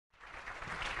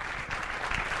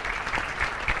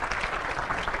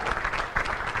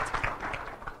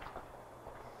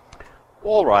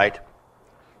All right.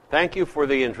 Thank you for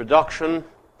the introduction.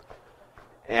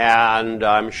 And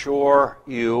I'm sure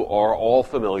you are all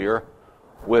familiar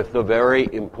with the very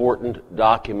important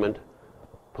document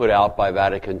put out by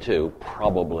Vatican II,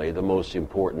 probably the most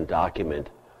important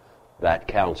document that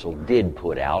Council did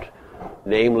put out,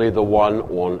 namely the one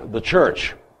on the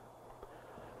Church,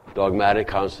 Dogmatic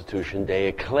Constitution de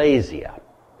Ecclesia.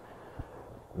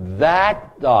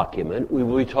 That document we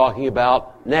will be talking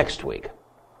about next week,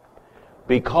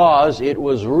 because it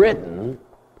was written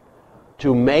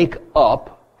to make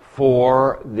up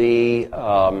for the,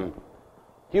 do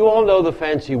you all know the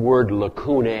fancy word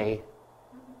lacunae?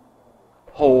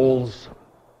 Holes.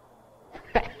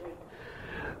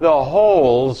 The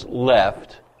holes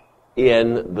left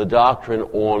in the doctrine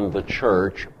on the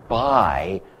Church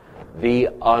by the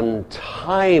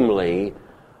untimely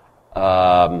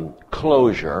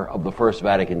closure of the First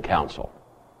Vatican Council.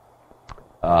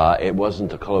 It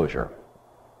wasn't a closure.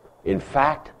 In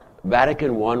fact,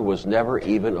 Vatican I was never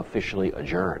even officially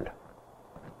adjourned.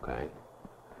 Okay?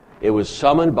 It was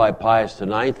summoned by Pius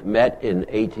IX, met in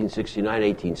 1869,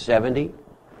 1870,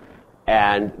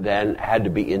 and then had to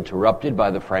be interrupted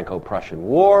by the Franco-Prussian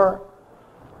War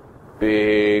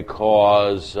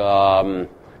because the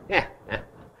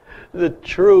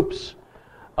troops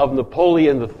of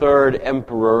Napoleon III,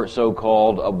 Emperor,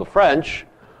 so-called, of the French,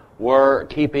 were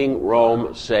keeping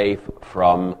Rome safe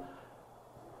from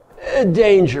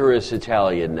dangerous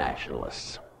Italian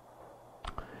nationalists.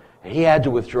 He had to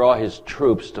withdraw his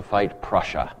troops to fight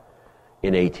Prussia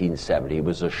in 1870. It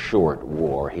was a short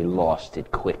war. He lost it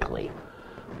quickly.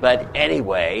 But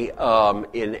anyway, in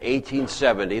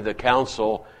 1870, the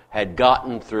council had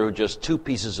gotten through just two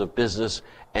pieces of business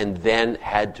and then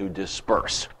had to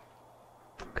disperse.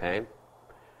 Okay?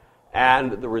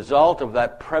 And the result of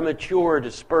that premature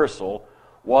dispersal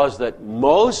was that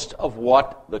most of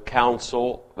what the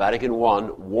Council, Vatican I,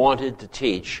 wanted to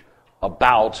teach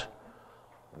about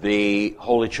the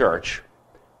Holy Church,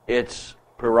 its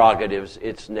prerogatives,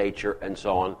 its nature, and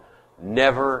so on,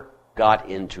 never got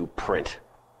into print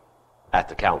at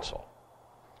the Council.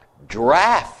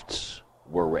 Drafts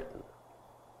were written,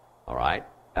 all right?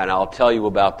 And I'll tell you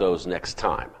about those next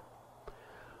time.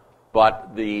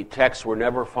 But the texts were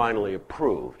never finally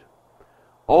approved.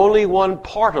 Only one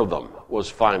part of them was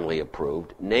finally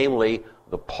approved, namely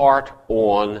the part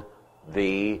on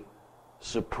the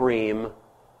Supreme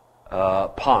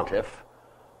Pontiff,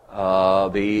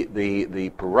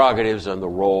 the prerogatives and the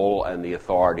role and the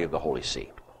authority of the Holy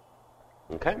See.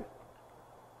 Okay?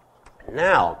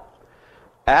 Now,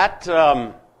 at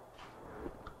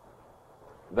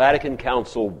Vatican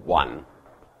Council I,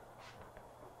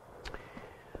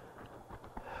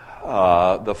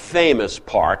 the famous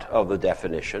part of the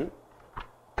definition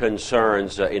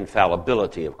concerns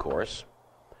infallibility, of course,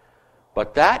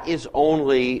 but that is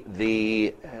only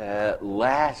the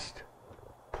last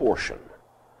portion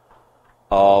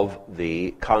of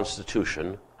the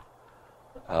Constitution,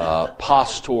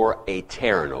 Pastor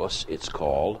Aeternus, it's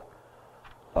called,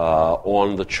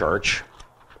 on the Church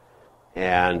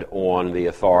and on the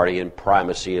authority and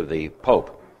primacy of the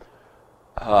Pope.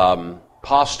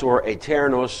 Pastor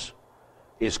Aeternus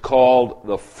is called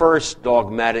the first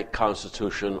dogmatic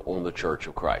constitution on the Church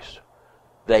of Christ.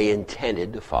 They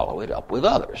intended to follow it up with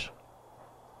others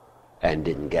and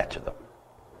didn't get to them.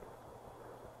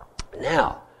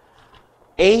 Now,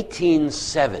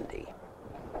 1870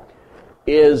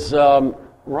 is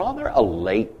rather a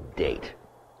late date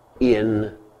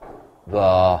in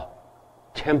the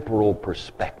temporal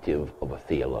perspective of a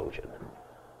theologian.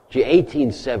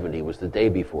 1870 was the day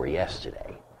before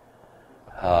yesterday.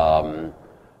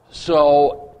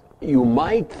 So you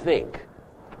might think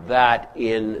that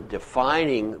in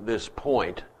defining this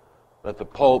point, that the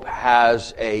Pope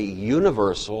has a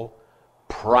universal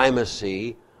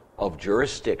primacy of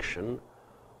jurisdiction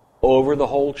over the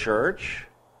whole Church,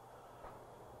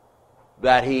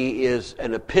 that he is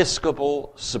an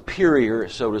Episcopal superior,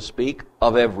 so to speak,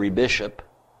 of every bishop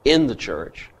in the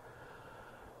Church.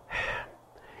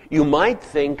 You might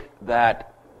think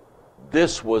that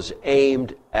this was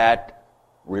aimed at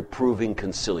reproving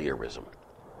conciliarism.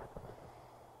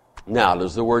 Now,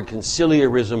 does the word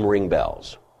conciliarism ring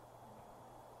bells?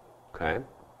 Okay.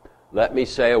 Let me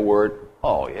say a word.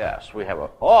 Oh, yes, we have a...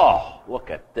 Oh, look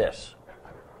at this.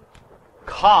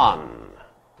 Oh,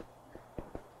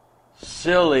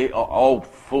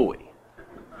 phooey.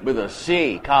 With a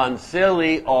C.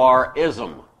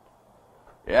 Conciliarism.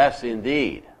 Yes,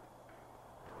 indeed.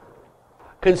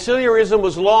 Conciliarism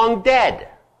was long dead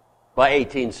by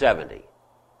 1870.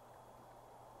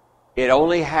 It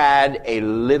only had a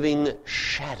living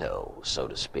shadow, so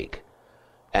to speak,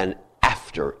 an afterlife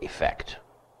after effect,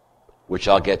 which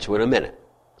I'll get to in a minute.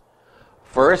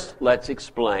 First, let's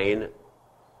explain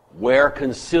where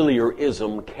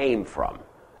conciliarism came from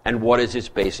and what is its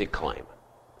basic claim.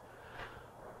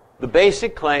 The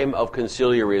basic claim of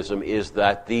conciliarism is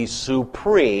that the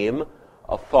supreme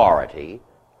authority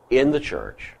in the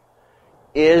Church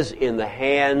is in the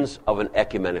hands of an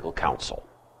ecumenical council.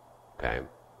 Okay?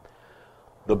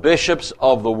 The bishops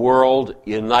of the world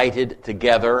united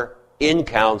together in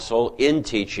council, in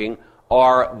teaching,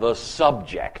 are the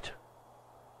subject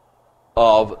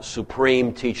of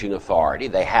supreme teaching authority.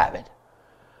 They have it.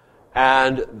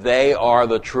 And they are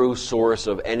the true source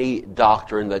of any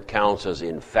doctrine that counts as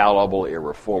infallible,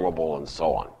 irreformable, and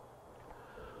so on.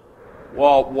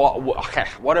 Well,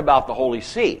 what about the Holy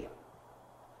See?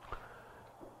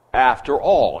 After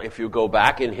all, if you go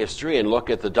back in history and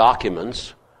look at the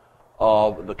documents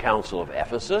of the Council of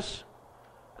Ephesus,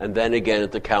 and then again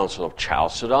at the Council of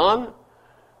Chalcedon,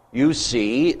 you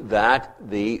see that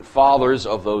the fathers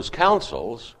of those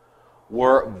councils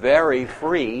were very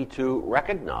free to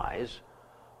recognize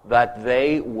that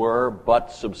they were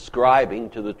but subscribing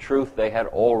to the truth they had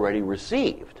already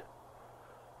received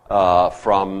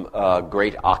from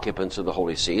great occupants of the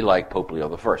Holy See, like Pope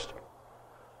Leo I.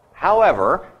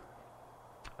 However,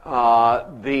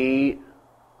 the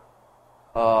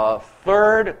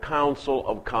Third Council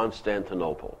of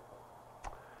Constantinople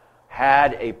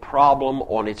had a problem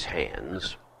on its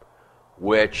hands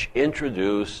which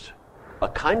introduced a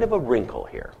kind of a wrinkle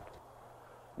here.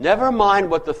 Never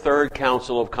mind what the Third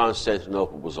Council of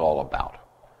Constantinople was all about.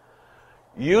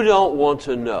 You don't want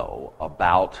to know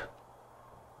about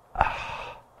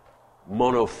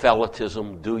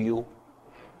monothelitism, do you?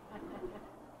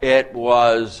 It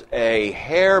was a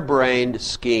harebrained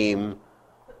scheme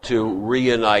to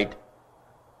reunite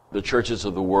the churches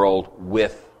of the world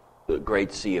with the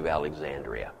great See of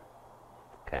Alexandria.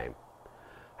 Okay.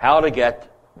 How to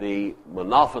get the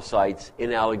Monophysites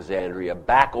in Alexandria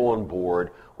back on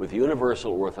board with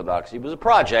universal orthodoxy was a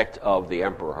project of the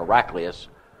Emperor Heraclius,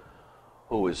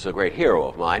 who was a great hero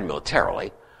of mine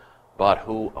militarily, but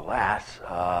who, alas,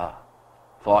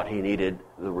 thought he needed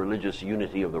the religious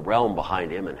unity of the realm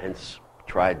behind him and hence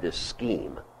tried this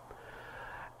scheme.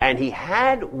 And he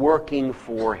had working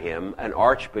for him an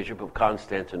Archbishop of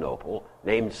Constantinople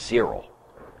named Cyril.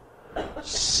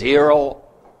 Cyril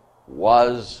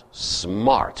was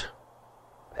smart,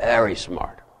 very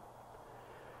smart.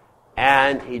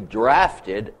 And he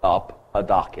drafted up a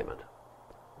document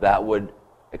that would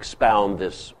expound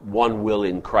this one will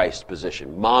in Christ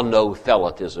position.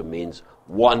 Monothelitism means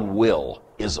one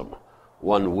will-ism,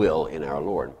 one will in our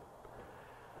Lord.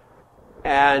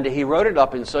 And he wrote it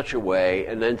up in such a way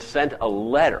and then sent a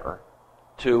letter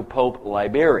to Pope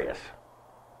Liberius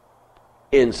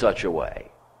in such a way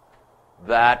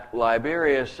that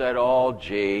Liberius said, oh,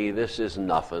 gee, this is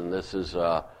nothing. This is,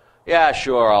 yeah,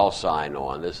 sure, I'll sign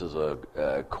on. This is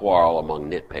a quarrel among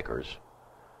nitpickers.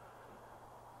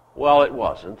 Well, it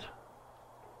wasn't.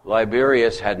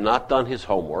 Liberius had not done his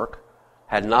homework,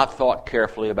 had not thought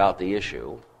carefully about the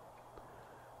issue,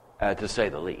 to say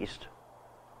the least.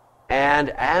 And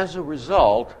as a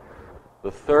result,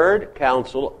 the Third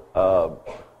Council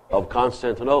of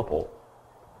Constantinople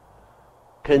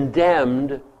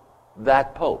condemned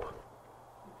that pope.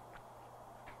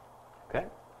 Okay?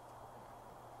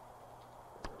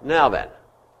 Now then,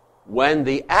 when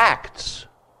the acts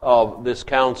of this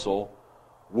council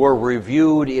were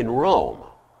reviewed in Rome,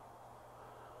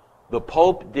 the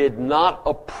Pope did not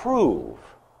approve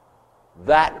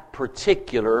that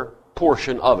particular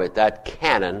portion of it, that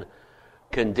canon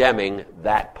condemning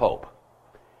that Pope.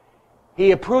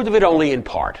 He approved of it only in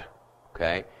part.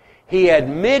 Okay? He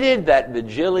admitted that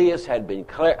Vigilius had been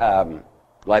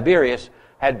Liberius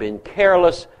had been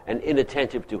careless and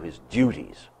inattentive to his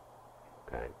duties.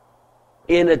 Okay?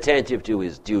 Inattentive to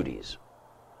his duties.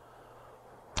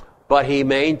 But he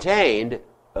maintained,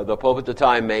 the Pope at the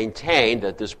time maintained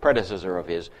that this predecessor of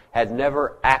his had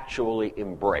never actually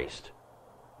embraced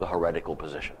the heretical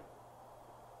position.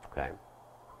 Okay?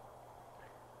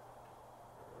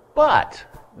 But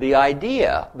the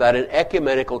idea that an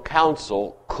ecumenical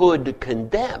council could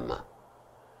condemn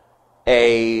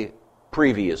a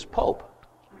previous pope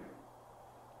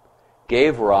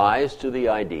gave rise to the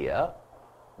idea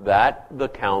that a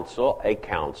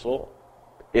council,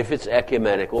 if it's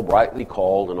ecumenical, rightly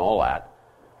called and all that,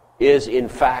 is in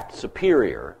fact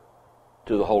superior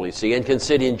to the Holy See and can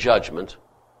sit in judgment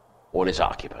on its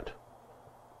occupant.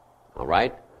 All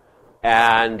right?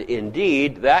 And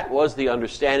indeed, that was the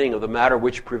understanding of the matter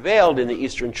which prevailed in the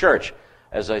Eastern Church.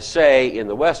 As I say, in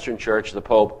the Western Church, the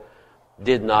Pope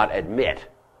did not admit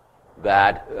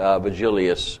that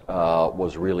Vigilius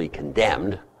was really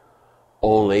condemned,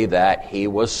 only that he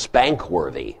was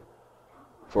spankworthy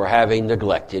for having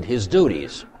neglected his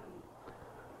duties.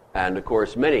 And of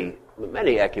course, many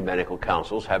ecumenical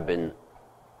councils have been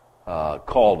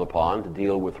called upon to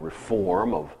deal with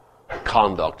reform of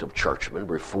conduct of churchmen,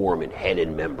 reform in head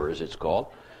and members, it's called.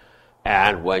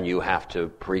 And when you have to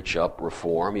preach up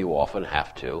reform, you often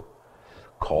have to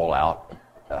call out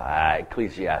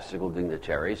ecclesiastical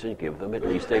dignitaries and give them at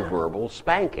least a verbal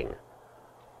spanking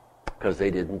because they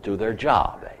didn't do their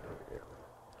job.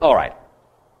 All right.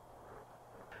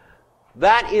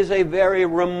 That is a very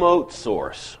remote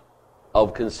source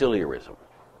of conciliarism.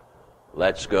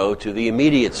 Let's go to the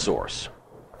immediate source.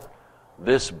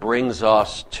 This brings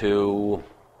us to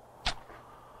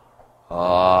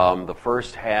the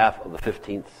first half of the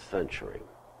 15th century,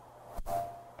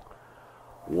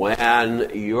 when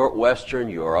Western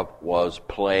Europe was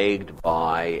plagued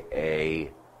by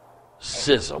a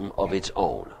schism of its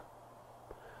own.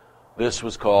 This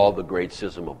was called the Great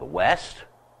Schism of the West,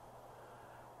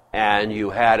 and you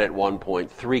had at one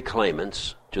point 3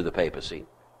 claimants to the papacy.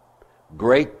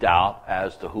 Great doubt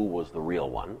as to who was the real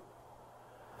one.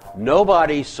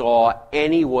 Nobody saw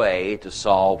any way to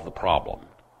solve the problem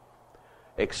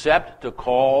except to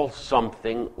call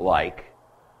something like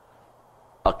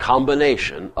a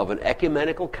combination of an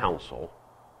ecumenical council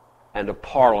and a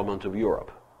Parliament of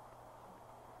Europe.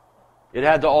 It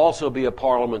had to also be a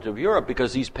Parliament of Europe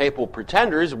because these papal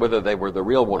pretenders, whether they were the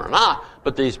real one or not,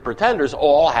 but these pretenders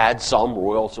all had some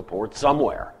royal support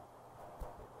somewhere.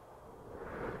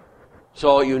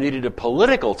 So you needed a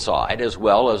political side as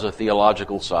well as a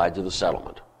theological side to the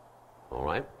settlement. All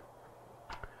right?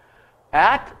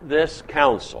 At this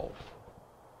council,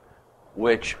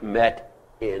 which met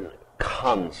in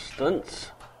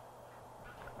Constance,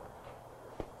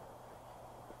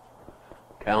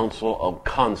 Council of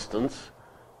Constance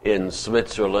in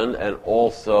Switzerland, and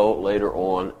also later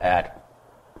on at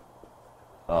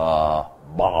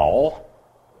Basel,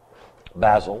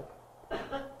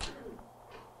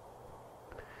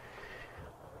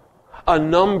 a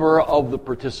number of the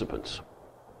participants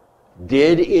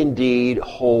did indeed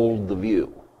hold the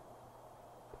view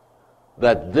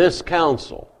that this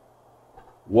council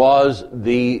was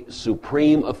the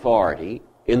supreme authority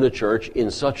in the church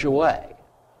in such a way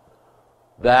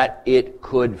that it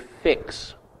could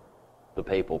fix the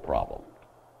papal problem.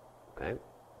 Okay?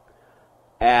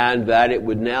 And that it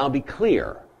would now be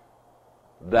clear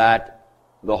that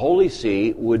the Holy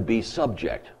See would be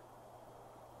subject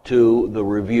to the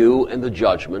review and the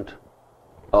judgment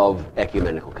of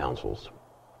ecumenical councils.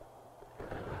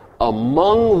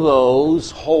 Among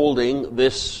those holding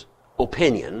this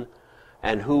opinion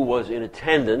and who was in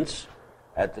attendance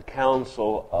at the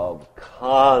Council of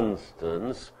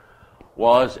Constance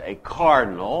was a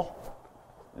cardinal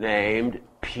named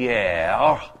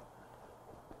Pierre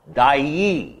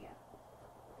d'Ailly.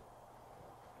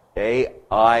 A-I-L-L-Y.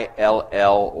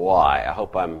 I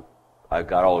hope I've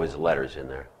got all of his letters in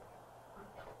there.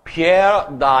 Pierre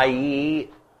d'Ailly,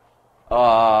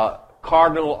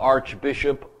 Cardinal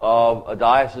Archbishop of a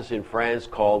diocese in France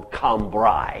called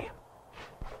Cambrai.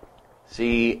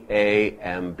 C-A-M-B-R-A-I.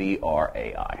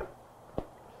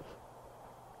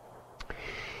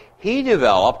 He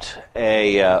developed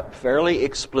a fairly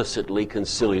explicitly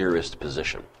conciliarist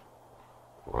position.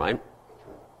 All right?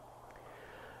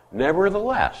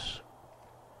 Nevertheless,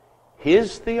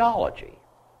 his theology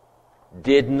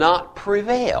did not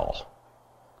prevail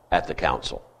at the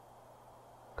council.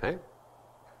 Okay?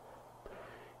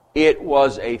 It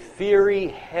was a theory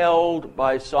held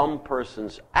by some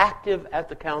persons active at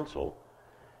the council.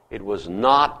 It was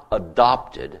not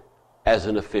adopted as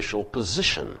an official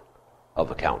position of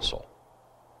the council.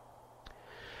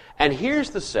 And here's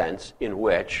the sense in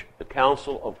which the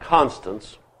Council of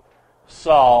Constance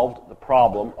solved the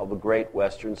problem of the Great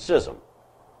Western Schism.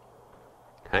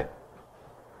 Okay?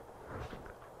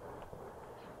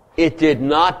 It did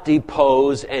not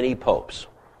depose any popes.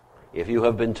 If you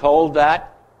have been told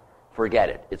that, forget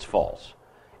it. It's false.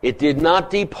 It did not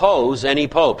depose any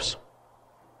popes.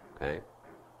 Okay?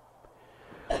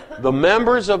 The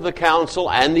members of the council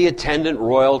and the attendant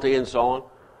royalty and so on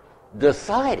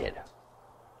decided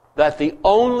that the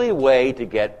only way to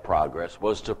get progress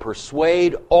was to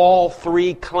persuade all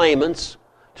 3 claimants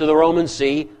to the Roman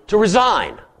See to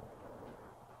resign.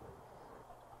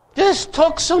 This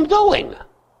took some doing,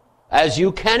 as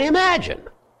you can imagine.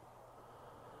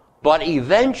 But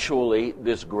eventually,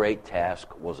 this great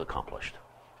task was accomplished.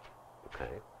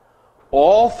 Okay?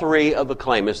 All 3 of the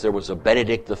claimants, there was a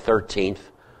Benedict XIII,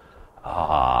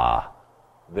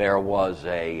 there was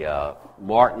a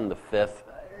Martin V,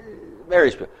 very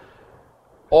specific.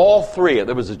 All three,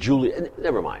 there was a Julian,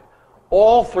 never mind.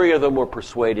 All three of them were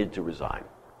persuaded to resign.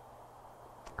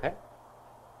 Okay?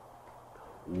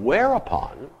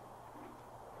 Whereupon,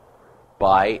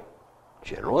 by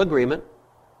general agreement,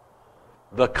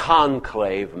 the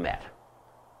conclave met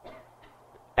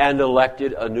and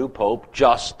elected a new pope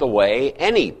just the way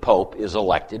any pope is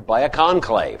elected by a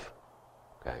conclave.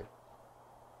 Okay?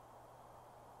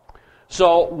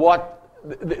 So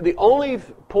the only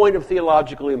point of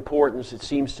theological importance, it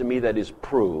seems to me, that is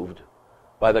proved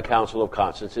by the Council of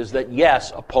Constance is that,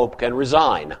 yes, a pope can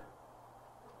resign.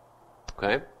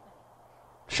 Okay?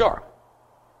 Sure.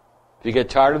 If you get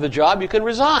tired of the job, you can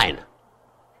resign.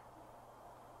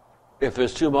 If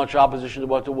there's too much opposition to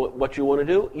what you want to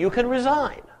do, you can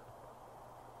resign.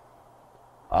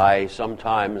 I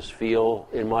sometimes feel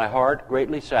in my heart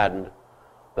greatly saddened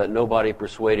that nobody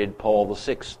persuaded Paul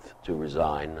VI to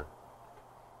resign.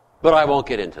 But I won't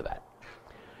get into that.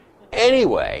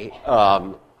 Anyway,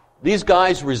 these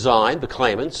guys resigned, the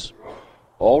claimants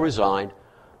all resigned.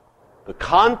 The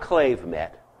conclave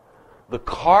met. The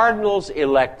cardinals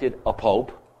elected a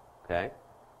pope, okay,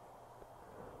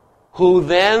 who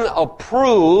then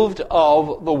approved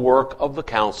of the work of the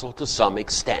council to some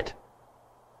extent.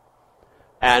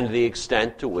 And the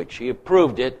extent to which he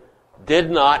approved it did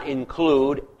not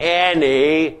include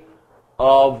any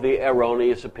of the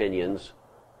erroneous opinions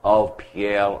of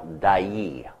Pierre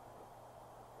d'Ailly.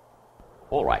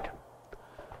 All right.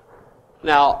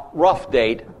 Now, rough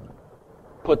date,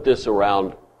 put this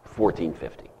around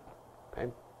 1450.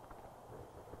 Okay?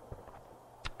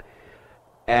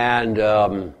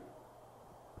 And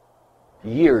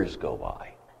years go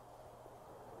by.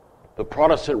 The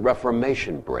Protestant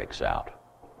Reformation breaks out.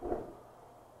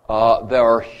 There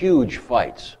are huge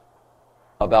fights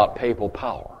about papal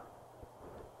power,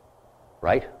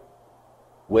 right?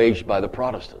 Waged by the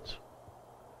Protestants.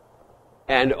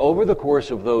 And over the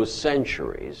course of those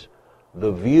centuries,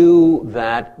 the view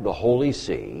that the Holy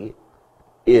See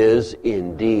is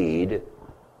indeed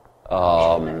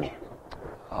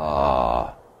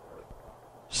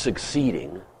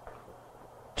succeeding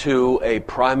to a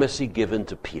primacy given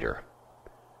to Peter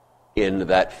in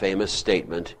that famous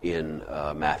statement in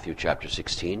Matthew chapter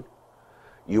 16.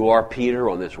 You are Peter,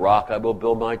 on this rock I will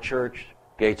build my church,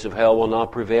 gates of hell will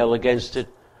not prevail against it,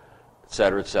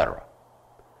 etc., etc.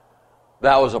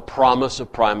 That was a promise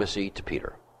of primacy to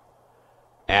Peter.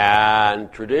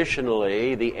 And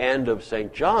traditionally, the end of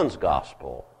St. John's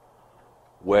Gospel,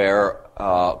 where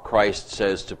Christ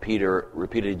says to Peter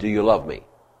repeatedly, do you love me?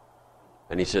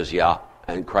 And he says, yeah.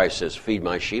 And Christ says, feed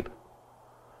my sheep.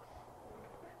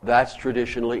 That's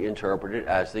traditionally interpreted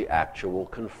as the actual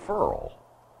conferral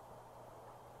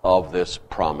of this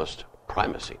promised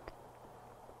primacy.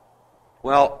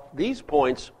 Well, these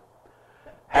points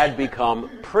had become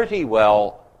pretty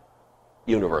well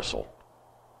universal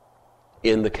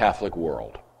in the Catholic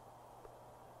world.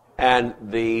 And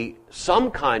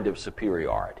some kind of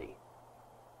superiority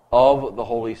of the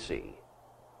Holy See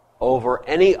over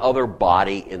any other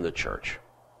body in the Church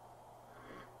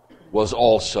was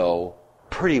also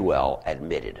pretty well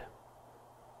admitted.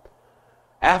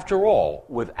 After all,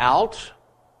 without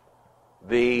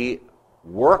the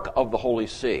work of the Holy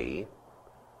See,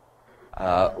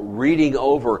 reading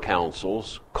over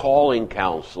councils, calling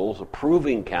councils,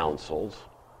 approving councils,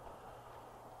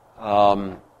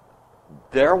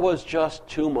 there was just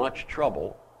too much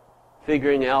trouble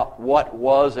figuring out what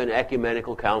was an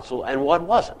ecumenical council and what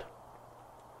wasn't.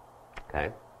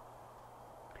 Okay?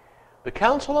 The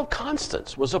Council of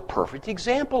Constance was a perfect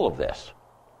example of this.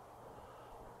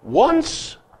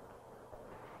 Once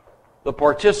the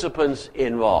participants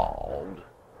involved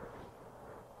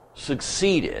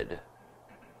succeeded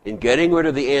in getting rid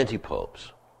of the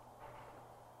anti-popes,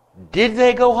 did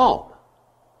they go home?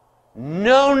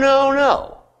 No, no,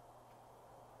 no.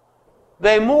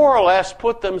 They more or less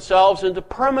put themselves into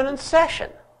permanent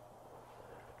session,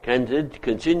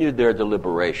 continued their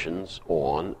deliberations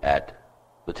on at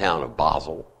the town of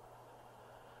Basel,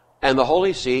 and the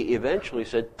Holy See eventually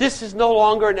said, this is no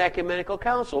longer an ecumenical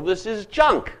council, this is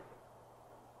junk.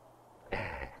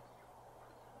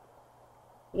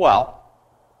 Well,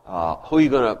 who are you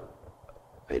going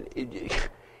to...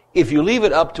 If you leave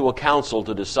it up to a council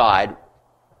to decide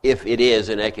if it is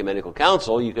an ecumenical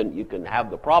council, you can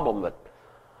have the problem that,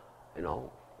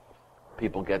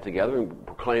 people get together and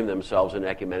proclaim themselves an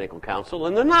ecumenical council,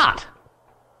 and they're not.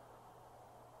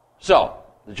 So,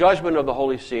 the judgment of the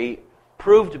Holy See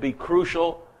proved to be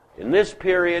crucial in this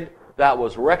period. That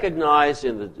was recognized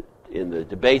in the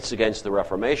debates against the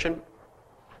Reformation.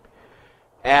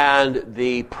 And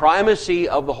the primacy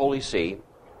of the Holy See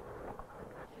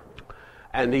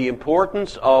And the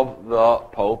importance of the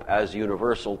Pope as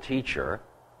universal teacher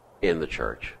in the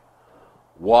Church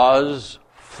was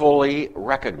fully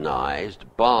recognized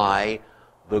by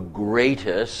the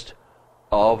greatest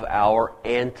of our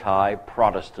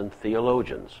anti-Protestant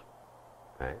theologians.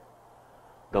 Okay?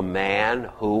 The man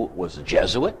who was a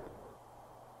Jesuit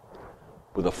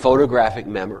with a photographic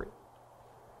memory.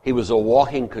 He was a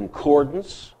walking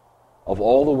concordance of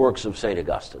all the works of St.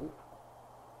 Augustine.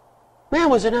 Man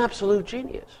was an absolute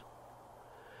genius.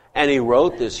 And he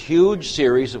wrote this huge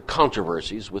series of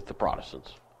controversies with the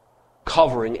Protestants,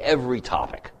 covering every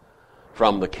topic,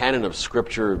 from the canon of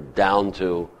Scripture down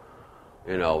to,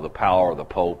 the power of the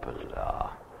Pope and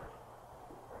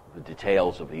the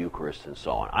details of the Eucharist and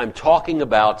so on. I'm talking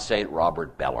about St.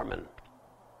 Robert Bellarmine.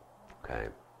 Okay?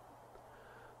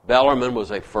 Bellarmine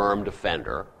was a firm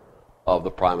defender of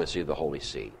the primacy of the Holy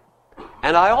See.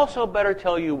 And I also better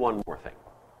tell you one more thing.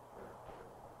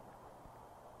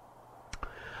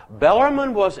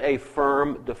 Bellarmine was a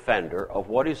firm defender of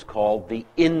what is called the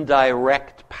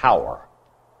indirect power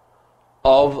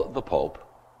of the Pope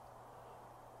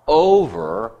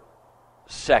over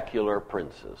secular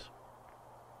princes.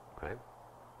 Okay?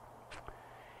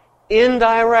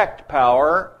 Indirect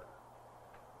power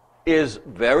is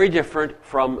very different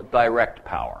from direct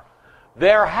power.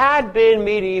 There had been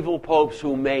medieval popes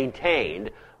who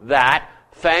maintained that,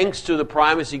 thanks to the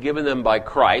primacy given them by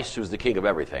Christ, who's the king of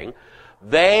everything,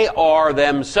 they are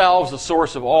themselves the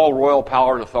source of all royal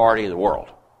power and authority in the world.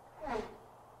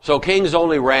 So kings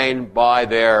only reign by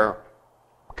their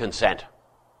consent,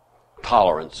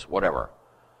 tolerance, whatever.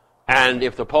 And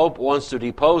if the Pope wants to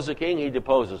depose the king, he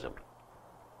deposes him.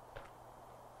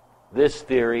 This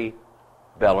theory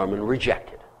Bellarmine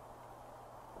rejected.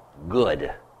 Good.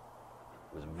 It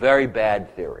was a very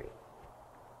bad theory.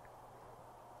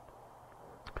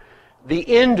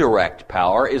 The indirect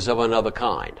power is of another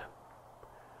kind.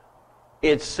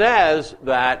 It says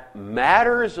that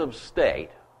matters of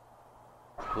state,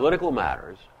 political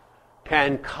matters,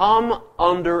 can come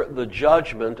under the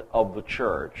judgment of the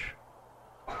Church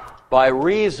by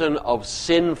reason of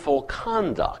sinful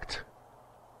conduct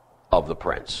of the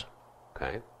prince.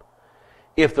 Okay?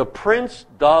 If the prince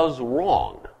does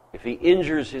wrong, if he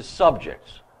injures his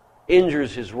subjects,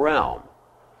 injures his realm,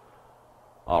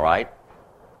 all right,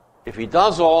 if he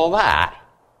does all that,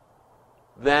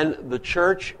 then the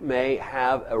Church may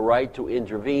have a right to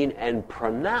intervene and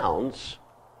pronounce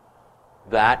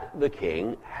that the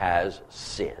king has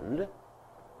sinned,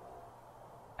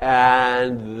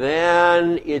 and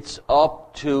then it's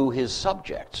up to his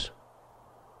subjects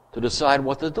to decide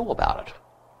what to do about it.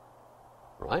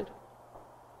 Right?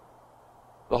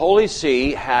 The Holy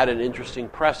See had an interesting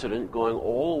precedent going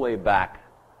all the way back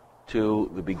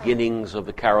to the beginnings of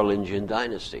the Carolingian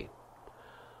dynasty.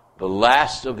 The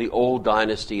last of the old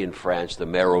dynasty in France, the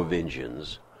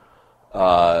Merovingians,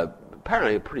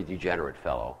 apparently a pretty degenerate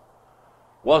fellow,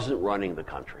 wasn't running the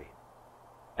country.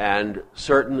 And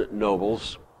certain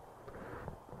nobles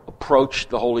approached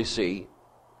the Holy See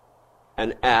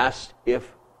and asked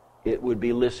if it would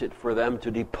be licit for them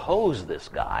to depose this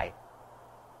guy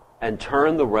and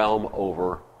turn the realm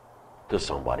over to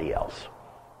somebody else.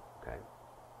 Okay?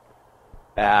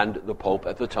 And the Pope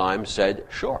at the time said,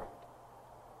 sure.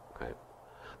 Okay?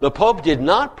 The Pope did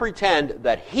not pretend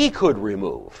that he could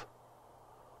remove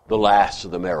the last of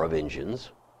the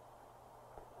Merovingians,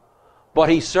 but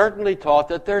he certainly taught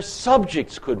that their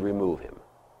subjects could remove him.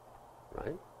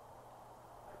 Right?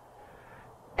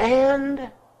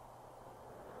 And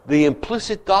the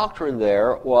implicit doctrine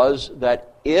there was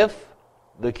that if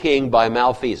the king, by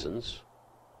malfeasance,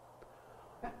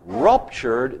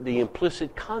 ruptured the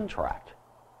implicit contract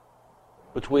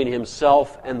between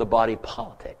himself and the body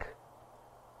politic,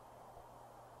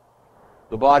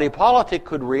 the body politic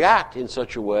could react in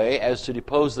such a way as to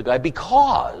depose the guy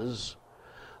because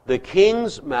the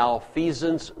king's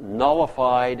malfeasance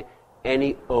nullified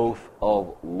any oath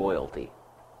of loyalty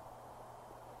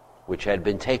which had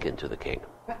been taken to the king.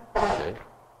 Okay?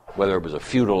 Whether it was a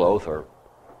feudal oath or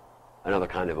another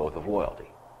kind of oath of loyalty.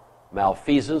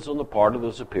 Malfeasance on the part of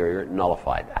the superior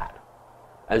nullified that.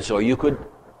 And so you could,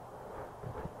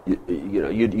 you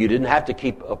didn't have to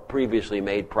keep a previously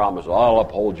made promise, I'll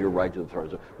uphold your right to the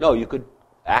throne. No, you could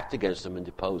act against them and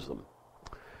depose them.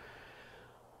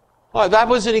 Well, that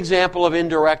was an example of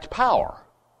indirect power.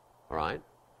 All right?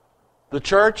 The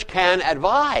Church can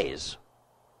advise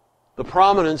the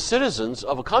prominent citizens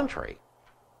of a country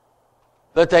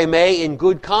that they may, in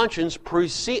good conscience,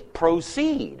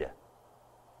 proceed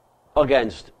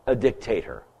against a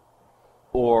dictator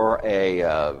or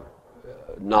a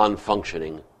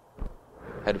non-functioning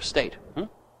head of state.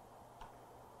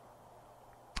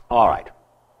 All right.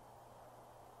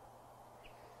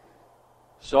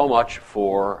 So much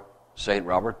for St.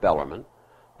 Robert Bellarmine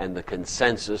and the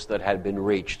consensus that had been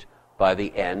reached by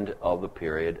the end of the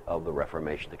period of the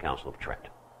Reformation, the Council of Trent.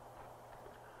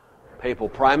 Papal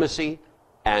primacy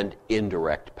and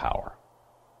indirect power.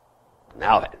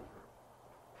 Now then,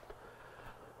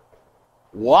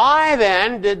 why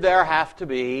then did there have to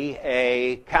be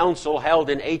a council held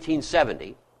in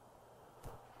 1870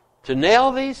 to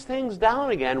nail these things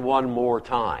down again one more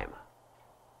time?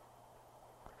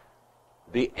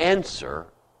 The answer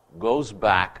goes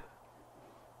back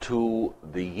to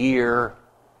the year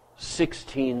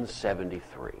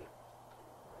 1673.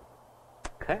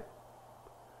 Okay?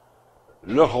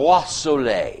 Le Roi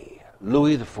Soleil,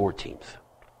 Louis XIV,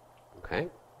 okay,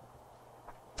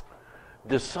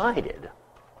 decided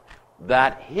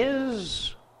that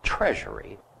his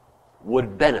treasury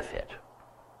would benefit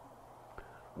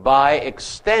by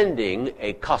extending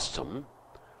a custom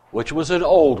which was an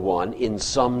old one in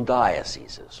some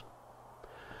dioceses.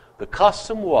 The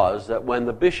custom was that when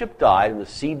the bishop died and the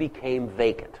see became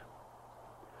vacant,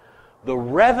 the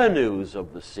revenues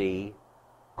of the see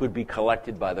could be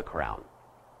collected by the crown.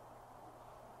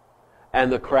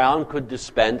 And the crown could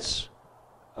dispense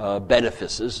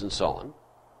benefices and so on,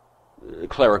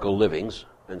 clerical livings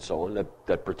and so on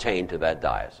that pertain to that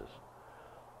diocese,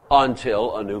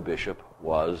 until a new bishop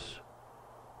was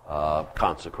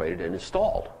consecrated and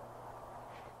installed.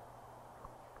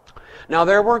 Now,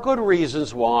 there were good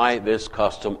reasons why this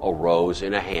custom arose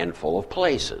in a handful of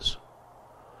places.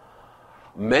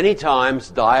 Many times,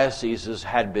 dioceses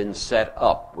had been set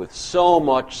up with so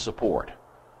much support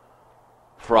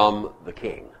from the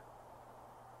king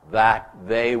that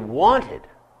they wanted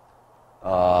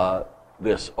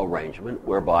this arrangement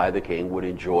whereby the king would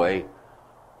enjoy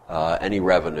any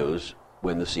revenues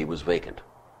when the see was vacant.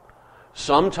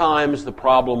 Sometimes the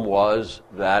problem was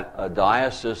that a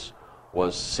diocese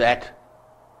was set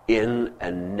in a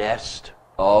nest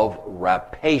of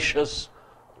rapacious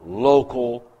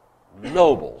local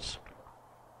nobles.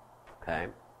 Okay?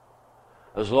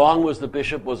 As long as the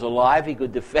bishop was alive, he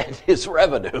could defend his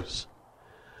revenues.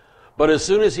 But as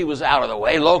soon as he was out of the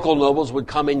way, local nobles would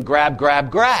come in,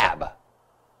 grab.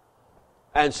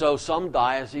 And so some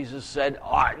dioceses said,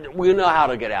 we know how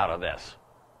to get out of this.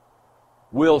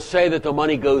 We'll say that the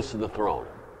money goes to the throne.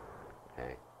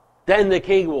 Okay? Then the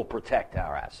king will protect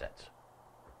our assets.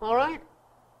 All right?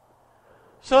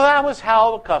 So that was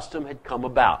how the custom had come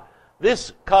about.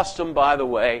 This custom, by the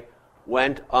way,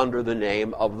 went under the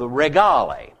name of the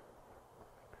regale.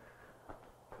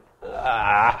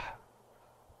 The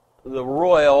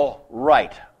royal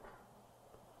right.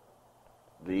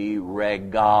 The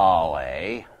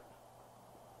regale.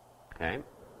 Okay?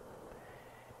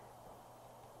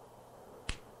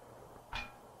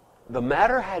 The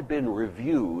matter had been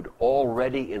reviewed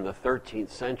already in the 13th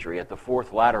century at the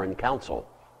Fourth Lateran Council.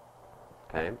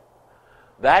 Okay?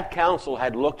 That council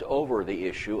had looked over the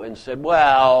issue and said,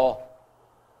 well,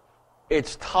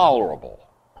 it's tolerable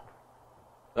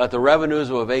that the revenues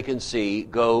of a vacant see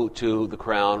go to the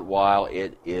crown while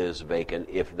it is vacant,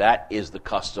 if that is the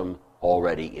custom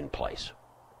already in place.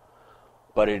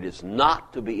 But it is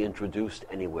not to be introduced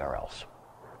anywhere else.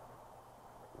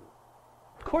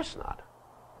 Of course not.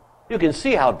 You can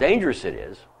see how dangerous it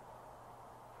is.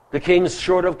 The king's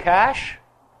short of cash.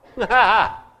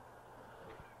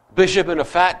 Bishop in a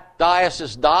fat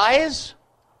diocese dies.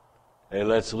 Hey,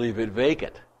 let's leave it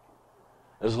vacant.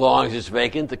 As long as it's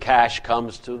vacant, the cash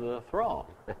comes to the throne.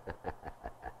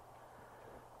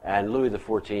 And Louis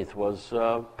XIV was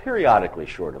periodically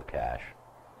short of cash.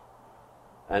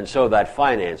 And so that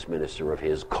finance minister of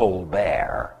his,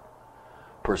 Colbert,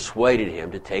 persuaded him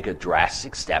to take a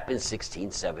drastic step in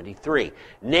 1673,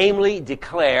 namely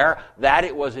declare that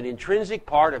it was an intrinsic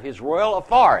part of his royal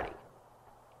authority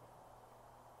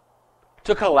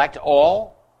to collect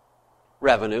all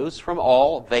revenues from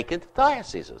all vacant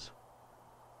dioceses,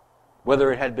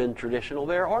 whether it had been traditional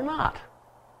there or not.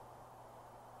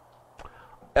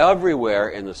 Everywhere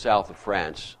in the south of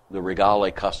France, the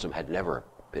regale custom had never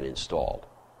been installed.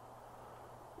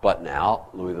 But now,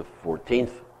 Louis XIV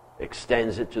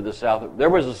extends it to the south. There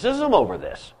was a schism over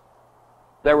this.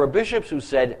 There were bishops who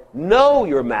said, no,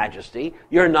 Your Majesty,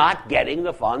 you're not getting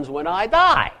the funds when I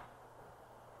die.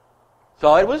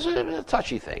 So it was a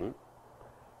touchy thing.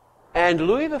 And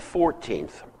Louis XIV,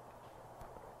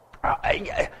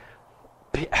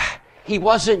 he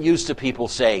wasn't used to people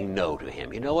saying no to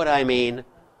him. You know what I mean?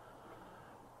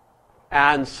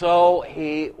 And so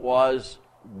he was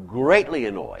greatly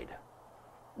annoyed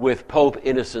with Pope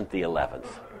Innocent XI.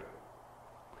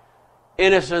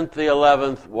 Innocent the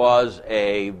 11th was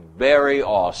a very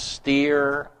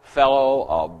austere fellow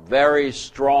of very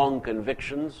strong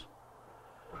convictions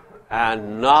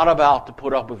and not about to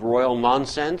put up with royal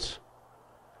nonsense.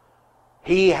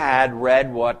 He had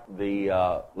read what the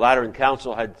Lateran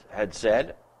Council had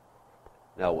said.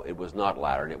 No, it was not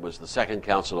Lateran. It was the Second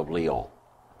Council of Lyon.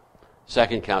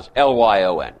 Second Council,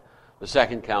 Lyon. The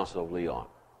Second Council of Lyon.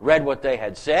 Read what they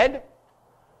had said,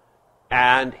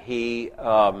 and he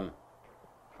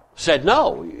said,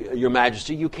 "No, Your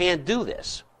Majesty, you can't do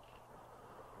this."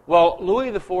 Well, Louis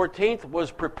XIV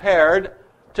was prepared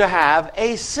to have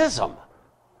a schism.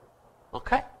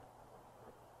 Okay?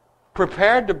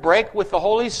 Prepared to break with the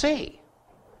Holy See.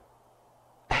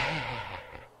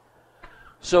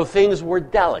 So things were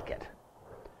delicate.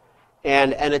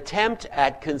 And an attempt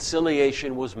at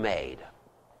conciliation was made.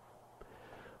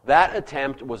 That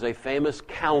attempt was a famous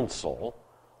council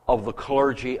of the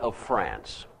clergy of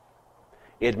France.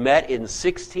 It met in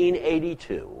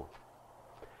 1682,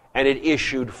 and it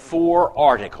issued 4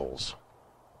 articles.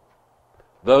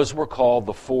 Those were called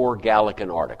the 4 Gallican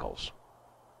Articles.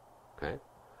 Okay?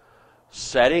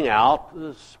 Setting out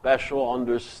the special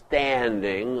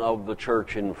understanding of the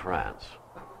Church in France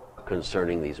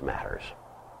concerning these matters.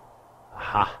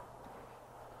 Aha.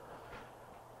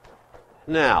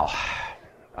 Now,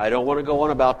 I don't want to go on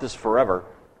about this forever,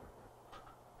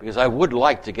 because I would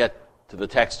like to get to the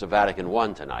text of Vatican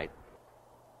I tonight.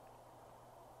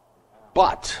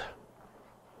 But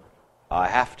I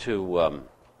have to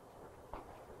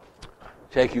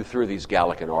take you through these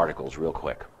Gallican Articles real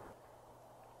quick.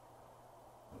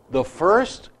 The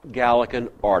first Gallican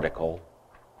Article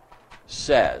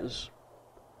says,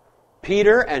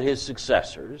 Peter and his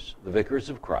successors, the vicars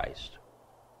of Christ,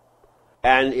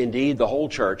 and indeed the whole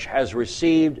church, has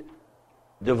received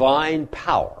divine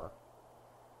power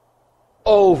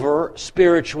over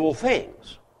spiritual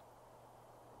things,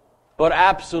 but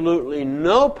absolutely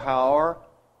no power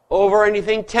over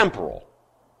anything temporal.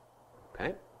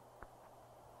 Okay?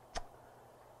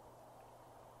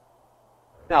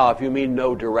 Now, if you mean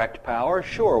no direct power,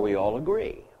 sure, we all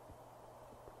agree.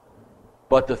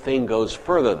 But the thing goes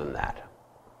further than that.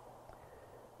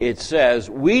 It says,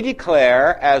 we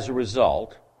declare as a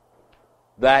result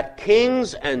that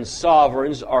kings and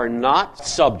sovereigns are not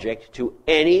subject to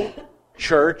any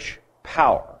church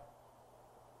power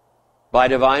by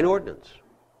divine ordinance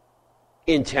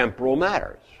in temporal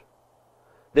matters.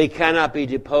 They cannot be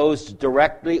deposed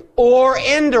directly or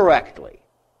indirectly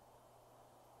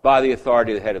by the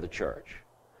authority of the head of the church.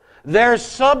 Their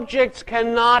subjects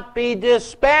cannot be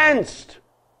dispensed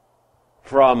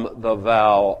from the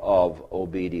vow of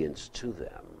obedience to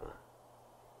them.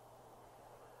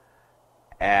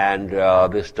 And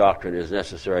this doctrine is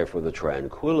necessary for the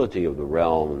tranquility of the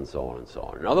realm, and so on and so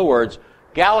on. In other words,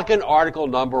 Gallican Article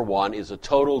number 1 is a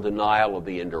total denial of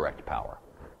the indirect power.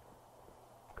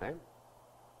 Okay?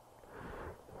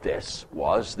 This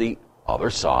was the other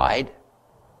side,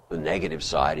 the negative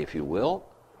side, if you will,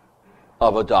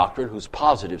 of a doctrine whose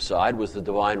positive side was the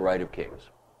divine right of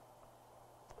kings.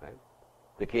 Okay?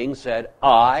 The king said,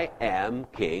 I am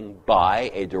king by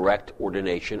a direct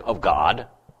ordination of God.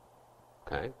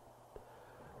 Okay?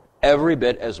 Every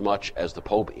bit as much as the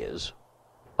Pope is,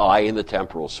 I in the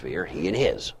temporal sphere, he in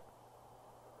his.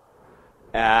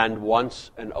 And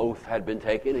once an oath had been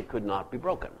taken, it could not be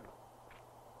broken.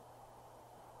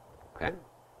 Okay?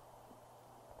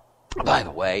 By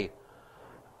the way,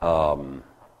 one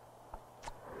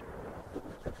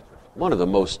of the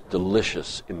most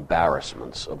delicious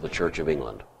embarrassments of the Church of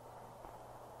England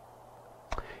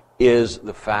is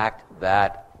the fact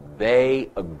that they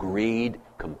agreed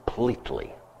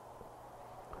completely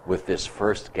with this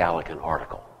first Gallican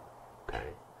Article.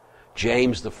 Okay?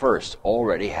 James I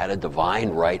already had a divine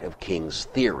right of kings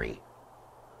theory.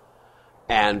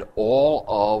 And all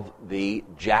of the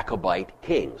Jacobite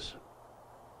kings,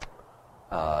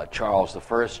 Charles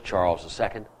I, Charles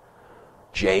II,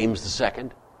 James II,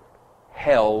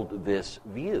 held this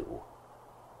view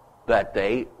that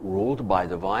they ruled by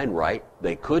divine right,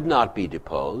 they could not be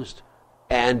deposed,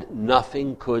 and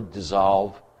nothing could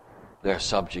dissolve their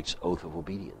subjects' oath of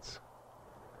obedience.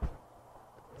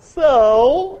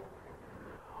 So,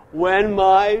 when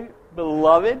my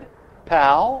beloved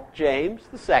pal, James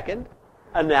II,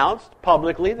 announced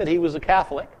publicly that he was a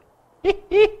Catholic,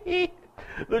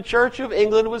 the Church of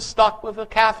England was stuck with a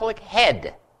Catholic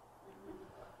head.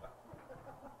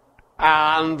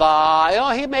 And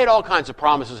he made all kinds of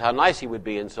promises how nice he would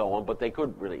be and so on, but they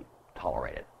couldn't really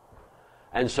tolerate it.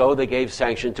 And so they gave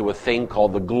sanction to a thing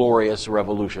called the Glorious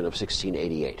Revolution of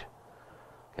 1688.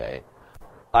 Okay?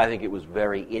 I think it was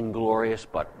very inglorious,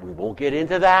 but we won't get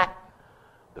into that.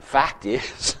 The fact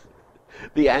is,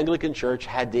 the Anglican Church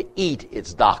had to eat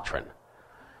its doctrine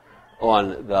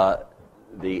on the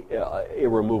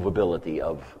irremovability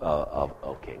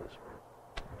of kings.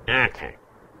 Okay.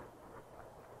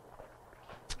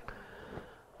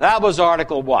 That was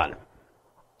Article 1.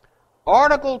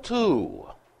 Article 2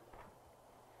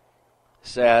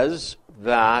 says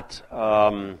that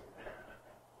the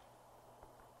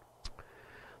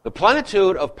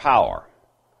plenitude of power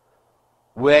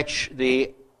which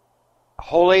the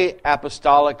Holy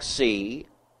Apostolic See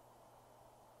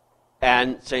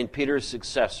and St. Peter's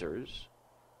successors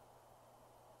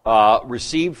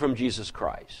received from Jesus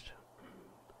Christ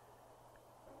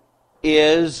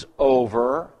is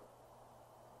over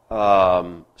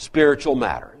spiritual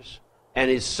matters, and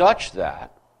is such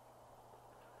that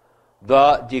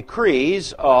the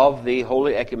decrees of the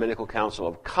Holy Ecumenical Council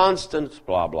of Constance,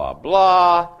 blah, blah,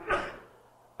 blah,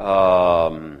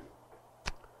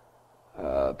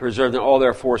 preserved in all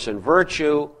their force and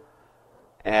virtue,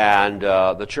 and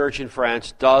the Church in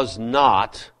France does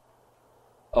not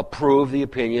approve the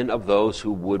opinion of those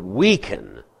who would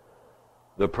weaken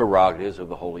the prerogatives of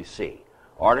the Holy See.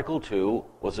 Article 2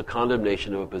 was a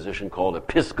condemnation of a position called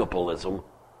Episcopalism,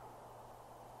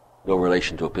 no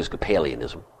relation to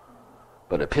Episcopalianism,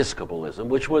 but Episcopalism,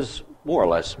 which was more or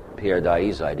less Pierre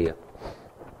Dailly's idea.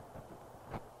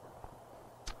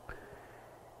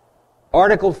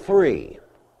 Article 3.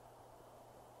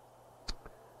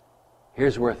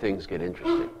 Here's where things get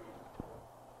interesting.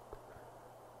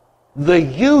 The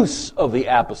use of the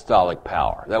apostolic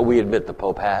power that we admit the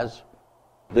Pope has,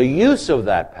 the use of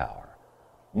that power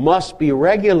must be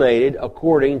regulated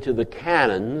according to the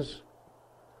canons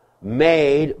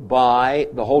made by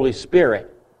the Holy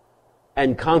Spirit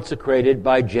and consecrated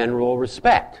by general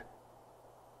respect.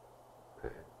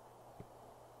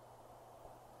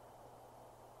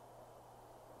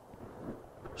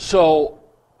 So,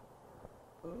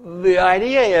 the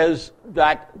idea is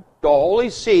that the Holy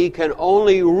See can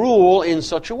only rule in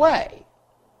such a way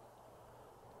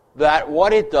that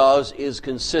what it does is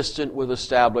consistent with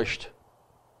established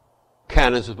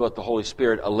canons of what the Holy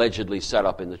Spirit allegedly set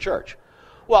up in the Church.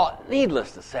 Well,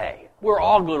 needless to say, we're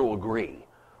all going to agree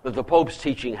that the Pope's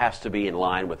teaching has to be in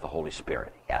line with the Holy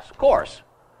Spirit. Yes, of course.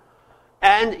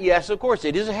 And yes, of course,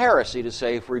 it is a heresy to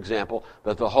say, for example,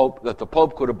 that the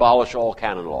Pope could abolish all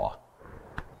canon law.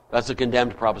 That's a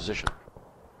condemned proposition.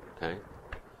 Okay?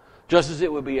 Just as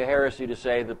it would be a heresy to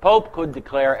say the Pope could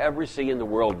declare every see in the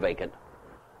world vacant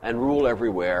and rule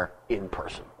everywhere in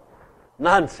person.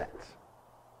 Nonsense.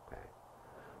 Okay?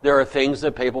 There are things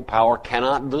that papal power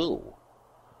cannot do.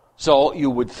 So you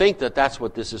would think that that's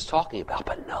what this is talking about,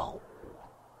 but no.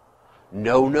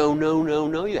 No.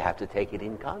 You have to take it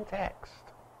in context.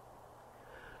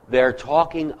 They're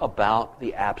talking about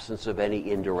the absence of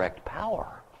any indirect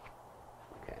power.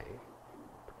 Okay?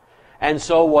 And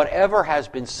so whatever has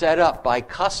been set up by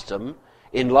custom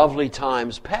in lovely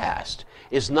times past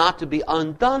is not to be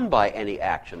undone by any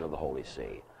action of the Holy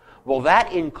See. Well,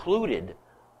 that included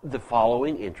the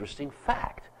following interesting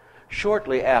fact.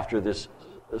 Shortly after this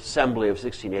assembly of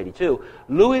 1682,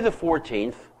 Louis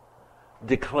XIV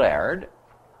declared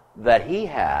that he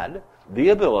had the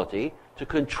ability to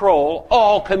control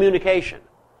all communication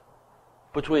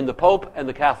between the Pope and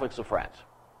the Catholics of France.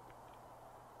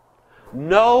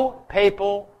 No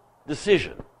papal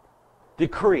decision,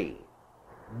 decree,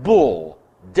 bull,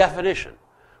 definition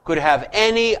could have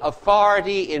any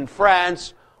authority in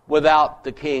France without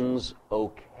the king's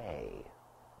okay.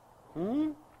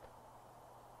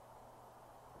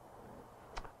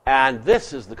 And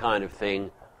this is the kind of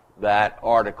thing that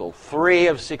Article 3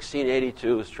 of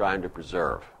 1682 is trying to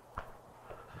preserve.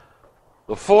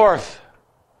 The fourth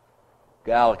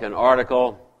Gallican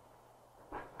article: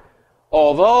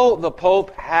 although the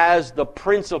Pope has the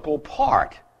principal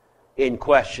part in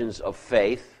questions of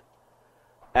faith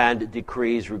and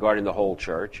decrees regarding the whole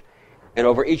Church, and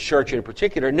over each church in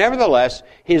particular, nevertheless,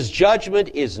 his judgment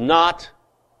is not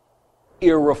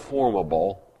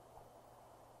irreformable,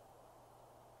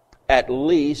 at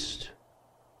least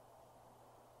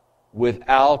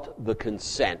without the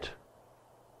consent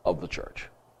of the Church.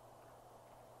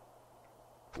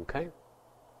 Okay?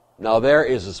 Now there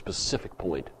is a specific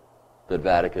point that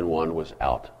Vatican I was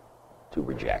out to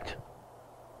reject.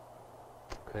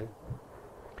 Okay?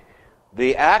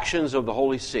 The actions of the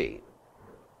Holy See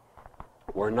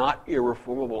were not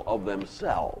irreformable of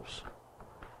themselves,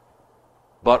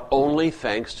 but only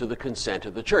thanks to the consent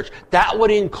of the Church. That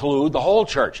would include the whole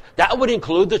Church. That would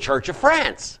include the Church of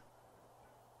France.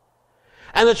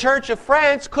 And the Church of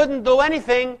France couldn't do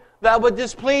anything that would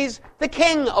displease the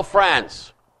King of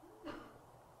France.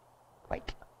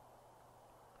 Right?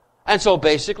 And so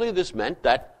basically this meant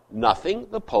that nothing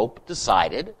the Pope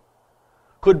decided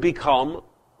could become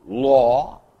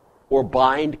law or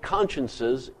bind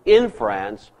consciences in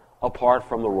France apart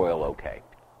from the royal okay.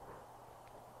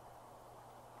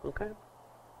 Okay?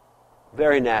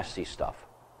 Very nasty stuff.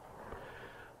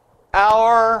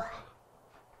 Our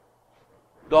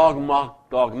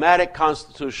dogmatic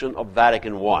constitution of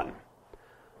Vatican I,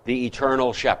 the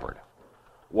Eternal Shepherd,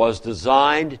 was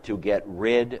designed to get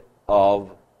rid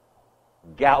of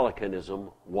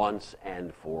Gallicanism once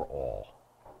and for all.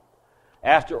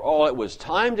 After all, it was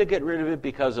time to get rid of it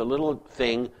because a little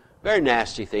thing, very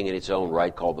nasty thing in its own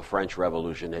right, called the French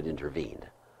Revolution had intervened.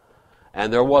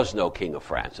 And there was no King of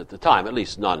France at the time, at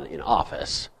least none in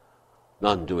office,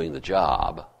 none doing the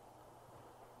job.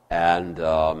 And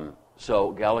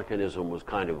so Gallicanism was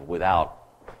kind of without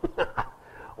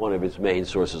one of its main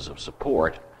sources of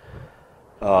support.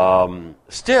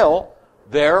 Still,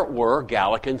 there were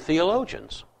Gallican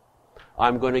theologians.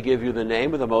 I'm going to give you the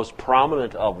name of the most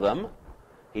prominent of them.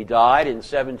 He died in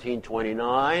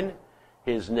 1729.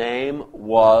 His name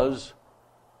was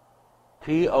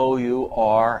Tournely,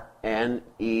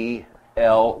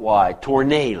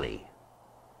 Tournely.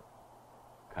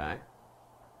 Okay?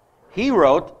 He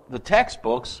wrote the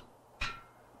textbooks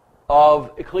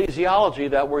of ecclesiology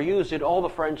that were used in all the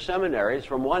French seminaries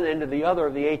from one end to the other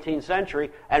of the 18th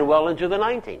century and well into the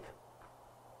 19th.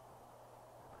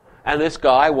 And this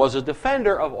guy was a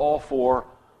defender of all four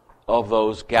of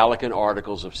those Gallican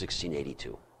articles of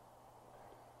 1682.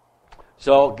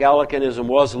 So Gallicanism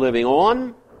was living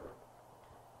on.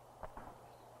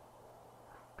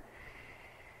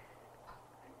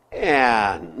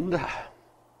 And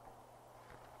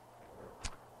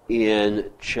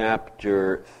in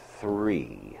chapter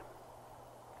 3,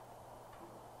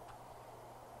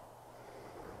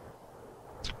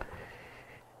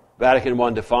 Vatican I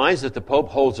defines that the Pope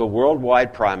holds a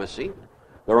worldwide primacy.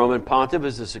 The Roman Pontiff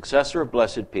is the successor of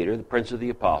Blessed Peter, the Prince of the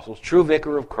Apostles, true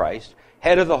vicar of Christ,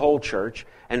 head of the whole church,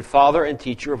 and father and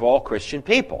teacher of all Christian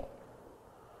people.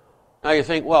 Now you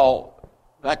think, well,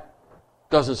 that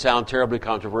doesn't sound terribly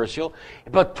controversial,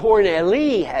 but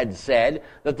Tournely had said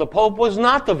that the Pope was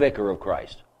not the vicar of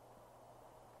Christ.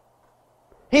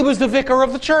 He was the vicar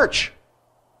of the church.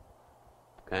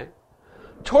 Okay?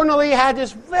 Tournely had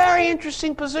this very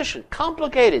interesting position,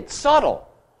 complicated, subtle.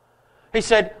 He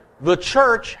said, the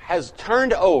church has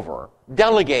turned over,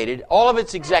 delegated all of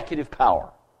its executive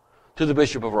power to the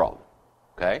Bishop of Rome.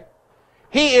 Okay?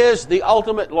 He is the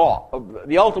ultimate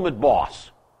the ultimate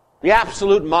boss, the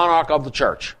absolute monarch of the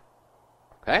church.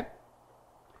 Okay?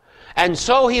 And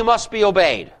so he must be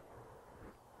obeyed.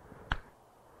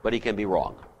 But he can be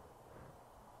wrong.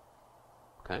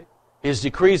 Okay? His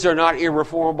decrees are not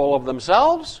irreformable of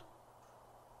themselves.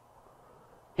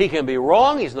 He can be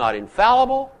wrong. He's not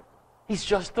infallible. He's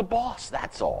just the boss,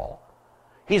 that's all.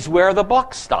 He's where the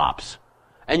buck stops.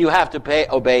 And you have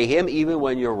to obey him even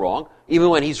when you're wrong, even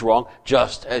when he's wrong,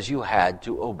 just as you had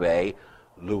to obey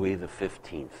Louis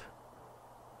XV.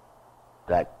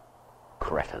 That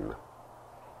cretin.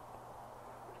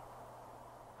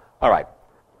 All right.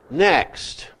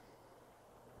 Next.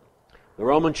 The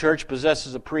Roman Church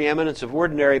possesses a preeminence of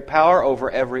ordinary power over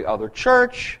every other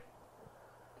church.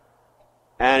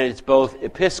 And it's both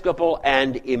episcopal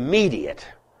and immediate.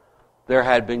 There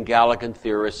had been Gallican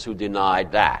theorists who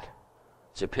denied that.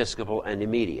 It's episcopal and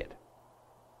immediate.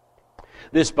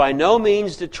 This by no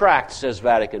means detracts, says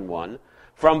Vatican I,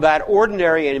 from that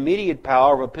ordinary and immediate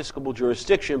power of episcopal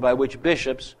jurisdiction by which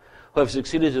bishops who have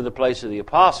succeeded to the place of the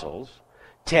apostles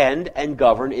tend and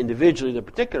govern individually the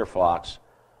particular flocks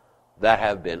that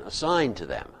have been assigned to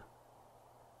them.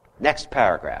 Next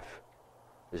paragraph.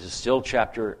 This is still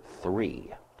chapter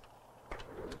 3.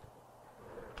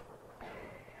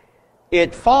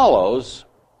 It follows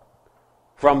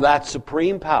from that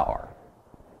supreme power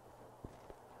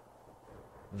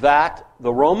that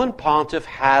the Roman Pontiff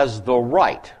has the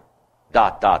right, ...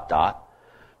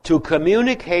 to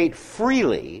communicate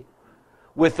freely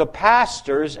with the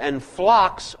pastors and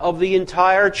flocks of the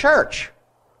entire church,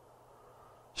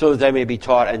 so that they may be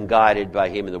taught and guided by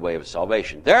him in the way of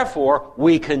salvation. Therefore,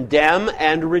 we condemn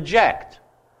and reject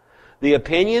the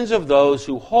opinions of those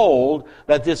who hold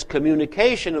that this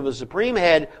communication of the supreme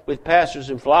head with pastors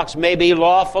and flocks may be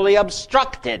lawfully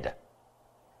obstructed.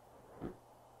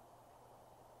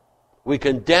 We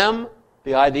condemn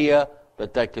the idea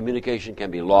that that communication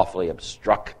can be lawfully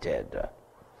obstructed.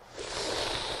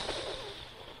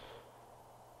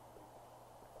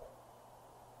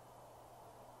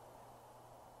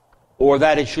 Or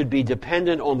that it should be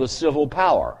dependent on the civil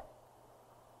power,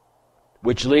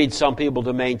 which leads some people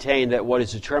to maintain that what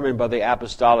is determined by the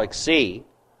Apostolic See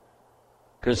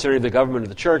concerning the government of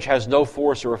the church has no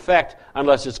force or effect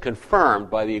unless it's confirmed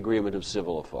by the agreement of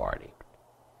civil authority.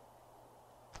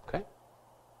 Okay?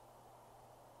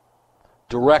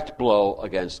 Direct blow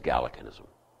against Gallicanism.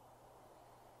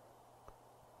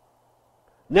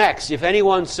 Next, if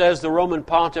anyone says the Roman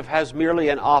pontiff has merely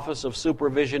an office of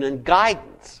supervision and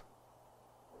guidance,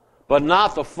 but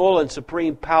not the full and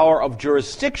supreme power of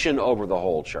jurisdiction over the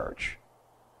whole church,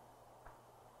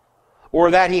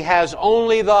 or that he has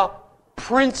only the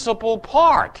principal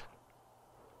part,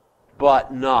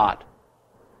 but not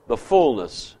the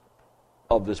fullness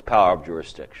of this power of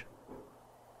jurisdiction,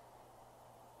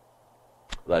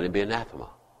 let him be anathema.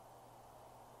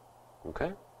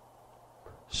 Okay?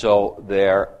 So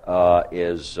there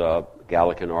is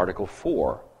Gallican Article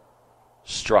 4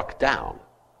 struck down.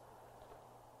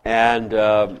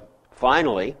 And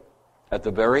finally, at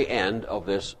the very end of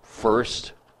this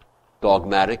first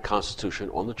dogmatic constitution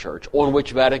on the church, on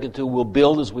which Vatican II will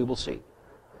build, as we will see,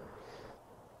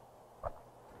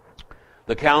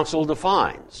 the council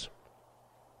defines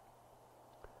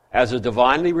as a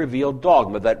divinely revealed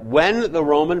dogma that when the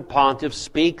Roman pontiff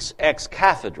speaks ex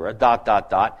cathedra, ...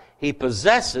 he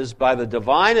possesses, by the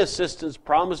divine assistance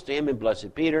promised to him in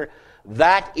Blessed Peter,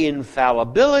 that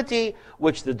infallibility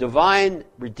which the divine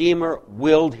Redeemer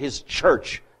willed his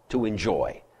church to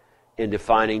enjoy in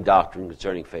defining doctrine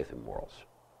concerning faith and morals.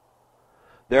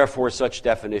 Therefore, such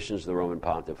definitions of the Roman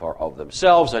pontiff are of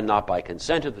themselves, and not by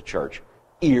consent of the church,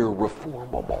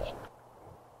 irreformable.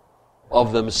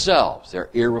 Of themselves, they're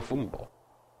irreformable.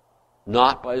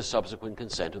 Not by a subsequent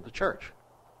consent of the church.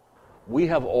 We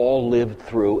have all lived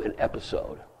through an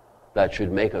episode that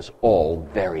should make us all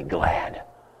very glad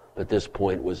that this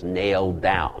point was nailed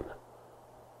down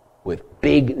with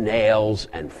big nails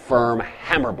and firm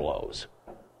hammer blows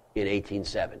in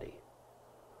 1870.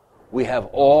 We have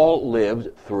all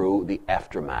lived through the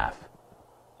aftermath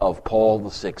of Paul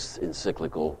VI's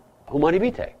encyclical Humani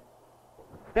Vitae.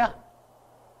 Yeah.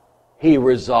 He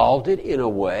resolved it in a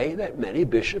way that many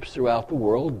bishops throughout the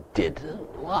world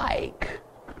didn't like.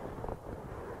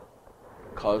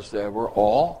 Because there were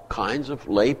all kinds of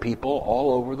lay people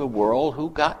all over the world who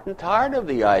gotten tired of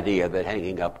the idea that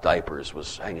hanging up diapers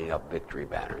was hanging up victory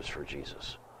banners for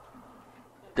Jesus.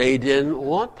 They didn't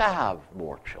want to have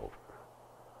more children.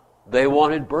 They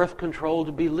wanted birth control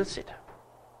to be licit.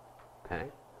 Okay?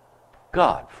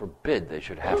 God forbid they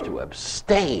should have to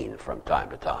abstain from time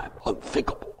to time.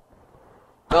 Unthinkable.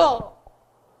 Oh.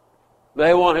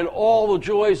 They wanted all the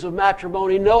joys of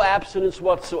matrimony, no abstinence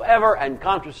whatsoever, and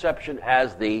contraception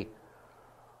as the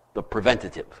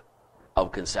preventative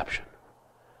of conception.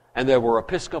 And there were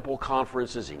Episcopal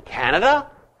conferences in Canada,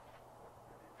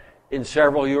 in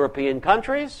several European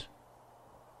countries,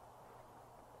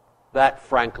 that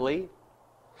frankly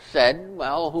said,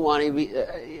 well, Humani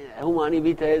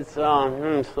Vitae is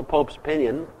it's the Pope's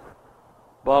opinion,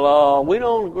 but we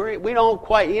don't agree. We don't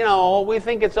quite, we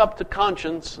think it's up to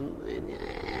conscience.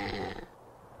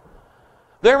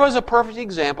 There was a perfect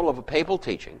example of a papal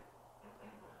teaching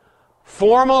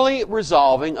formally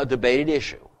resolving a debated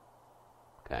issue.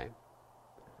 Okay?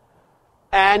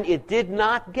 And it did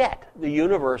not get the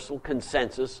universal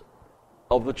consensus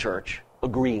of the church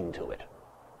agreeing to it.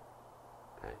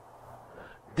 Okay?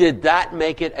 Did that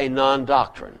make it a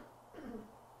non-doctrine?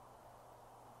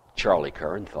 Charlie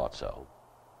Curran thought so.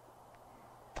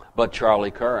 But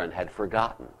Charlie Curran had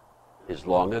forgotten his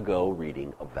long ago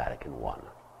reading of Vatican I.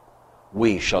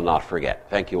 We shall not forget.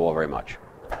 Thank you all very much.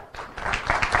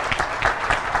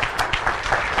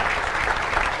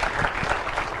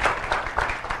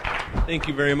 Thank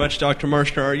you very much, Dr.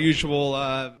 Marshner. Our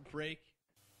usual break.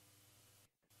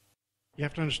 You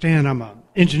have to understand I'm an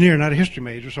engineer, not a history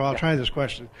major, so I'll try this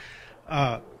question.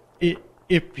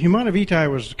 If Humani Vitae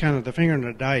was kind of the finger in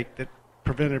the dike that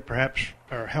prevented perhaps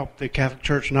or helped the Catholic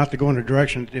Church not to go in the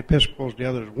direction that the Episcopals, the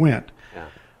others, went,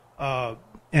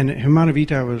 and Humani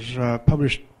Vitae was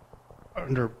published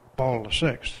under Paul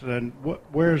VI, then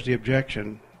where's the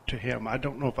objection to him? I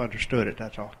don't know if I understood it,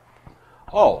 that's all.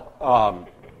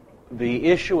 The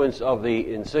issuance of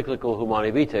the encyclical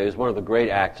Humani Vitae is one of the great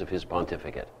acts of his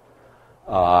pontificate.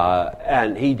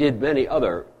 And he did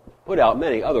put out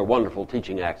many other wonderful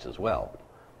teaching acts as well.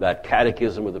 That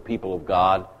catechism of the people of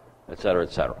God, etc.,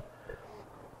 etc.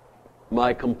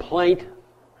 My complaint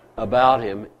about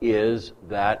him is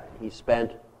that he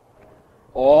spent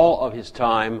all of his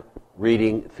time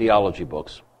reading theology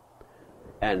books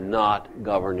and not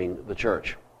governing the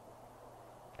church.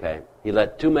 Okay? He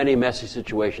let too many messy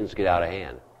situations get out of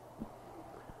hand.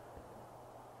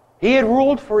 He had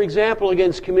ruled, for example,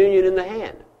 against communion in the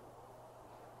hand.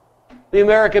 The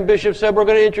American bishop said, we're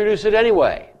going to introduce it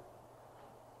anyway.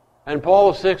 And Paul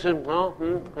was thinking,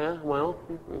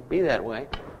 be that way.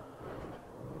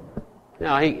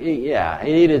 No, he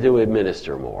needed to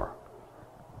administer more.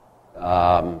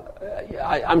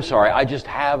 I'm sorry, I just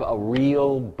have a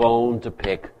real bone to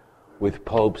pick with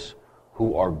popes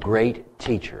who are great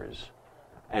teachers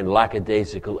and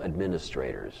lackadaisical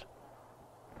administrators.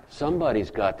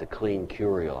 Somebody's got to clean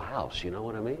curial house, you know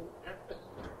what I mean?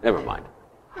 Never mind.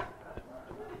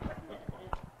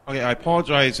 Okay, I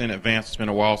apologize in advance. It's been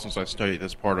a while since I studied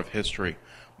this part of history.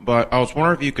 But I was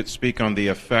wondering if you could speak on the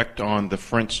effect on the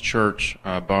French Church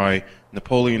by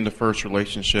Napoleon I's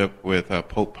relationship with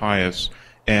Pope Pius,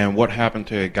 and what happened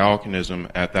to Gallicanism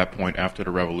at that point after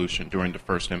the Revolution during the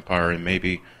First Empire, and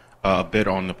maybe a bit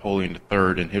on Napoleon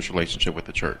III and his relationship with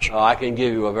the Church. I can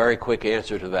give you a very quick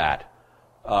answer to that.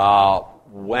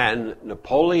 When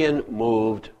Napoleon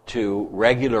moved to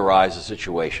regularize the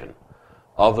situation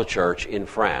of the Church in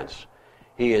France,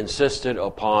 he insisted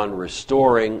upon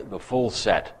restoring the full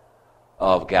set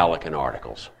of Gallican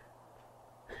articles.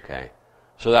 Okay,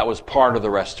 so that was part of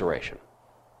the restoration.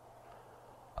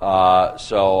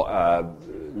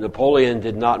 Napoleon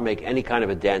did not make any kind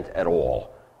of a dent at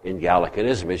all in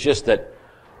Gallicanism. It's just that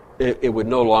it would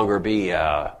no longer be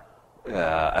a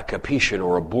Capetian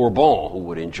or a Bourbon who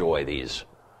would enjoy these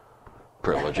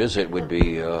privileges. It would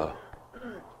be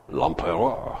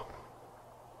l'Empereur.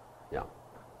 Yeah.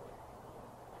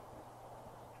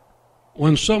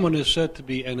 When someone is said to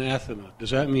be anathema,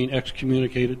 does that mean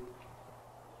excommunicated?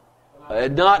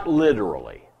 Not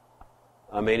literally.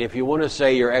 I mean, if you want to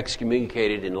say you're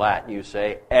excommunicated in Latin, you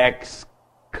say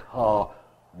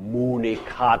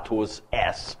excommunicatus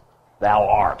es, thou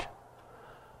art.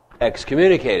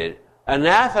 Excommunicated.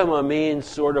 Anathema means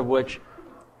sort of which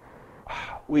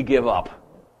we give up.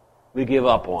 We give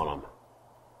up on them.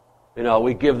 You know,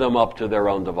 we give them up to their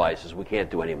own devices. We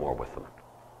can't do any more with them.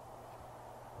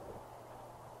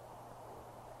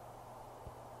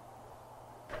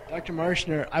 Dr.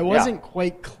 Marshner, I wasn't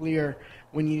quite clear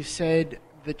when you said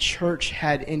the church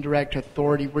had indirect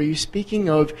authority. Were you speaking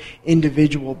of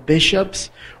individual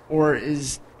bishops, or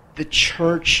is the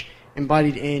church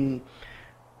embodied in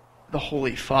the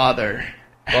Holy Father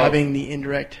having the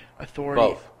indirect authority?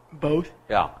 Both. Both?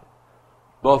 Yeah.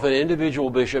 Both an individual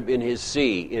bishop in his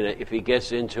see, if he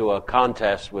gets into a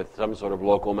contest with some sort of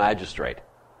local magistrate,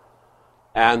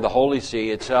 and the Holy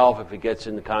See itself, if it gets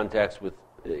into context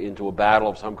into a battle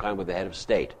of some kind with the head of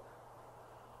state.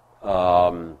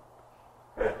 Although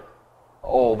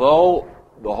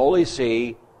the Holy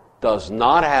See does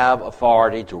not have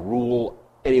authority to rule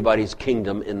anybody's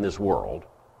kingdom in this world,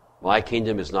 my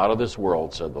kingdom is not of this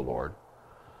world, said the Lord,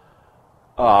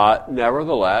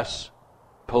 nevertheless,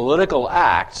 political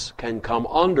acts can come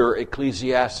under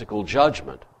ecclesiastical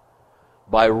judgment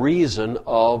by reason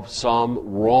of some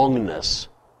wrongness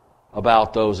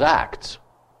about those acts.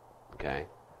 Okay?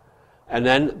 And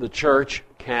then the church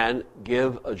can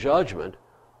give a judgment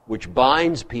which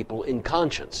binds people in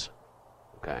conscience.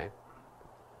 Okay?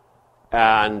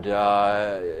 And,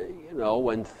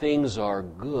 when things are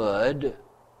good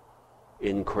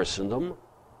in Christendom,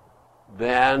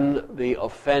 then the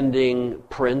offending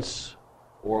prince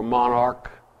or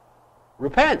monarch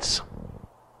repents.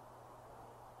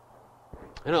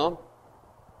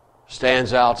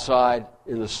 Stands outside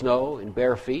in the snow in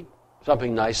bare feet,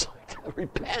 something nice like that,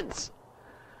 repents.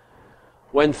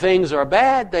 When things are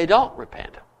bad, they don't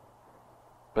repent,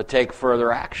 but take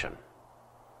further action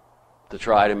to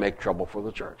try to make trouble for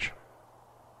the church.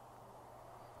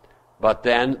 But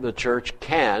then the church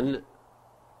can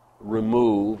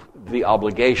remove the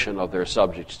obligation of their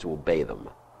subjects to obey them.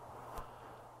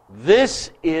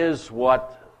 This is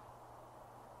what...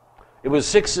 It was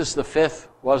Sixtus V,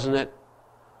 wasn't it,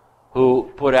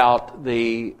 who put out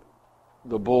the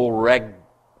bull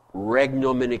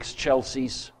Regnum in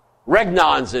Excelsis,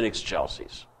 Regnans in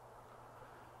Excelsis,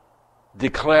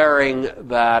 declaring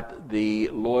that the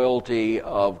loyalty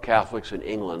of Catholics in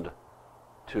England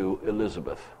to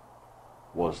Elizabeth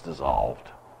was dissolved.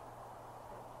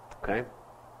 Okay?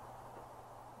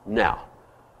 Now,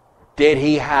 did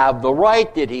he have the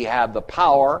right, did he have the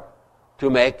power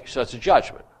to make such a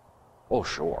judgment? Oh,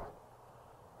 sure.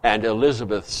 And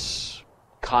Elizabeth's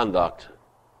conduct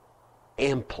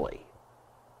amply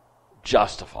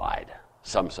justified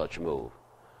some such move.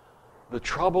 The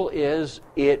trouble is,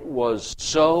 it was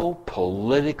so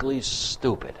politically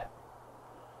stupid.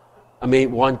 I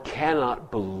mean, one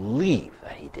cannot believe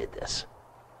that he did this.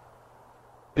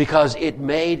 Because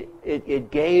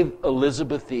it gave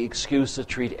Elizabeth the excuse to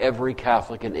treat every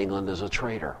Catholic in England as a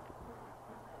traitor.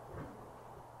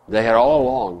 They had all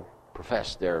along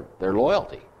professed their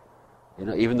loyalty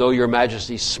Even though your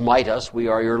majesty smite us, we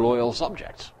are your loyal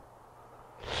subjects.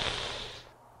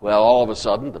 Well, all of a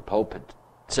sudden, the Pope had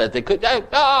said they could,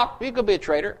 you could be a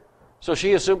traitor. So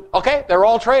she assumed, okay, they're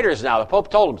all traitors now. The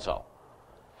Pope told them so.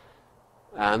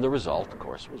 And the result, of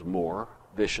course, was more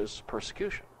vicious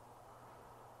persecution.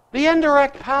 The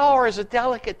indirect power is a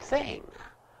delicate thing.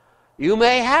 You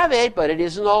may have it, but it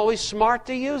isn't always smart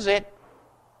to use it.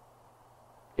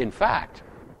 In fact,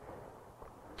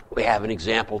 we have an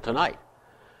example tonight.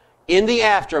 In the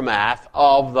aftermath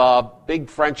of the big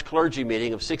French clergy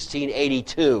meeting of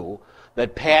 1682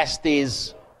 that passed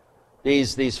these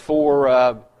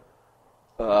four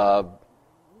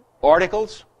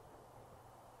articles,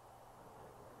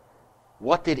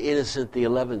 what did Innocent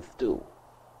XI do?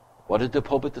 What did the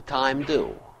Pope at the time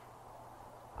do?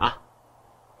 Huh?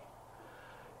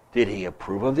 Did he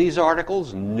approve of these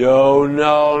articles? No,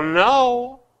 no,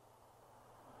 no.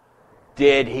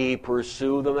 Did he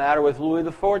pursue the matter with Louis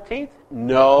XIV?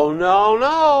 No, no,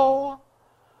 no.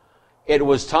 It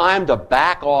was time to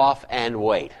back off and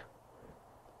wait.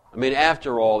 I mean,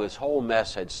 after all, this whole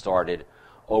mess had started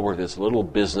over this little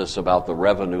business about the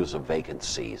revenues of vacant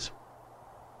sees.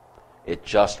 It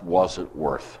just wasn't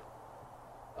worth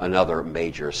another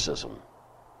major schism.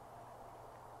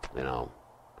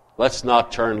 Let's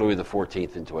not turn Louis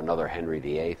XIV into another Henry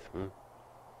VIII.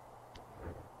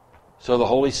 So the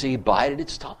Holy See bided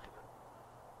its time.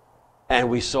 And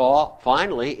we saw,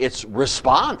 finally, its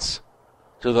response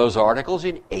to those articles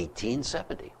in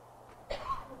 1870.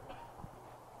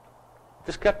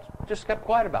 Just kept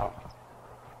quiet about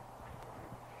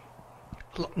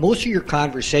it. Most of your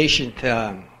conversation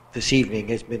this evening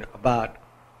has been about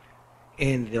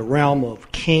in the realm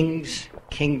of kings,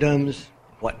 kingdoms,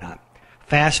 whatnot.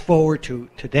 Fast forward to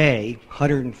today,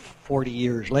 140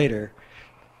 years later,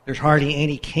 there's hardly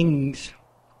any kings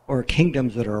or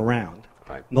kingdoms that are around.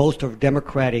 Right. Most are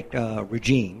democratic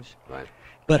regimes. Right.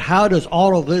 But how does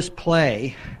all of this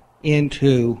play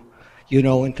into,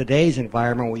 in today's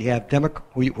environment where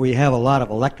you have a lot of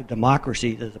elected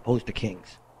democracies as opposed to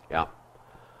kings? Yeah.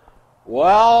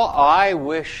 Well, I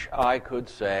wish I could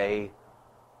say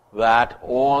that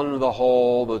on the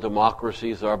whole the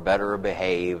democracies are better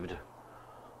behaved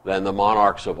than the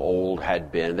monarchs of old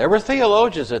had been. There were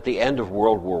theologians at the end of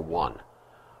World War I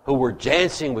who were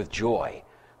dancing with joy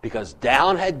because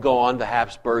down had gone the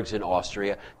Habsburgs in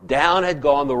Austria, down had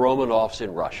gone the Romanovs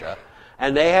in Russia,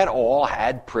 and they had all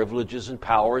had privileges and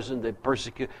powers, and the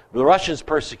Russians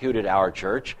persecuted our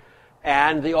church,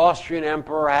 and the Austrian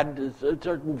emperor had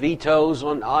certain vetoes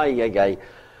on,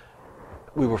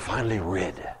 we were finally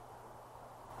rid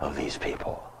of these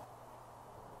people.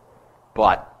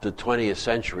 But the 20th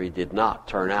century did not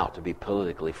turn out to be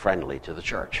politically friendly to the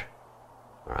church.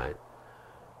 All right?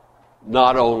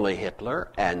 Not only Hitler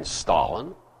and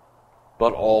Stalin,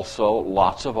 but also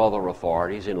lots of other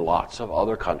authorities in lots of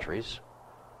other countries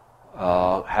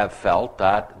have felt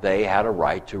that they had a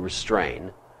right to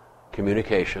restrain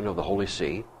communication of the Holy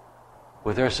See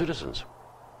with their citizens.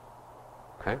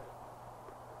 Okay?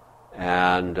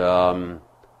 And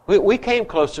we came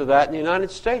close to that in the United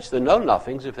States. The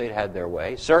know-nothings, if they'd had their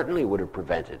way, certainly would have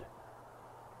prevented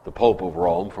the Pope of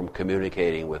Rome from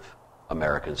communicating with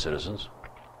American citizens,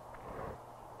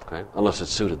 okay, unless it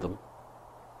suited them.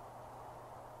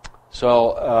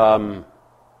 So,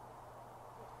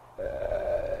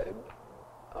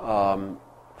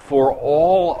 for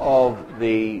all of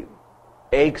the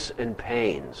aches and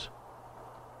pains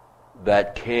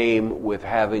that came with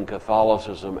having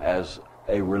Catholicism as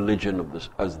the religion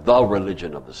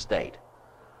of the state,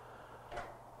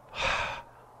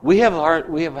 we have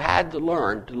had to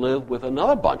learn to live with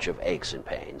another bunch of aches and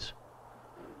pains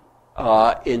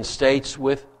in states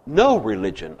with no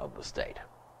religion of the state,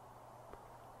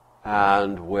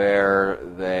 and where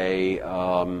they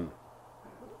are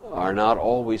not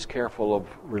always careful of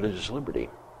religious liberty.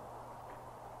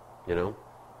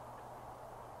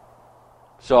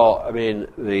 So, I mean,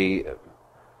 the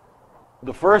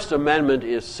First Amendment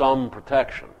is some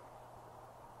protection,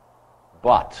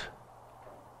 but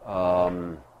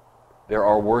there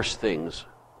are worse things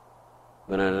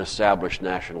than an established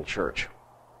national church.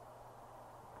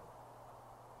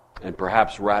 And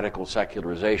perhaps radical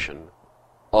secularization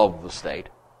of the state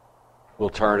will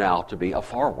turn out to be a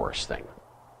far worse thing.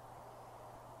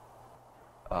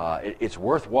 It's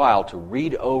worthwhile to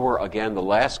read over again the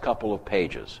last couple of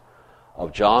pages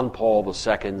of John Paul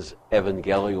II's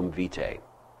Evangelium Vitae.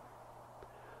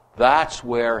 That's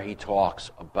where he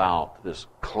talks about this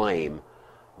claim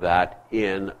that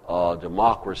in a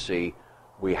democracy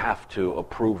we have to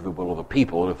approve the will of the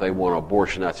people, and if they want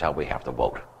abortion, that's how we have to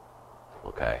vote.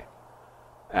 Okay?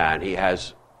 And he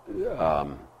has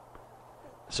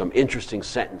some interesting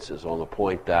sentences on the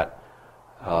point that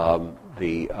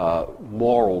the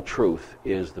moral truth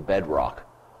is the bedrock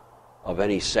of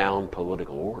any sound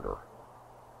political order.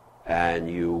 And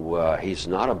he's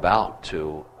not about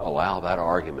to allow that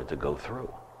argument to go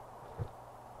through.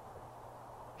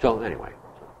 So anyway,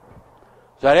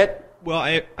 is that it? Well,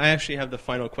 I actually have the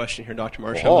final question here, Dr.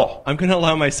 Marshner. Oh. I'm going to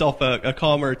allow myself a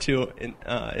comma or two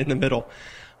in the middle.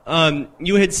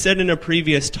 You had said in a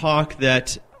previous talk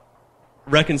that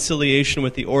reconciliation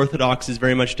with the Orthodox is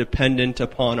very much dependent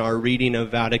upon our reading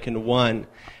of Vatican I,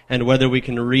 and whether we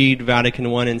can read Vatican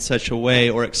I in such a way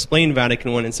or explain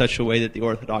Vatican I in such a way that the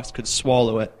Orthodox could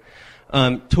swallow it.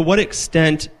 To what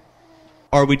extent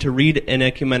are we to read an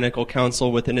ecumenical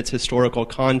council within its historical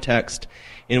context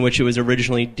in which it was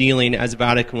originally dealing, as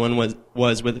Vatican I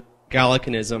was with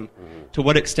Gallicanism? To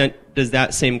what extent does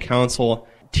that same council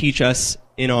teach us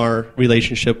in our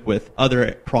relationship with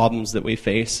other problems that we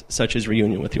face, such as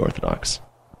reunion with the Orthodox?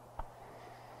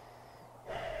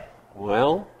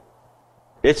 Well,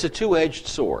 it's a two-edged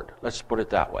sword. Let's put it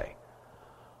that way.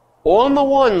 On the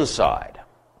one side,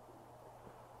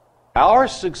 our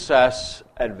success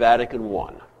at Vatican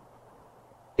I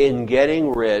in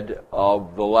getting rid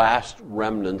of the last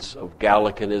remnants of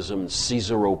Gallicanism,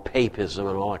 Caesaro-Papism,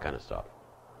 and all that kind of stuff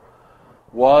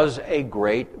was a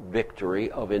great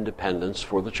victory of independence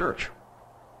for the Church.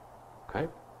 Okay?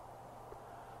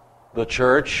 The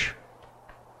Church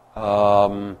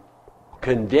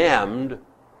condemned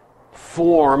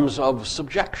forms of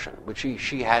subjection, which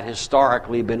she had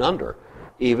historically been under,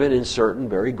 even in certain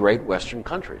very great Western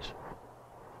countries.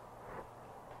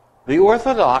 The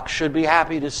Orthodox should be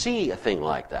happy to see a thing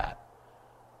like that,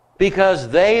 because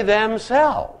they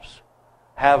themselves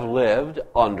have lived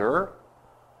under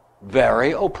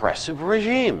very oppressive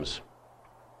regimes.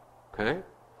 Okay?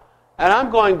 And I'm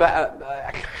going back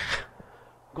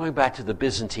to the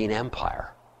Byzantine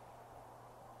Empire.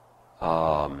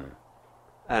 And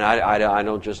I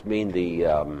don't just mean the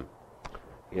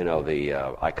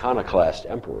iconoclast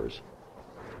emperors,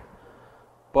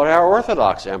 but our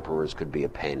Orthodox emperors could be a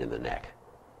pain in the neck.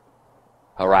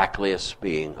 Heraclius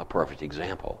being a perfect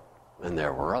example, and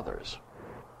there were others.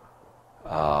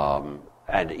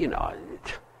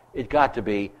 It got to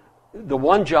be the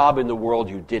one job in the world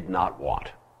you did not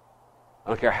want. I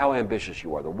don't care how ambitious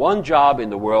you are. The one job in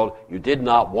the world you did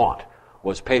not want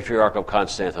was Patriarch of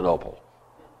Constantinople.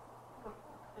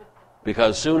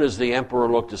 Because as soon as the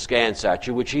emperor looked askance at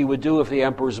you, which he would do if the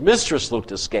emperor's mistress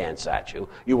looked askance at you,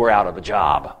 you were out of a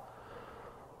job.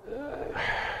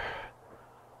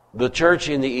 The Church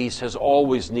in the East has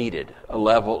always needed a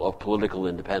level of political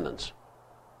independence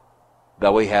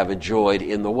that we have enjoyed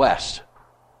in the West,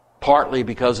 partly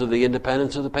because of the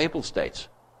independence of the Papal States,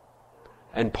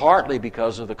 and partly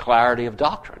because of the clarity of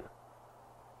doctrine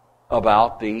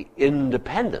about the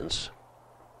independence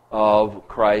of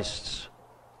Christ's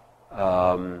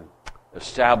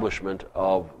establishment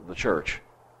of the Church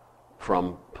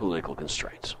from political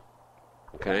constraints.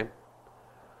 Okay?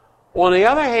 On the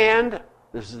other hand,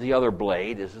 this is the other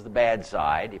blade, this is the bad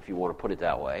side, if you want to put it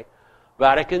that way,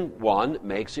 Vatican I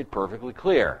makes it perfectly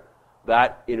clear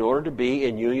that in order to be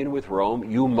in union with Rome,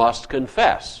 you must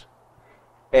confess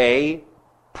a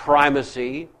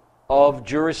primacy of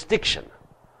jurisdiction.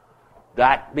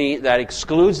 That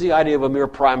excludes the idea of a mere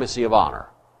primacy of honor.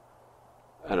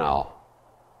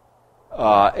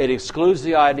 It excludes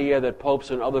the idea that popes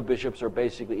and other bishops are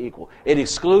basically equal. It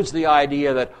excludes the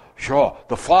idea that, sure,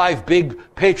 the 5 big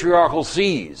patriarchal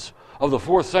sees of the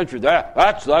 4th century,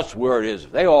 that's where it is.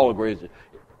 They all agree.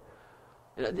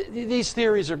 These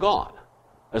theories are gone,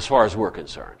 as far as we're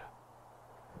concerned.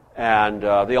 And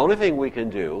the only thing we can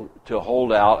do to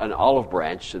hold out an olive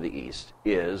branch to the East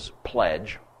is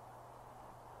pledge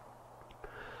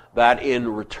that in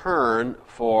return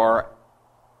for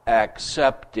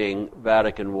accepting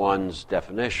Vatican I's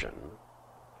definition,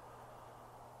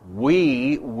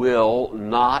 we will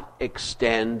not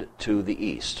extend to the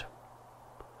East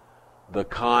the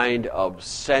kind of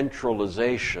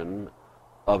centralization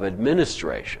of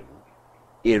administration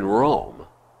in Rome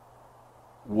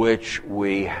which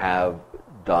we have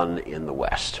done in the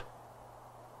West.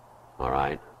 All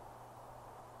right?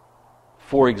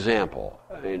 For example,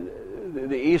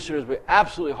 the Easterners were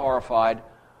absolutely horrified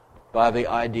by the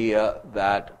idea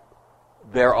that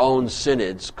their own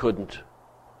synods couldn't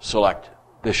select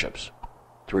bishops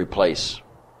to replace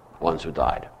ones who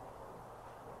died.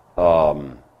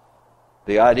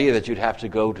 The idea that you'd have to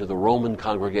go to the Roman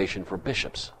congregation for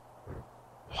bishops.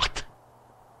 What?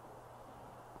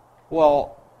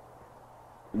 Well,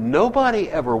 nobody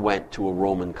ever went to a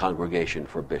Roman congregation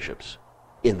for bishops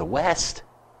in the West.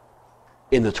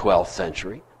 in the 12th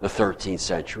century, the 13th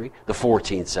century, the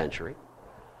 14th century.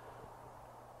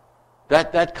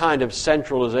 That kind of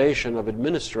centralization of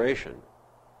administration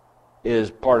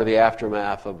is part of the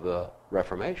aftermath of the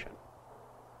Reformation.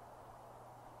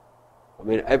 I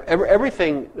mean,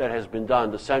 everything that has been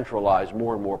done to centralize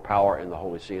more and more power in the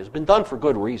Holy See has been done for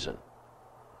good reason.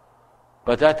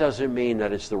 But that doesn't mean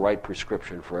that it's the right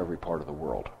prescription for every part of the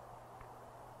world.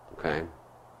 Okay?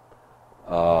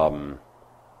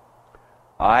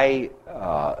 I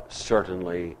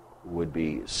certainly would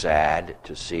be sad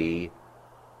to see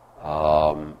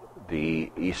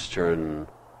the Eastern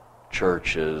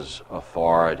Church's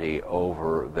authority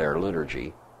over their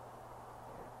liturgy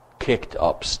kicked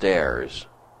upstairs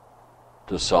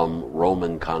to some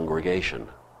Roman congregation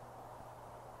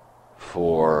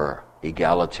for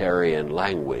egalitarian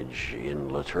language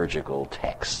in liturgical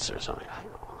texts or something.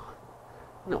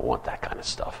 I don't want that kind of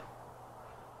stuff.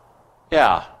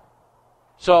 Yeah.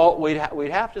 So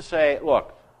we'd have to say,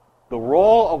 look, the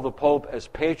role of the Pope as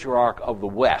Patriarch of the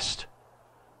West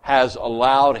has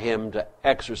allowed him to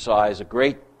exercise a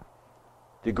great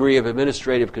degree of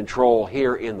administrative control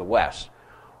here in the West.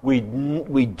 We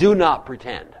do not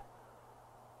pretend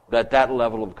that that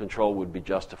level of control would be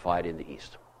justified in the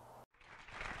East.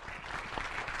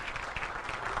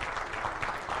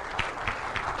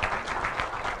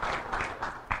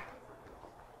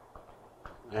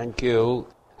 Thank you.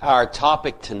 Our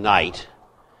topic tonight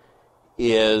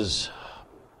is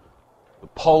the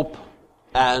Pope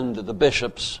and the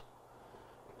bishops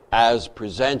as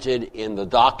presented in the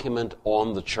document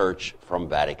on the Church from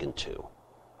Vatican II.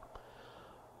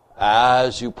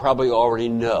 As you probably already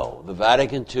know, the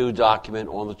Vatican II document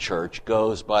on the Church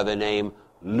goes by the name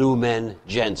Lumen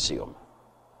Gentium.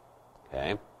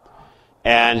 Okay?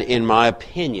 And in my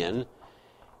opinion,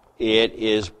 it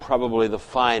is probably the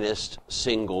finest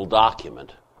single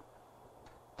document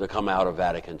to come out of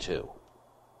Vatican II.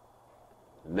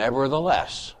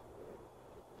 Nevertheless,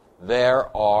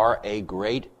 there are a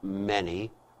great many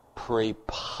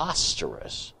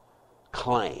preposterous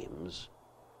claims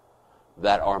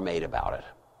that are made about it.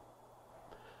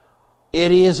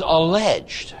 It is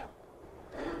alleged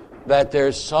that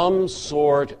there's some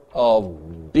sort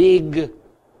of big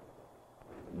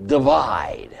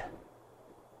divide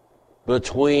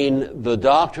between the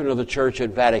doctrine of the Church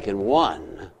at Vatican I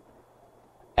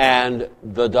and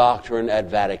the doctrine at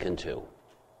Vatican II.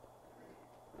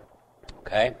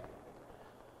 Okay?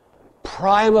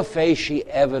 Prima facie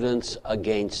evidence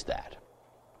against that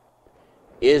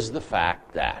is the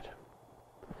fact that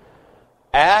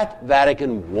at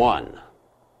Vatican I,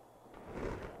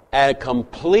 a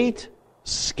complete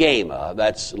schema,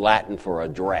 that's Latin for a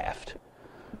draft,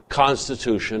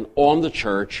 constitution on the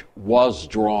Church was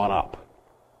drawn up.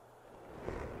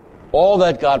 All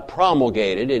that got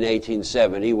promulgated in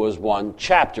 1870 was one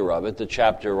chapter of it, the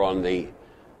chapter on the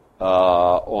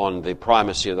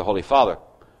primacy of the Holy Father.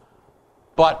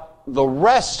 But the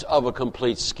rest of a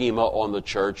complete schema on the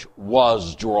Church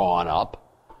was drawn up.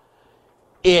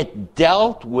 It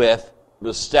dealt with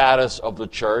the status of the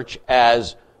Church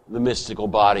as the mystical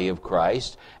body of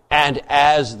Christ and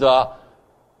as the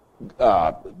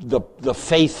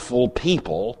faithful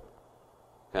people.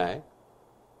 Okay?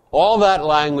 All that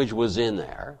language was in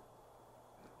there.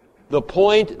 The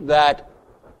point that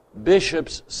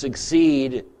bishops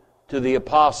succeed to the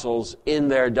apostles in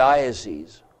their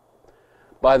dioceses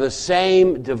by the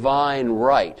same divine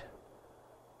right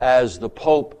as the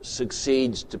Pope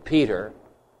succeeds to Peter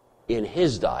in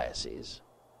his diocese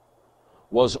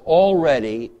was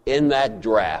already in that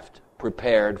draft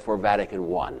prepared for Vatican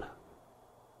I.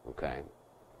 Okay?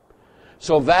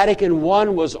 So Vatican I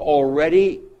was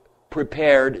already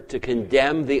prepared to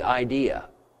condemn the idea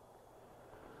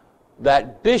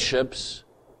that bishops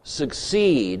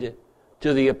succeed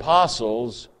to the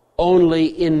apostles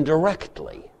only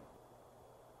indirectly,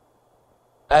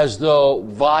 as though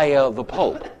via the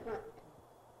Pope,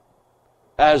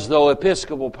 as though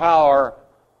episcopal power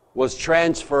was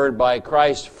transferred by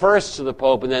Christ first to the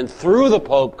Pope and then through the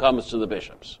Pope comes to the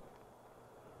bishops.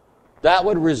 That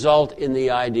would result in the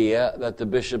idea that the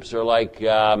bishops are like,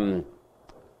 what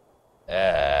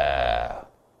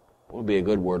would be a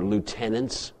good word,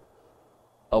 lieutenants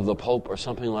of the Pope or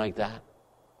something like that.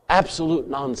 Absolute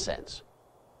nonsense.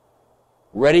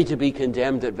 Ready to be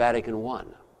condemned at Vatican I.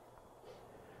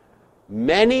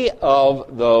 Many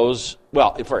of those,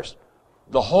 well, first,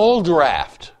 the whole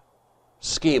draft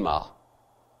schema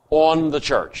on the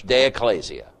Church, De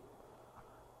Ecclesia,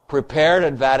 prepared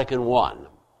at Vatican I,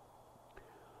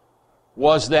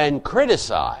 was then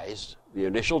criticized. The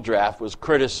initial draft was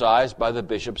criticized by the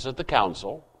bishops at the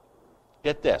council.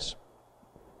 Get this.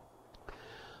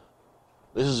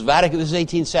 This is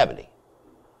 1870.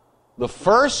 The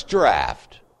first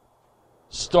draft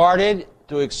started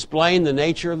to explain the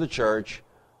nature of the church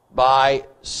by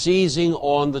seizing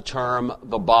on the term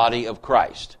the body of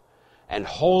Christ and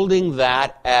holding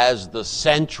that as the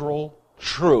central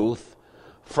truth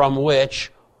from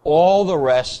which all the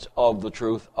rest of the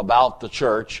truth about the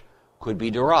church could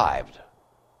be derived.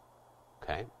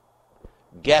 Okay?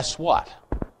 Guess what?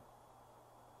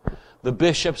 The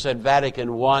bishops at Vatican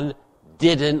I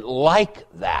didn't like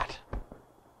that.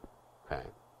 Okay?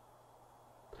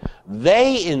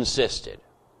 They insisted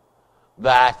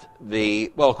that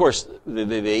of course,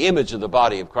 the image of the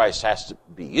body of Christ has to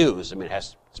be used. I mean,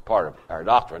 it's part of our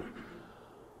doctrine.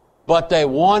 But they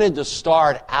wanted to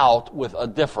start out with a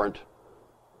different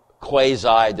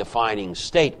quasi-defining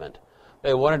statement.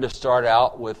 They wanted to start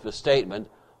out with the statement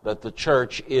that the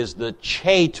church is the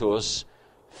Cetus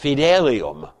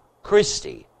Fidelium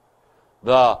Christi,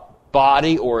 the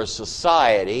body or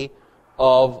society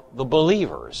of the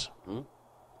believers,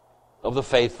 of the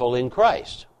faithful in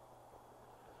Christ.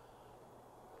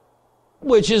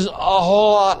 Which is a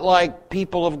whole lot like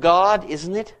people of God,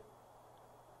 isn't it?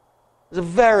 It's a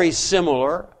very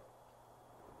similar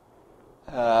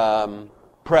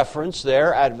preference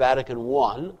there at Vatican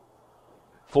I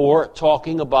for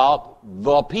talking about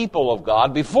the people of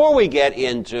God before we get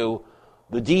into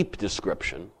the deep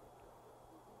description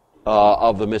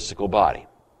of the mystical body.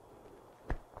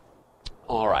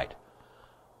 All right.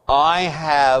 I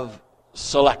have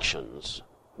selections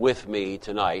with me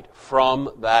tonight from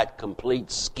that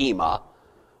complete schema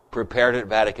prepared at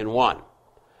Vatican I.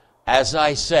 As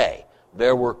I say,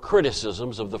 there were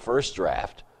criticisms of the first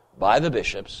draft by the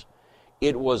bishops.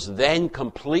 It was then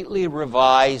completely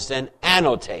revised and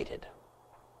annotated.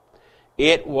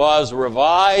 It was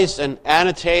revised and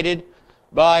annotated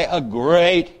by a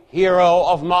great hero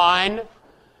of mine.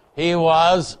 He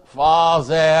was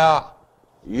Father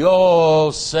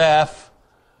Joseph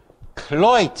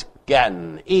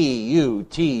Kleutgen,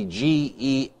 E-U-T-G-E-N.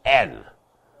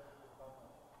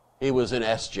 He was an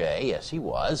S.J., yes he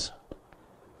was.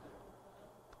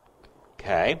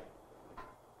 Okay.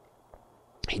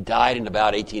 He died in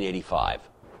about 1885.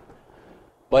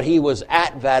 But he was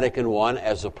at Vatican I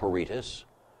as a peritus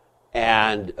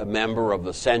and a member of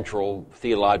the Central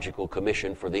Theological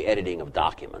Commission for the editing of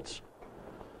documents.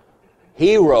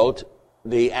 He wrote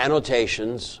the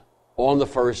annotations on the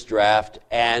first draft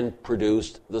and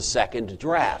produced the second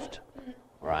draft,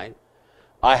 right?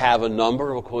 I have a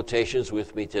number of quotations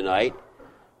with me tonight,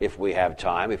 if we have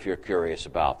time, if you're curious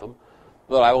about them,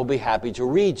 that I will be happy to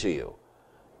read to you.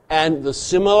 And the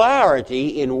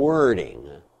similarity in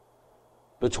wording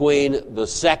between the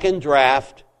second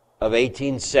draft of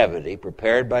 1870,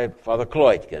 prepared by Father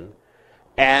Kleutgen,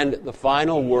 and the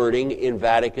final wording in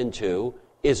Vatican II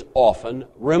is often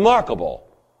remarkable.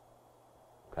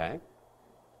 Okay?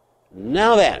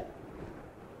 Now then,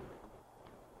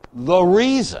 the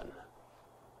reason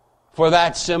for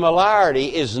that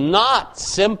similarity is not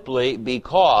simply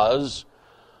because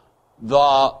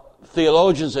the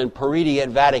theologians and periti at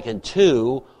Vatican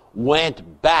II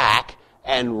went back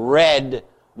and read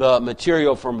the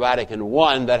material from Vatican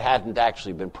I that hadn't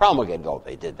actually been promulgated. Oh,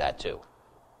 they did that too.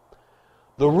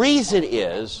 The reason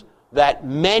is that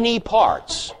many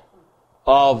parts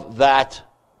of that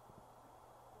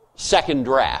second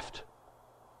draft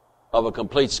of a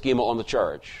complete schema on the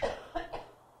church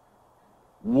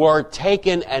were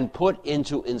taken and put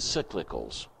into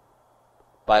encyclicals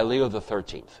by Leo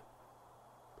XIII.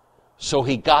 So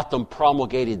he got them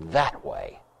promulgated that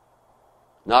way.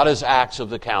 Not as acts of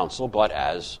the council, but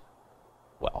as,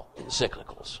 well,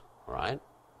 encyclicals, right?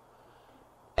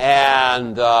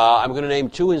 And I'm going to name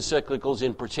two encyclicals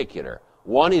in particular.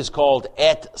 One is called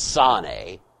Et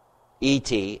Sane,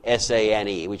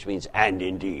 E-T-S-A-N-E, which means and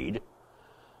indeed.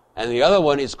 And the other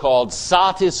one is called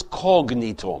Satis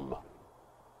Cognitum.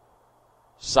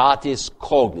 Satis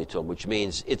Cognitum, which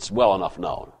means it's well enough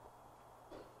known.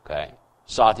 Okay?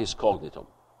 Satis Cognitum.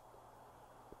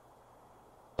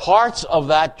 Parts of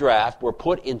that draft were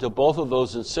put into both of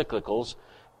those encyclicals,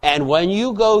 and when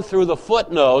you go through the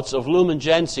footnotes of Lumen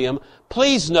Gentium,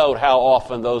 please note how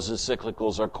often those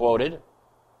encyclicals are quoted.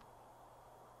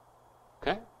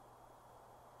 Okay?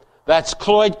 That's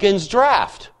Kleutgen's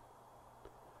draft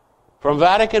from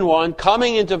Vatican I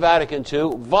coming into Vatican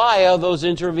II via those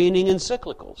intervening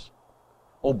encyclicals.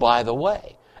 Oh, by the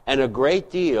way, and a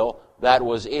great deal that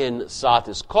was in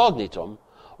Satis Cognitum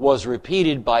was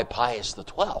repeated by Pius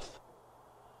XII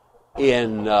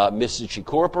in Mystici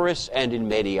Corporis and in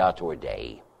Mediator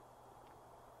Dei.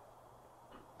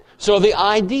 So the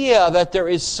idea that there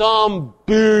is some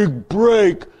big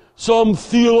break some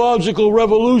theological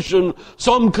revolution,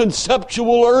 some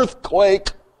conceptual earthquake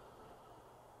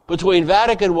between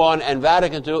Vatican I and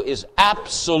Vatican II is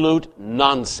absolute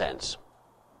nonsense.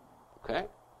 Okay?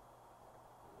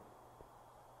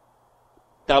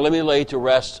 Now let me lay to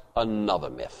rest another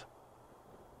myth.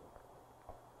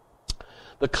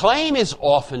 The claim is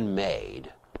often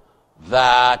made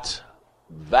that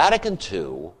Vatican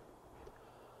II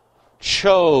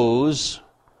chose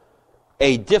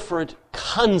a different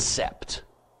concept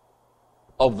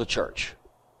of the Church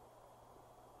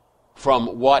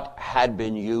from what had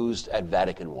been used at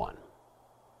Vatican I.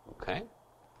 Okay?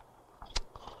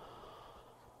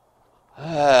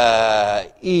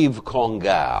 Yves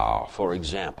Congar, for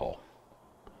example,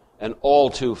 an all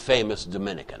too famous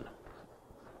Dominican.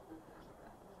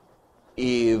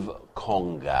 Yves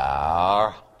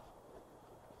Congar,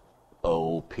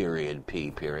 O.P.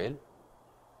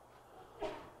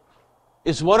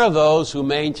 is one of those who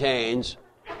maintains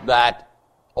that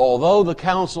although the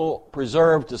Council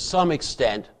preserved to some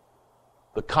extent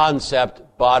the concept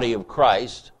body of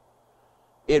Christ,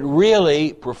 it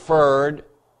really preferred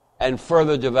and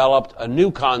further developed a new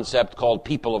concept called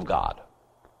people of God.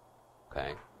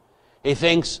 Okay? He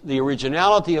thinks the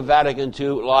originality of Vatican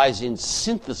II lies in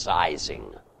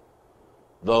synthesizing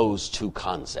those two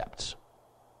concepts.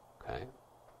 Okay?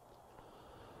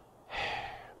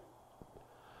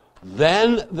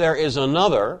 Then there is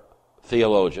another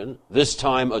theologian, this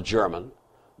time a German,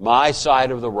 my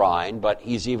side of the Rhine, but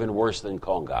he's even worse than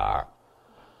Congar.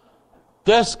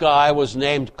 This guy was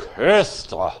named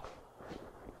Köster.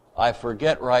 I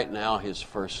forget right now his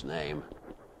first name.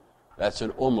 That's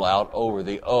an umlaut over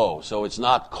the O, so it's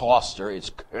not Koster,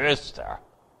 it's Köster.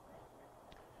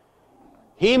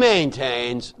 He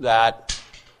maintains that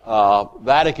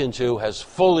Vatican II has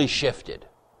fully shifted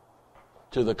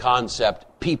to the concept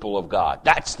people of God.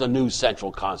 That's the new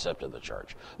central concept of the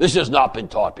Church. This has not been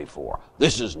taught before.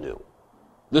 This is new.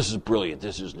 This is brilliant.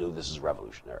 This is new. This is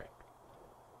revolutionary.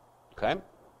 Okay?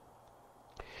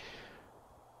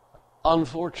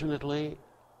 Unfortunately,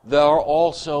 there are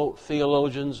also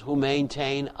theologians who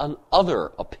maintain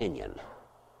another opinion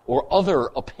or other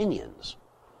opinions.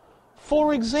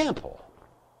 For example,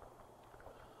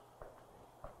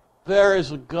 there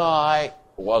is a guy,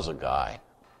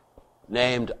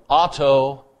 named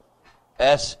Otto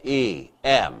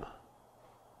S.E.M.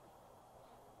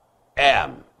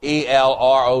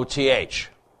 Elroth.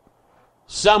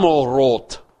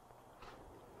 Semmelroth,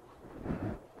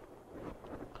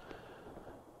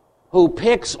 who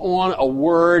picks on a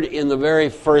word in the very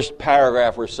first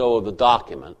paragraph or so of the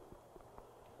document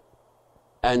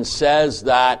and says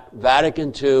that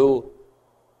Vatican II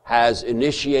has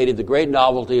initiated the great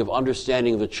novelty of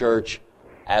understanding the Church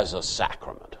as a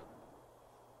sacrament.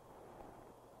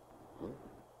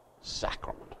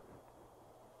 Sacrament.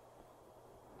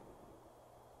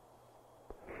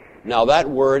 Now that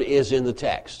word is in the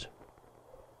text.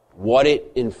 What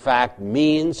it in fact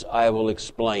means, I will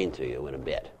explain to you in a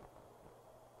bit.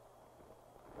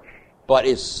 But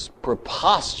it's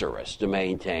preposterous to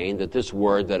maintain that this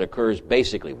word that occurs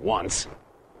basically once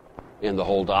in the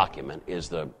whole document is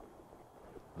the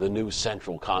new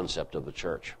central concept of the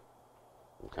Church.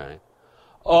 Okay?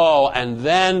 Oh, and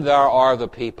then there are the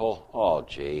people, oh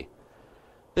gee,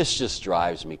 this just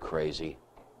drives me crazy.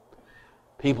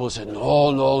 People say,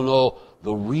 no,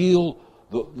 the real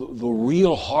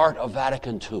heart of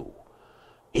Vatican II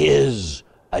is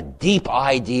a deep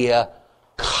idea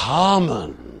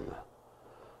common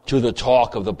to the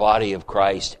talk of the body of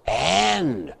Christ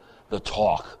and the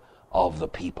talk of the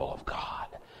people of God.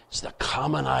 It's the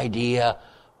common idea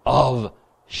of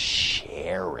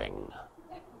sharing.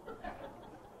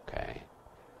 Okay.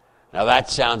 Now that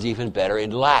sounds even better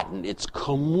in Latin. It's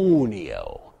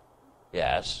communio.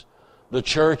 Yes. The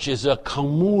church is a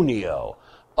communio,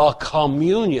 a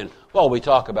communion. Well, we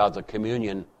talk about the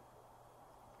communion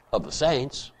of the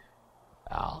saints.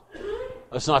 Well,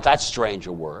 it's not that strange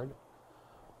a word.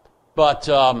 But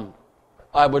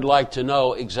I would like to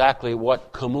know exactly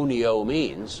what communio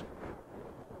means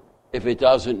if it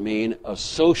doesn't mean a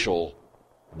social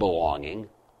belonging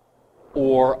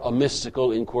or a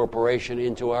mystical incorporation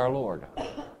into our Lord.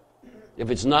 If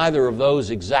it's neither of those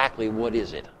exactly, what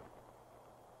is it?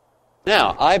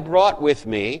 Now, I brought with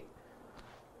me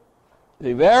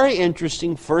the very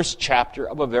interesting first chapter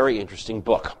of a very interesting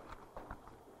book.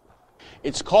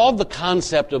 It's called The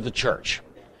Concept of the Church.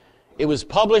 It was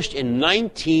published in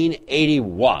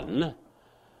 1981,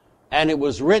 and it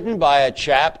was written by a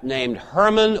chap named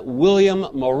Herman William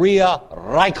Maria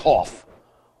Reichhoff.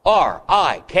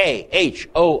 R-I-K-H-O-F.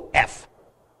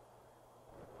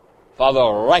 Father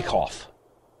Reichhoff.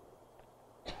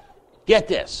 Get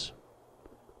this.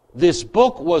 This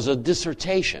book was a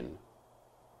dissertation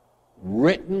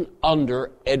written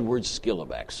under Edward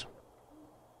Skilobex,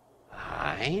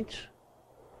 right?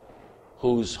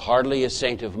 Who's hardly a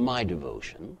saint of my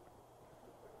devotion.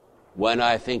 When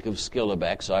I think of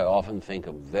Skilobex, I often think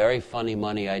of very funny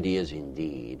money ideas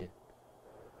indeed.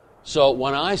 So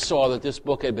when I saw that this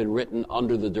book had been written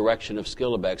under the direction of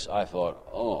Skilobex, I thought,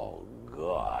 oh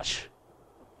gosh,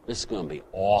 this is going to be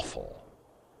awful.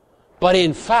 But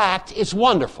in fact, it's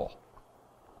wonderful.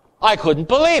 I couldn't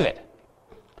believe it.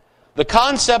 The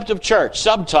Concept of Church,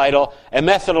 subtitle, A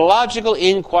Methodological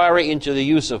Inquiry into the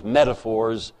Use of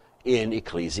Metaphors in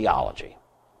Ecclesiology.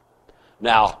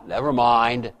 Now, never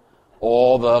mind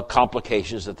all the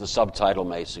complications that the subtitle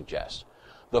may suggest.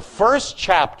 The first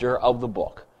chapter of the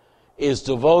book is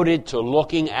devoted to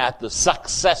looking at the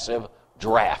successive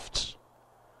drafts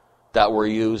that were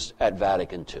used at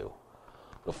Vatican II.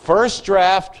 The first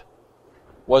draft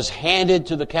was handed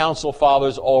to the Council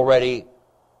Fathers already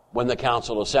when the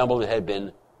Council assembled. It had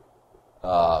been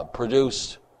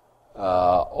produced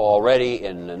already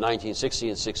in 1960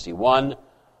 and 61.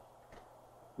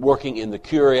 Working in the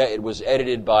Curia, it was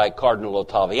edited by Cardinal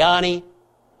Ottaviani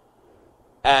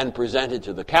and presented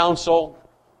to the Council.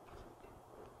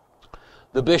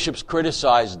 The bishops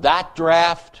criticized that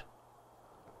draft.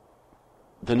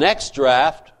 The next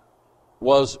draft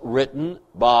was written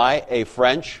by a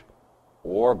French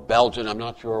or Belgian, I'm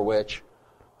not sure which,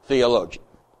 theologian,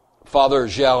 Father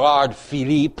Gérard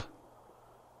Philippe.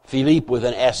 Philippe with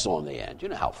an S on the end. You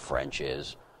know how French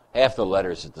is. Half the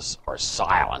letters are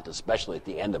silent, especially at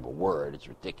the end of a word. It's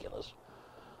ridiculous.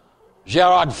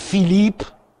 Gérard Philippe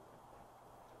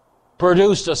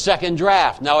produced a second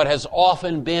draft. Now, it has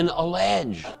often been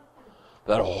alleged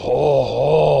that,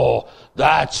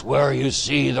 that's where you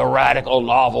see the radical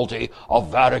novelty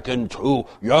of Vatican II.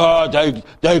 Yeah,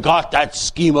 they got that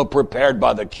schema prepared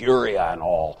by the Curia and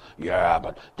all. Yeah,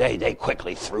 but they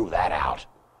quickly threw that out.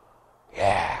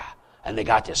 Yeah, and they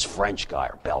got this French guy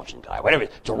or Belgian guy, whatever,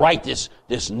 to write this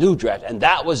new draft, and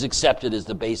that was accepted as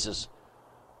the basis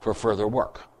for further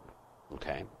work.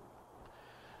 Okay?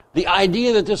 The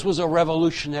idea that this was a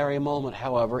revolutionary moment,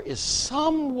 however, is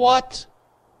somewhat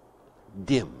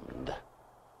dimmed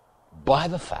by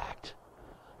the fact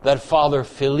that Father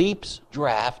Philippe's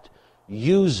draft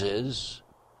uses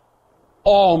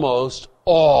almost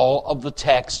all of the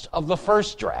text of the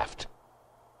first draft,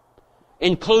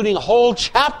 including whole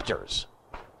chapters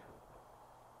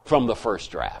from the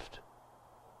first draft.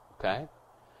 Okay?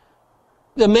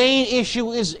 The main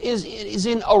issue is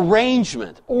in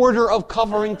arrangement, order of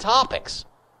covering topics.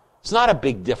 It's not a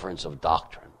big difference of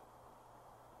doctrine.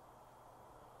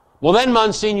 Well, then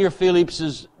Monsignor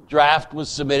Philippe's draft was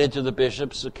submitted to the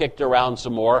bishops, kicked around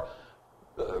some more,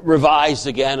 revised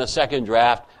again, a second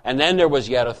draft, and then there was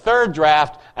yet a third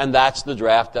draft, and that's the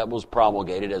draft that was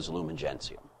promulgated as Lumen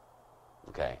Gentium.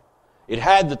 Okay? It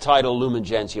had the title Lumen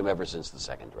Gentium ever since the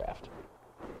second draft.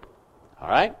 All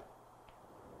right?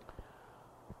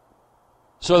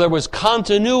 So there was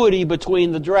continuity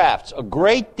between the drafts. A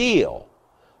great deal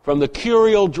from the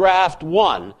Curial Draft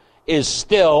 1 is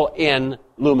still in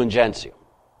Lumen Gentium.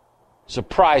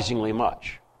 Surprisingly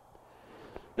much.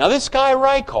 Now this guy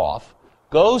Rykoff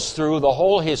goes through the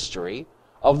whole history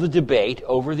of the debate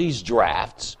over these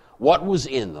drafts, what was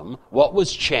in them, what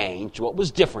was changed, what was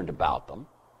different about them.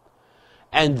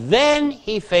 And then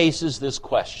he faces this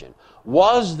question.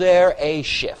 Was there a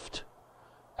shift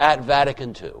at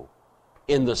Vatican II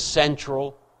in the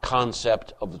central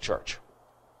concept of the church?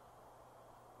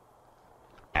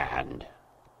 And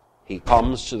he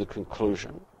comes to the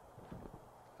conclusion,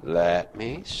 let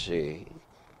me see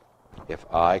if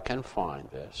I can find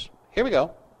this. Here we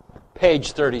go.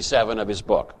 Page 37 of his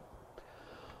book.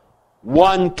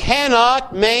 One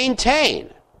cannot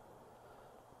maintain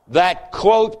that,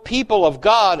 quote, people of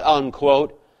God,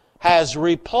 unquote, has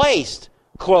replaced,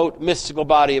 quote, mystical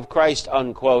body of Christ,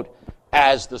 unquote,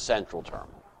 as the central term.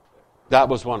 That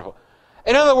was one.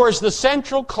 In other words, the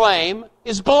central claim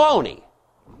is baloney.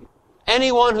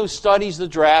 Anyone who studies the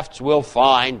drafts will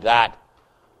find that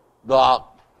the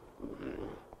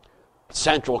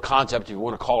central concept, if you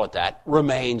want to call it that,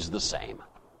 remains the same.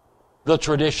 The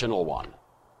traditional one.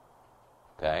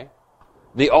 Okay?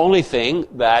 The only thing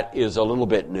that is a little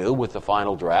bit new with the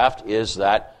final draft is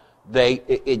that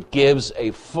it gives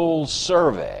a full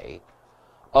survey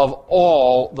of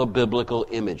all the biblical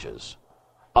images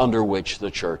under which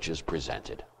the church is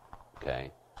presented.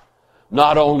 Okay?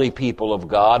 Not only people of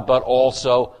God, but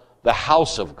also the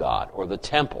house of God, or the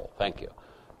temple, thank you,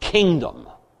 kingdom,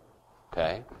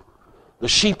 okay, the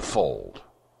sheepfold,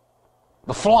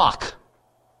 the flock.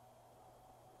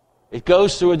 It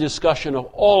goes through a discussion of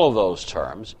all of those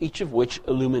terms, each of which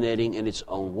illuminating in its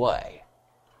own way.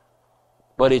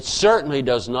 But it certainly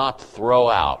does not throw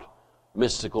out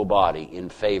mystical body in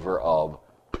favor of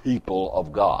people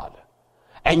of God.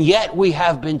 And yet we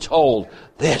have been told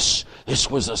this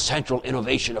was a central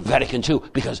innovation of Vatican II,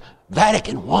 because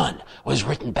Vatican I was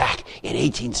written back in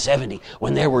 1870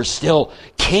 when there were still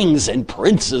kings and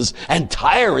princes and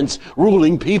tyrants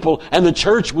ruling people, and the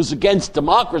church was against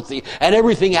democracy, and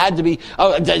everything had to be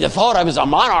thought of as a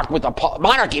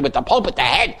monarchy with the Pope at the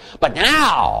head. But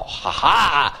now,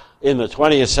 in the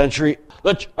 20th century,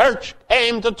 the church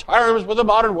came to terms with the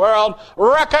modern world,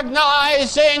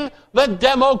 recognizing the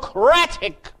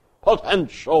democratic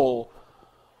potential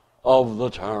of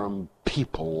the term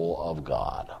people of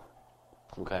God.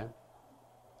 Okay?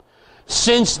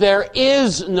 Since there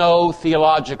is no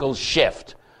theological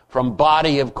shift from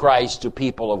body of Christ to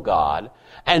people of God,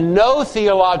 and no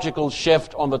theological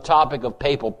shift on the topic of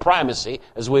papal primacy,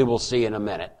 as we will see in a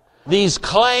minute, these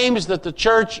claims that the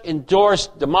church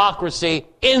endorsed democracy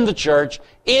in the church,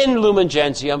 in Lumen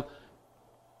Gentium,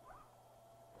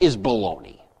 is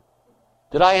baloney.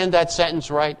 Did I end that sentence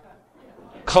right?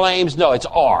 Claims, no, it's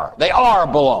are. They are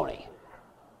baloney.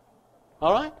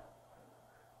 All right?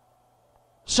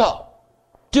 So,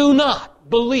 do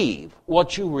not believe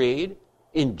what you read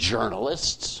in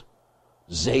journalists.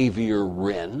 Xavier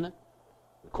Wren,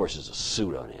 of course, is a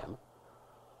pseudonym.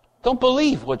 Don't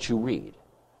believe what you read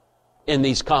in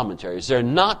these commentaries. They're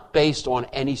not based on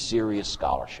any serious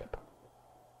scholarship.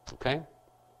 Okay?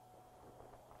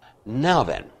 Now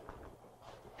then,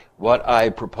 what I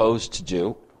propose to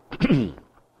do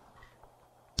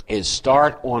is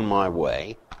start on my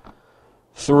way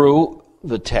through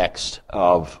the text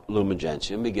of Lumen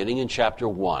Gentium, beginning in chapter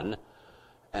 1,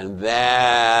 and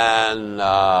then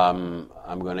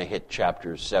I'm going to hit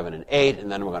chapters 7 and 8,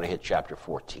 and then we're going to hit chapter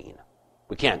 14.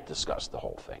 We can't discuss the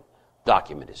whole thing.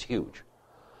 Document is huge.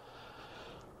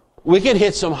 We can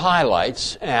hit some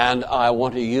highlights, and I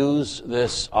want to use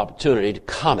this opportunity to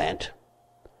comment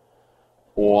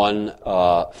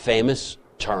on famous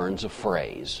turns of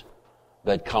phrase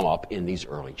that come up in these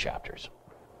early chapters.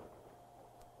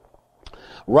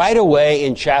 Right away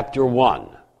in chapter 1,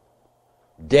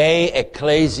 De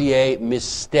Ecclesiae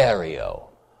Mysterio,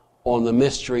 on the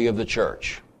mystery of the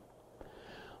church,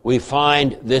 we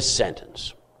find this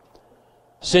sentence.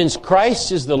 Since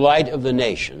Christ is the light of the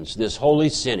nations, this holy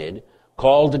synod,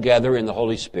 called together in the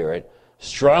Holy Spirit,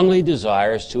 strongly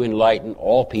desires to enlighten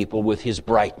all people with his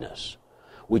brightness,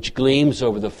 which gleams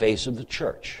over the face of the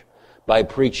church, by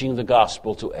preaching the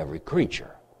gospel to every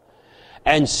creature.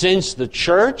 And since the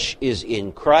church is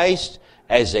in Christ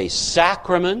as a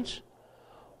sacrament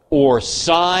or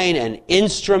sign and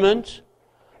instrument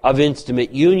of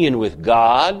intimate union with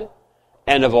God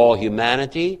and of all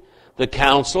humanity, the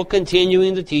council,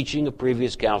 continuing the teaching of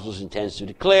previous councils, intends to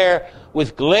declare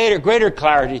with greater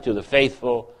clarity to the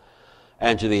faithful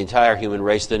and to the entire human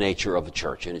race the nature of the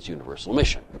church and its universal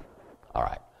mission. All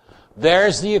right.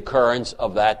 There's the occurrence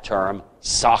of that term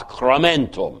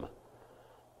sacramentum,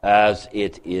 as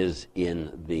it is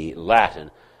in the Latin.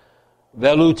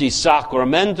 Veluti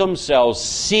sacramentum sels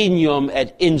signum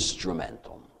et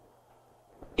instrumentum,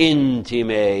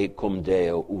 intime cum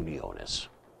Deo unionis.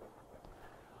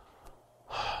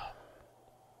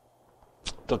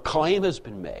 The claim has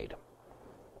been made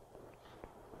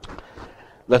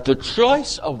that the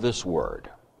choice of this word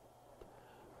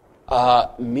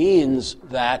means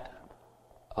that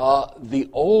the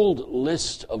old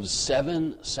list of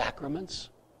 7 sacraments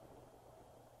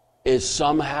is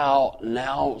somehow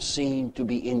now seen to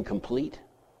be incomplete.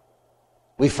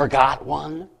 We forgot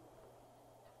one,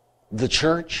 the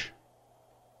church.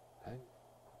 Okay.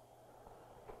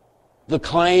 The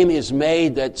claim is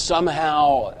made that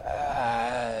somehow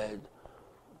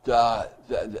the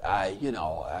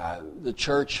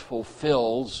church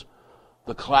fulfills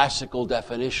the classical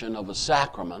definition of a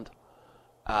sacrament,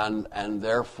 and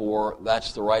therefore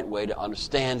that's the right way to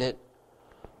understand it,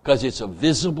 because it's a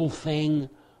visible thing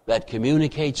that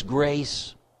communicates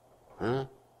grace. Huh?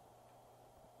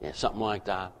 Yeah, something like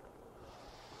that.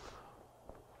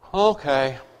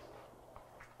 Okay.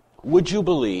 Would you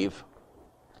believe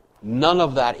none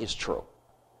of that is true?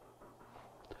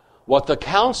 What the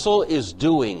council is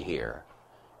doing here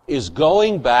is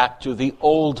going back to the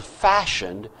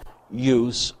old-fashioned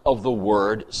use of the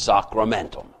word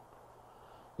sacramentum.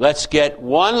 Let's get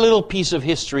one little piece of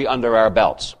history under our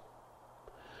belts.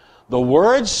 The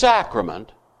word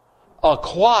sacrament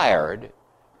acquired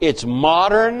its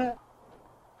modern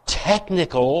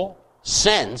technical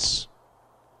sense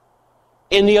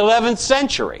in the 11th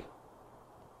century.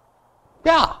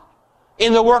 Yeah.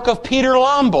 in the work of Peter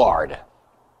Lombard.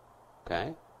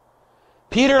 Okay?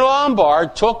 Peter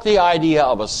Lombard took the idea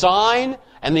of a sign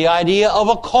and the idea of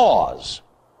a cause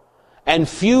and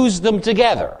fused them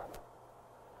together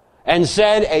and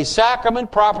said a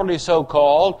sacrament, properly so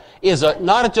called, is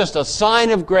not just a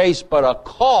sign of grace, but a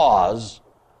cause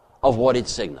of what it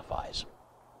signifies.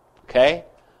 Okay?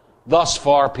 Thus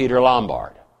far, Peter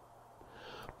Lombard.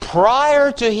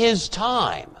 Prior to his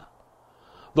time,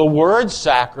 the word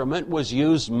sacrament was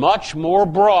used much more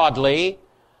broadly,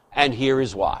 and here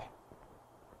is why.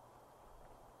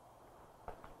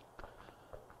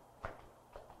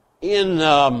 In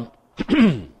the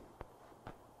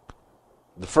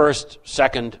first,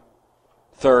 second,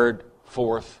 third,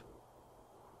 fourth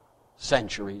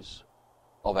centuries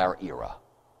of our era,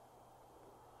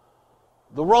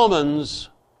 the Romans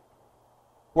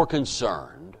were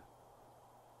concerned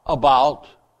about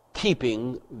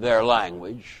keeping their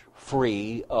language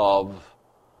free of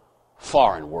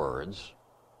foreign words.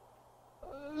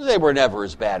 They were never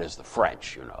as bad as the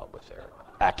French, with their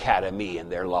Académie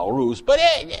and their Larousse, but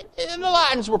the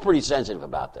Latins were pretty sensitive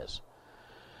about this.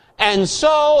 And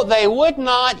so they would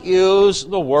not use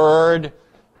the word,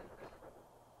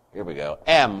 here we go,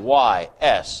 M-Y-S-T-E-R-I-O-N,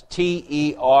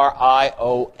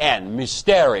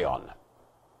 mysterion.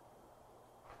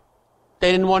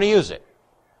 They didn't want to use it.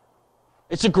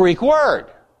 It's a Greek word.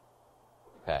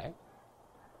 Okay?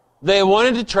 They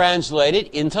wanted to translate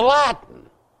it into Latin.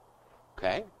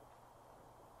 Okay?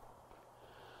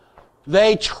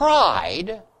 They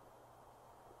tried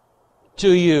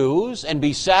to use and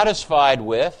be satisfied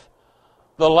with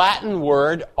the Latin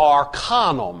word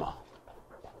arcanum.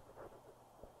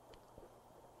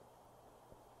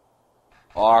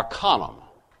 Arcanum,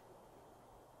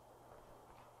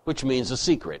 which means a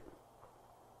secret.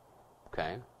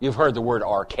 Okay? You've heard the word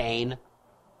arcane,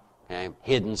 okay?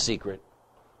 Hidden secret.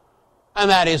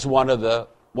 And that is one of the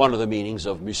meanings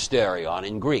of mysterion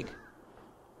in Greek.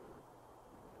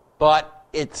 But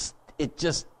it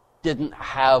just didn't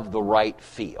have the right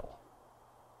feel.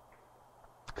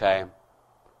 Okay?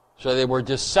 So they were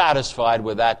dissatisfied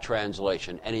with that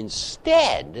translation. And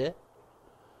instead,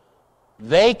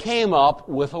 they came up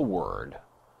with a word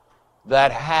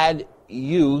that had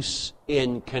use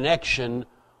in connection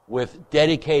with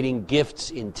dedicating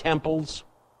gifts in temples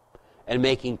and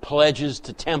making pledges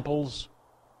to temples.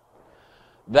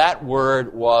 That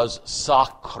word was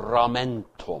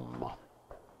sacramentum.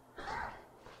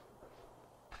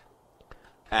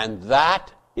 And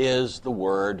that is the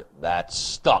word that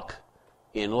stuck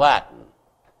in Latin.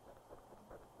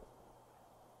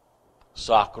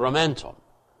 Sacramentum.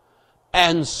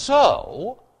 And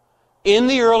so, in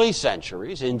the early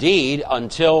centuries, indeed,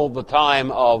 until the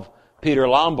time of Peter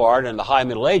Lombard and the High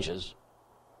Middle Ages,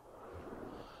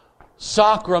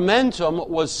 sacramentum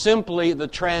was simply the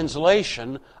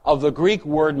translation of the Greek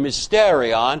word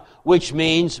mysterion, which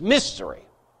means mystery.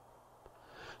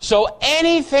 So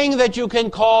anything that you can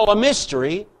call a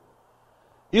mystery,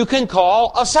 you can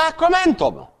call a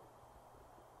sacramentum. All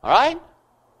right?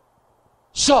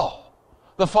 So,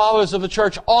 the fathers of the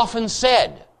church often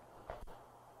said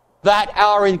that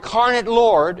our incarnate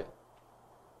Lord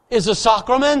is a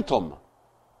sacramentum.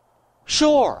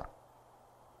 Sure.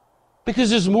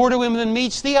 Because there's more to him than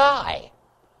meets the eye.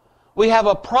 We have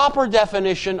a proper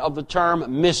definition of the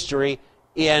term mystery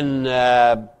in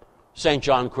St.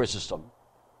 John Chrysostom.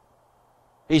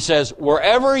 He says,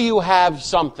 wherever you have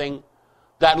something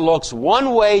that looks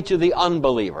one way to the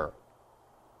unbeliever,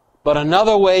 but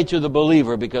another way to the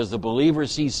believer because the believer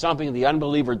sees something the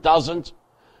unbeliever doesn't,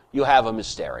 you have a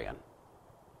mysterion.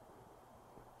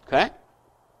 Okay?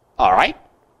 All right.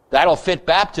 That'll fit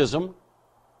baptism.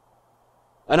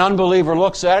 An unbeliever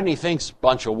looks at it and he thinks,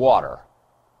 bunch of water.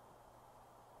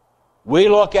 We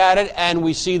look at it and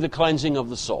we see the cleansing of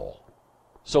the soul.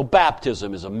 So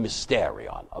baptism is a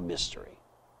mysterion, a mystery.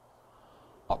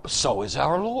 So is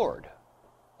our Lord.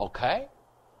 Okay?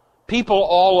 People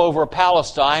all over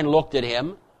Palestine looked at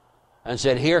him and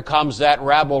said, here comes that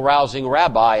rabble-rousing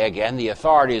rabbi again. The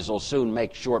authorities will soon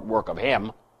make short work of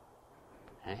him.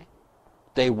 Okay?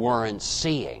 They weren't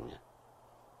seeing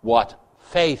what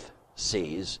faith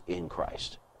sees in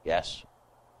Christ. Yes?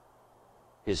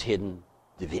 His hidden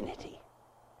divinity.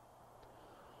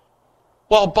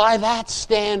 Well, by that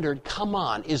standard, come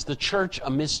on, is the church a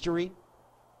mystery?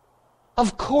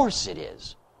 Of course it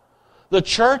is. The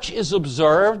church is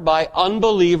observed by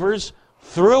unbelievers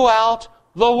throughout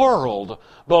the world,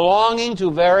 belonging to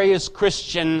various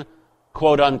Christian,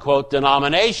 quote-unquote,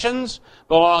 denominations,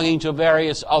 belonging to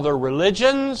various other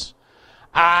religions,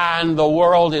 and the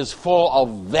world is full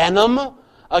of venom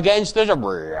against this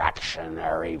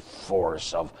reactionary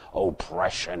force of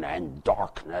oppression and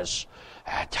darkness.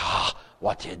 And,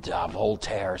 what did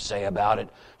Voltaire say about it?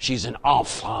 She's an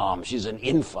infâme. She's an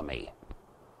infamy.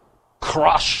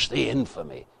 Crush the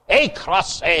infamy.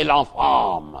 Écrasez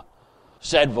l'infâme,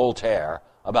 said Voltaire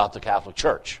about the Catholic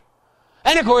Church.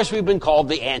 And, of course, we've been called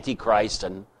the Antichrist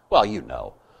and, well, you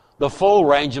know, the full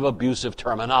range of abusive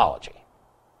terminology.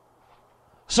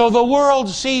 So the world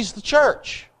sees the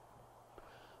church.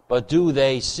 But do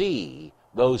they see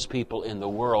those people in the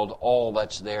world all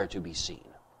that's there to be seen?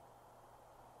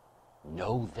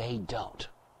 No, they don't.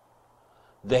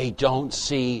 They don't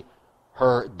see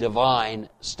her divine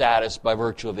status by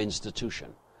virtue of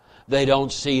institution. They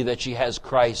don't see that she has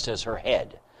Christ as her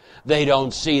head. They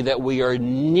don't see that we are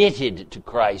knitted to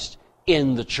Christ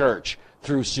in the church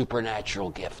through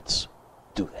supernatural gifts,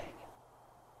 do they?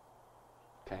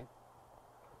 Okay?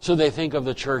 So they think of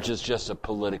the church as just a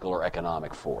political or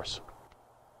economic force.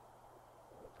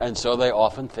 And so they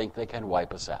often think they can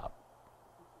wipe us out.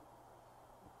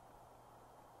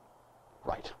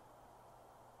 Right.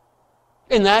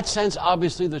 In that sense,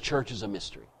 obviously, the church is a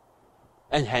mystery,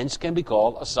 and hence can be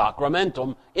called a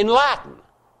sacramentum in Latin.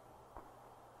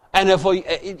 And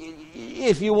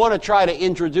if you want to try to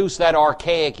introduce that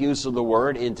archaic use of the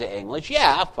word into English,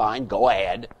 yeah, fine, go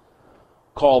ahead.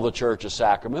 Call the church a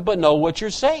sacrament, but know what you're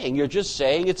saying. You're just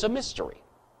saying it's a mystery.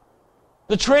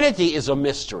 The Trinity is a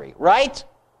mystery, right?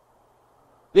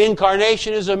 The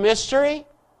Incarnation is a mystery?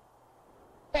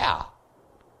 Yeah.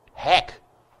 Heck,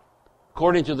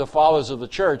 according to the fathers of the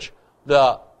church,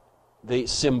 the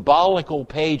symbolical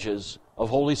pages of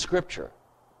Holy Scripture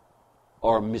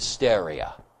are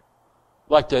mysteria.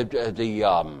 Like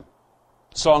the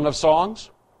Song of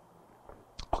Songs.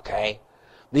 Okay.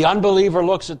 The unbeliever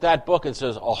looks at that book and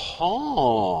says,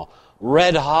 oh,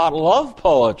 red-hot love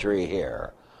poetry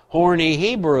here. Horny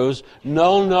Hebrews,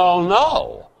 no, no,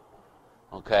 no.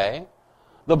 Okay.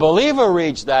 The believer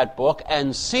reads that book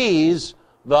and sees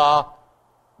the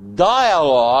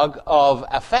dialogue of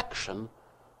affection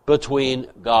between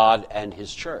God and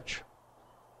His church.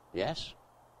 Yes?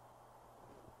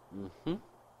 Mm-hmm.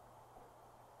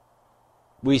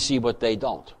 We see what they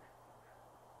don't.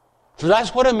 So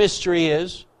that's what a mystery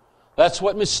is. That's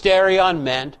what mysterion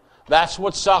meant. That's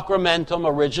what sacramentum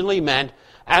originally meant.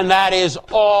 And that is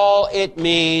all it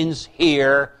means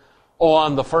here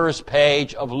on the first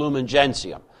page of Lumen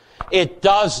Gentium. It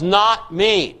does not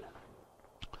mean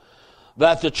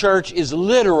that the church is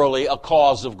literally a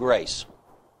cause of grace,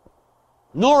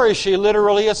 nor is she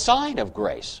literally a sign of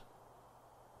grace.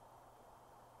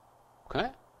 Okay?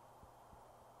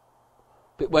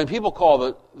 When people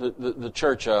call the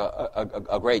church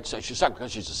a great sign,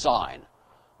 because she's a sign,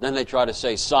 then they try to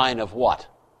say sign of what?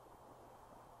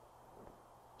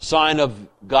 Sign of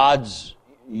God's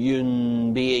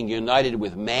being united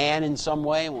with man in some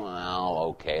way? Well,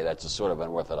 okay, that's a sort of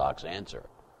unorthodox answer.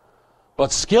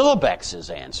 But Skillebex's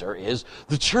answer is,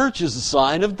 the church is a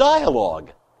sign of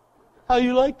dialogue. How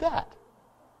you like that?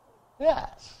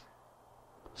 Yes.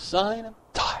 Sign of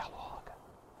dialogue.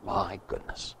 My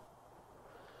goodness.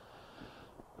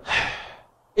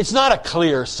 It's not a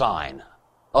clear sign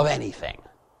of anything.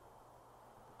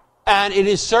 And it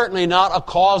is certainly not a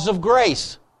cause of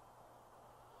grace.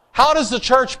 How does the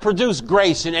church produce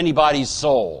grace in anybody's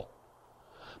soul?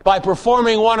 By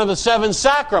performing one of the 7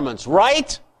 sacraments,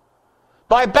 right?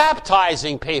 By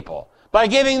baptizing people, by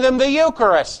giving them the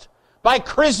Eucharist, by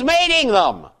chrismating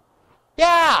them.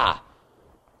 Yeah,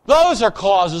 those are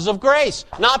causes of grace,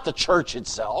 not the church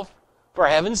itself, for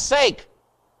heaven's sake.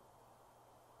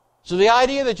 So the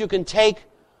idea that you can take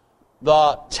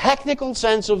the technical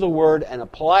sense of the word and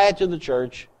apply it to the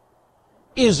church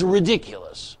is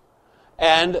ridiculous.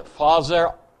 And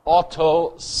Father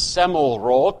Otto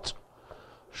Semmelroth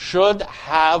should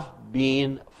have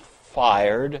been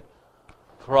fired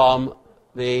from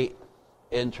the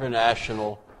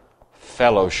International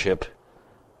Fellowship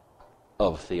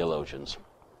of Theologians.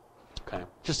 Okay?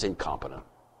 Just incompetent.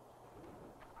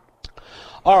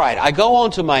 All right, I go on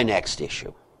to my next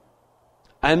issue.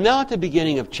 I'm now at the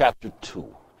beginning of chapter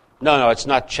 2. No, it's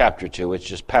not chapter 2, it's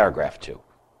just paragraph 2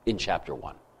 in chapter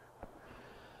 1.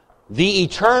 The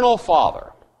Eternal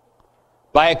Father,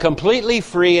 by a completely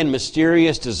free and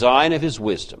mysterious design of His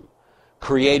wisdom,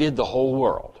 created the whole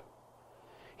world.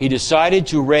 He decided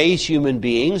to raise human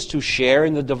beings to share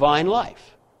in the divine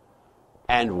life.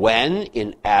 And when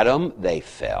in Adam they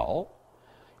fell,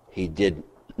 He did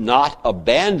not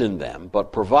abandon them,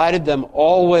 but provided them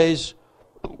always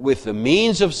with the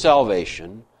means of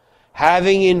salvation,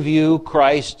 having in view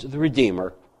Christ the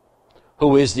Redeemer,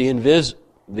 who is the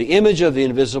image of the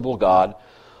invisible God,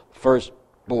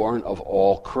 firstborn of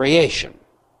all creation.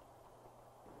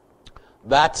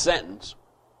 That sentence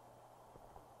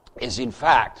is, in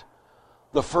fact,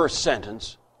 the first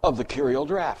sentence of the Curial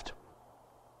Draft,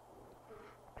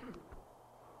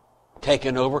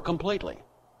 taken over completely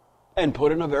and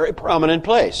put in a very prominent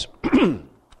place.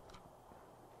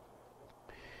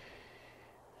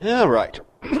 All right.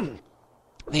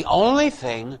 The only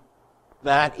thing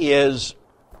that is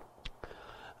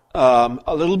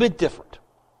a little bit different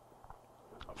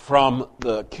from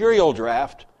the Curial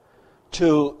Draft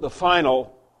to the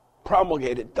final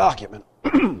promulgated document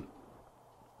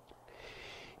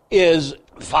is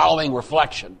following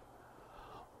reflection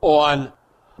on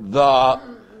the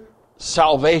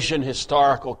salvation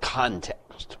historical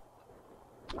context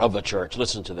of the church.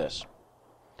 Listen to this.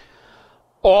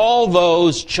 All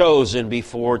those chosen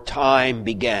before time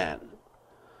began,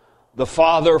 the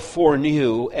Father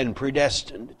foreknew and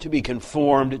predestined to be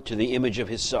conformed to the image of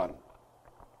his Son,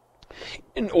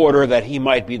 in order that he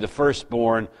might be the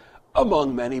firstborn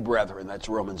among many brethren. That's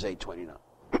Romans 8:29.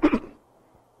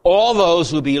 All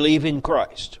those who believe in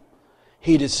Christ,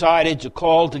 he decided to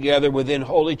call together within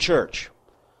Holy Church,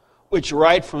 which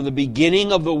right from the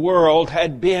beginning of the world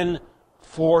had been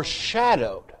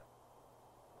foreshadowed,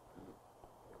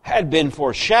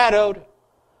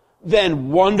 then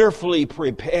wonderfully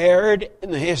prepared in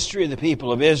the history of the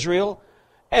people of Israel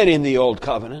and in the Old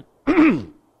Covenant,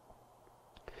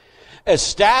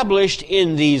 established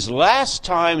in these last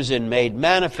times and made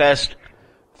manifest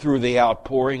through the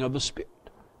outpouring of the Spirit.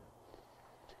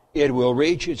 It will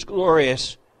reach its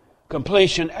glorious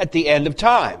completion at the end of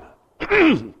time.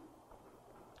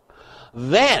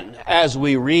 Then, as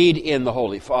we read in the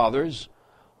Holy Fathers,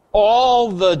 all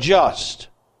the just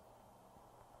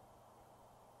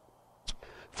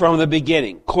from the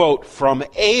beginning, quote, from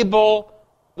Abel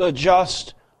the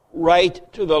just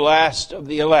right to the last of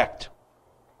the elect,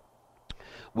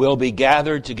 will be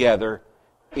gathered together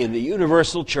in the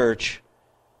universal church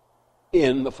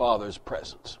in the Father's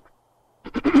presence.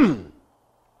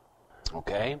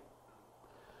 Okay?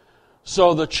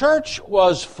 So the church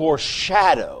was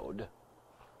foreshadowed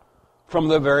from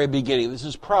the very beginning. This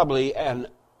is probably an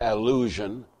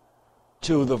allusion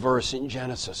to the verse in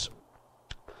Genesis.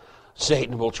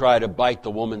 Satan will try to bite the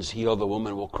woman's heel, the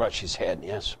woman will crush his head,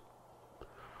 yes?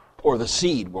 Or the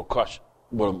seed will crush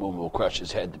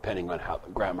his head, depending on how the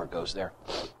grammar goes there.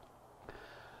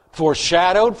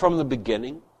 Foreshadowed from the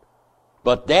beginning,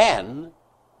 but then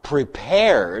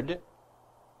prepared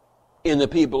in the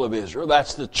people of Israel.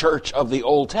 That's the church of the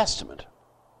Old Testament.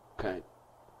 Okay.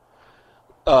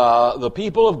 The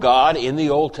people of God in the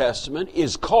Old Testament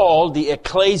is called the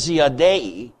Ecclesia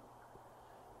Dei.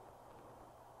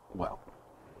 Well,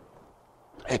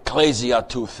 Ecclesia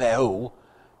tou Theou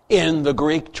in the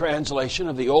Greek translation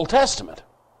of the Old Testament.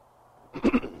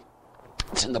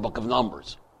 It's in the book of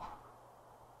Numbers.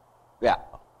 Yeah.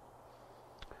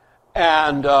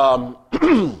 And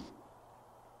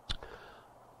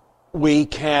we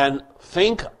can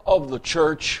think of the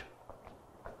church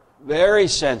very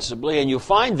sensibly, and you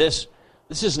find this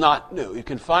is not new. You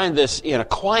can find this in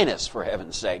Aquinas, for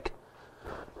heaven's sake,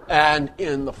 and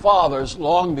in the Fathers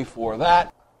long before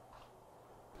that.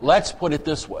 Let's put it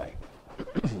this way.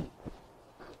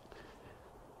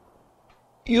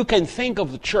 You can think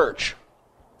of the church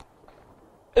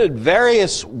at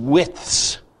various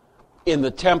widths in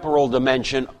the temporal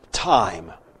dimension of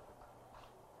time.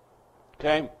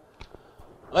 Okay?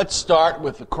 Let's start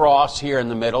with the cross here in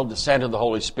the middle, descent of the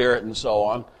Holy Spirit and so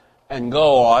on, and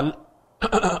go on.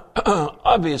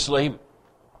 Obviously,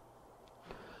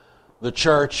 the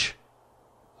church,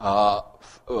 born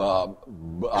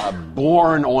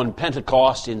on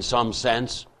Pentecost in some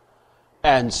sense,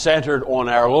 and centered on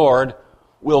our Lord,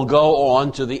 will go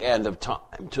on to the end of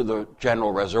time, to the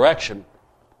general resurrection.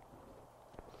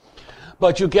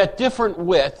 But you get different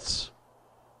widths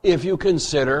if you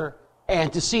consider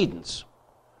antecedents.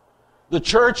 The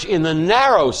church, in the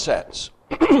narrow sense,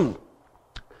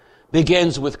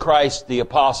 begins with Christ, the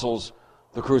apostles,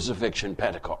 the crucifixion,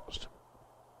 Pentecost.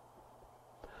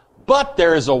 But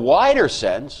there is a wider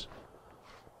sense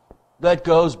that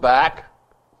goes back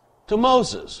to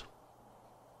Moses.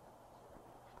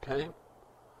 Okay?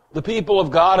 The people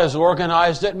of God is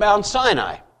organized at Mount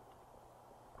Sinai.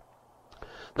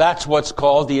 That's what's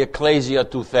called the Ecclesia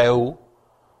tou Theou,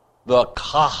 the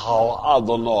Kahal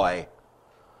Adonai.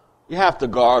 You have to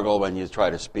gargle when you try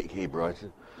to speak Hebrew.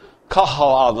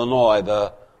 Kahal Adonai,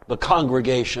 the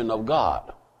congregation of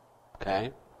God.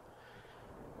 Okay?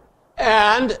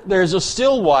 And there's a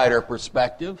still wider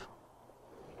perspective.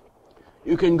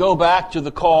 You can go back to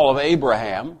the call of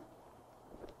Abraham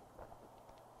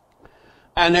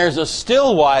And there's a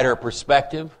still wider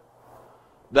perspective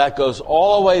that goes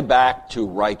all the way back to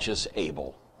righteous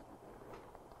Abel.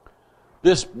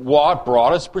 This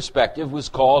broadest perspective was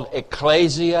called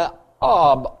Ecclesia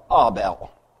ab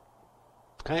Abel.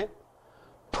 Okay?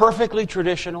 Perfectly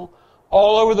traditional,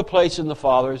 all over the place in the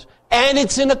Fathers, and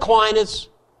it's in Aquinas,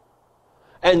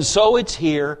 and so it's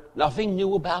here. Nothing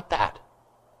new about that.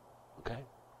 Okay?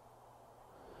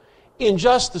 In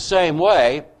just the same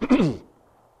way,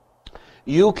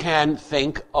 you can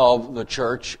think of the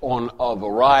church on a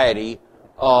variety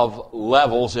of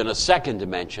levels in a second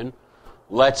dimension.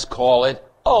 Let's call it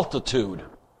altitude.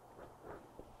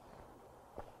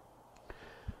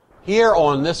 Here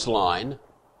on this line,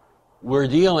 we're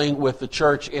dealing with the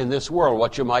church in this world,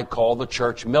 what you might call the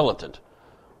church militant.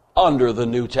 Under the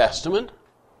New Testament,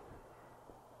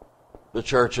 the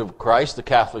Church of Christ, the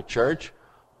Catholic Church.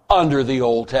 Under the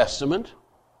Old Testament,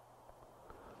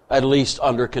 at least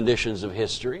under conditions of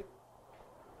history.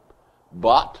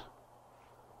 But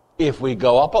if we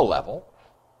go up a level,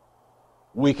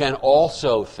 we can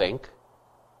also think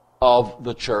of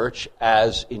the church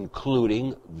as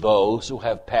including those who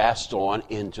have passed on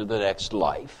into the next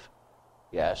life.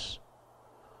 Yes.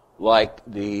 Like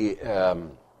the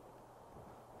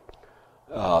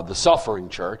suffering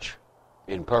church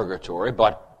in purgatory,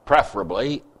 but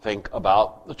preferably think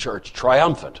about the church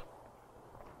triumphant.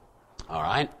 All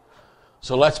right?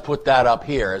 So let's put that up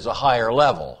here as a higher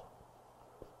level.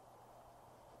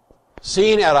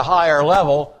 Seen at a higher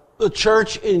level, the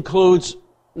church includes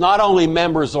not only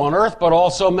members on earth, but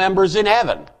also members in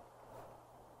heaven.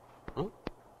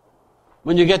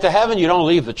 When you get to heaven, you don't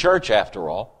leave the church after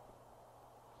all.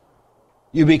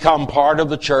 You become part of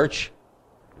the church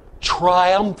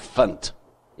triumphant.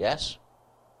 Yes?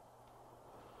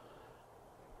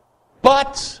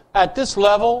 But at this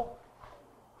level,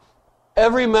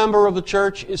 every member of the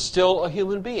church is still a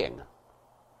human being.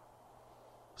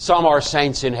 Some are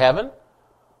saints in heaven.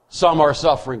 Some are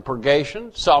suffering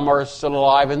purgation. Some are still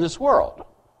alive in this world.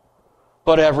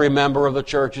 But every member of the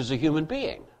church is a human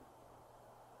being.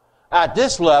 At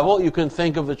this level, you can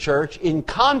think of the church in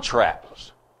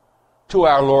contrast to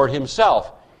our Lord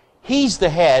Himself. He's the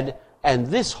head, and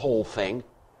this whole thing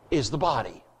is the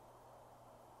body.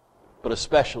 But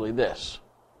especially this,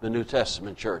 the New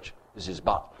Testament church is His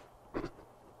body.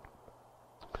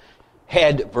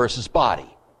 Head versus body.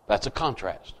 That's a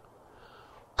contrast.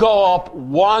 Go up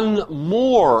one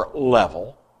more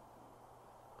level,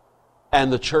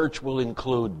 and the church will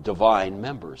include divine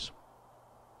members.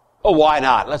 Oh, why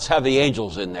not? Let's have the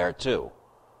angels in there too.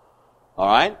 All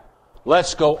right?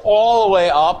 Let's go all the way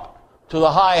up to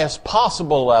the highest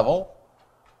possible level,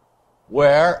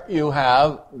 where you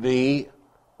have the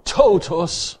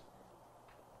totus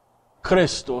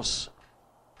Christus,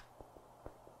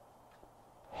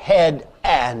 head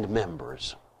and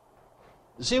members.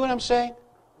 You see what I'm saying?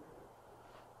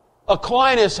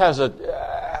 Aquinas has a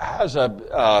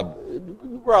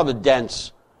rather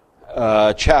dense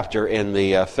chapter in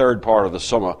the third part of the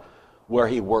Summa where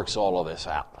he works all of this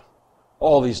out.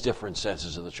 All these different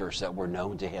senses of the church that were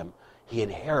known to him, he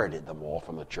inherited them all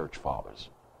from the church fathers.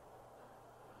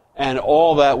 And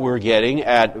all that we're getting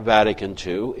at Vatican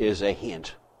II is a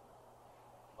hint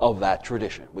of that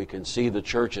tradition. We can see the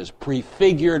church as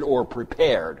prefigured or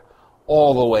prepared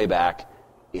all the way back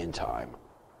in time.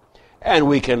 And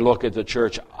we can look at the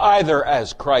church either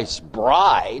as Christ's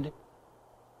bride,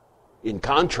 in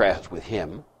contrast with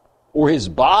Him, or His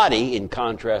body in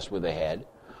contrast with the head,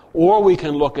 or we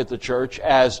can look at the church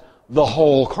as the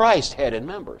whole Christ, head and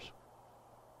members.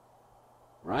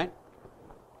 Right?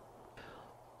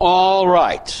 All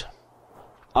right.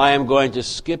 I am going to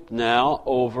skip now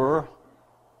over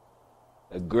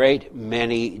a great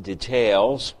many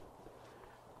details.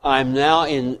 I'm now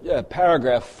in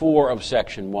paragraph 4 of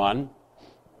section 1.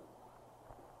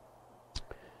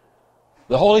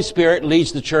 The Holy Spirit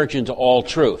leads the church into all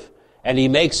truth, and He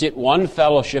makes it one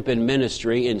fellowship in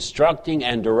ministry, instructing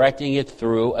and directing it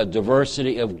through a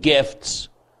diversity of gifts,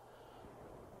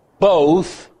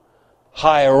 both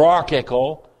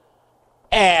hierarchical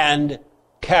and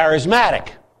charismatic.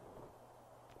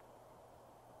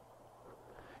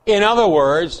 In other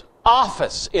words,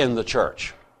 office in the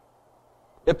church.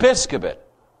 Episcopate,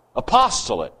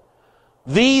 apostolate.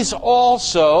 These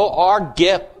also are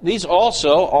gifts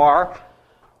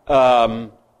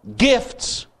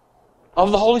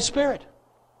of the Holy Spirit.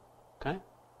 Okay?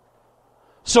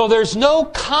 So there's no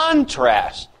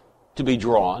contrast to be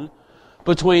drawn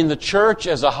between the church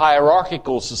as a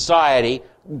hierarchical society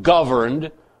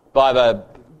governed by the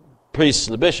priests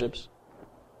and the bishops,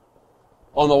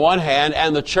 on the one hand,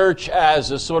 and the church as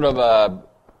a sort of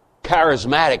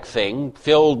charismatic thing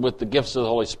filled with the gifts of the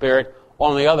Holy Spirit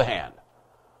on the other hand.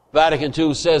 Vatican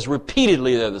II says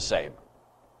repeatedly they're the same.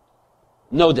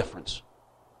 No difference.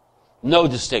 No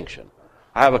distinction.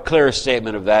 I have a clearer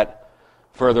statement of that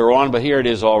further on, but here it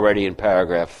is already in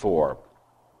paragraph 4.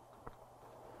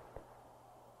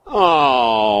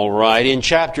 All right, in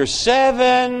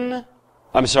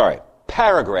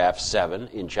paragraph 7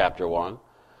 in chapter 1,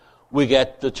 we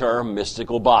get the term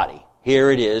mystical body.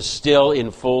 Here it is, still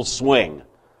in full swing.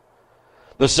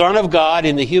 The Son of God,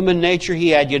 in the human nature he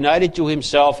had united to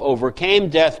himself, overcame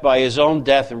death by his own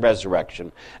death and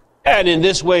resurrection, and in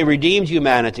this way redeemed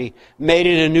humanity, made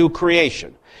it a new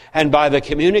creation. And by the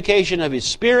communication of his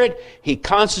Spirit, he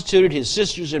constituted his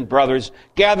sisters and brothers,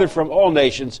 gathered from all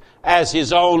nations, as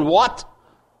his own what?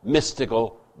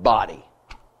 Mystical body.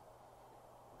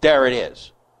 There it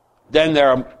is. Then there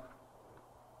are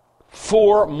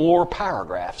 4 more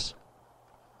paragraphs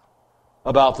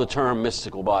about the term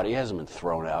mystical body. It hasn't been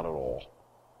thrown out at all.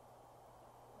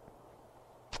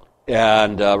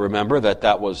 And remember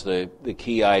that was the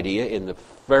key idea in the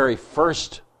very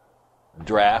first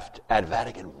draft at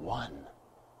Vatican I.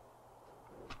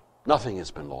 Nothing has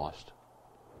been lost.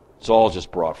 It's all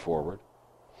just brought forward.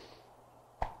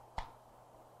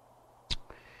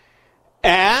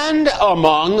 And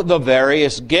among the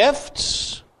various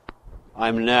gifts,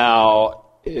 I'm now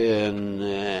in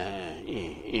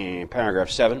paragraph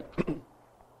 7.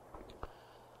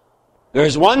 There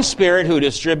is one Spirit who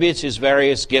distributes his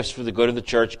various gifts for the good of the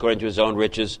church according to his own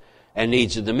riches and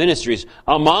needs of the ministries.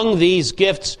 Among these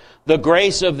gifts, the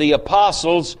grace of the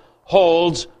apostles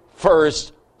holds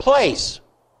first place.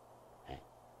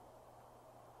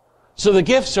 So the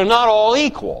gifts are not all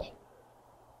equal.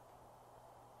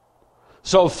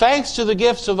 So thanks to the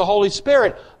gifts of the Holy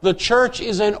Spirit, the church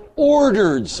is an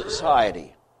ordered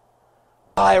society,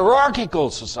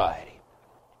 hierarchical society.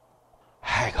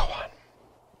 I go on.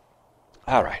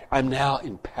 All right, I'm now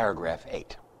in paragraph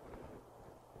 8.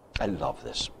 I love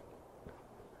this.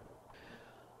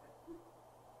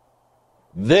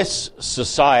 This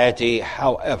society,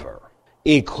 however,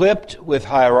 equipped with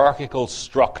hierarchical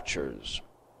structures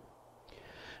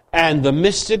and the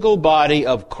mystical body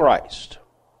of Christ,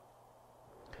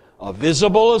 a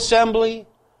visible assembly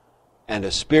and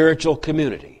a spiritual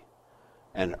community,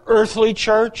 an earthly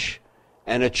church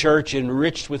and a church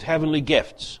enriched with heavenly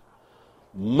gifts,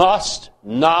 must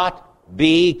not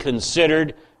be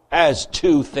considered as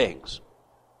 2 things,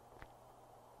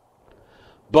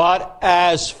 but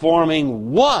as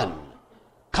forming one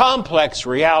complex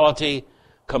reality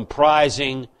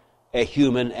comprising a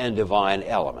human and divine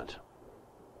element.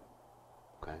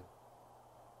 Okay?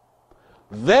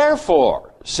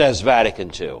 Therefore, says Vatican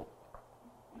II,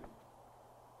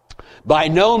 by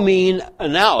no mean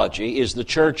analogy is the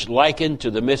church likened to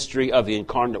the mystery of the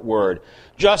incarnate Word,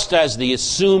 just as the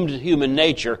assumed human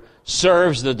nature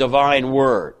serves the divine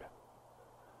Word.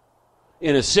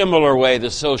 In a similar way,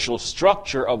 the social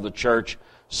structure of the church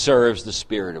serves the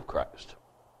Spirit of Christ.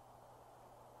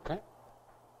 Okay?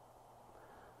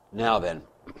 Now then,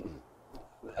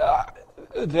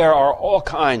 there are all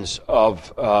kinds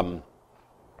of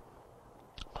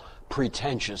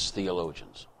pretentious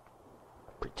theologians.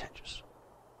 Pretentious.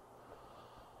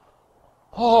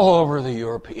 All over the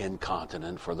European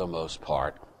continent, for the most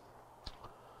part,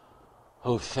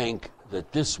 who think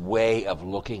that this way of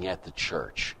looking at the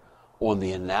church on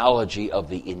the analogy of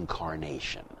the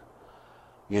incarnation,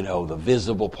 you know, the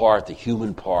visible part, the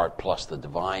human part, plus the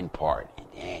divine part,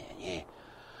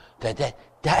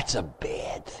 that's a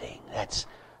bad thing.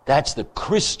 That's the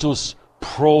Christus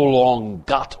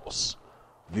prolongatus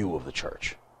view of the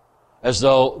church. As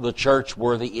though the church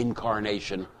were the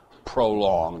incarnation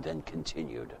prolonged and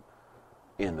continued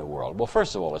in the world. Well,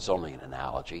 first of all, it's only an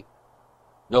analogy.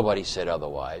 Nobody said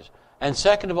otherwise. And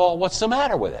second of all, what's the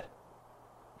matter with it?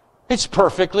 It's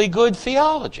perfectly good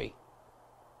theology.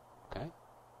 Okay?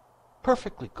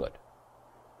 Perfectly good.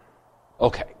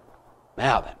 Okay.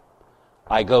 Now then,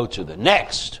 I go to the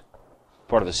next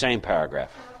part of the same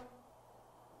paragraph.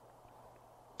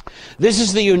 This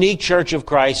is the unique Church of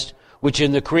Christ, which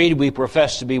in the Creed we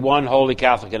profess to be one, holy,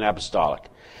 Catholic, and apostolic.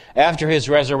 After his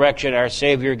resurrection, our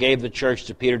Savior gave the church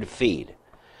to Peter to feed.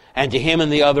 And to him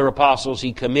and the other apostles,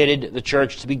 he committed the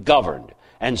church to be governed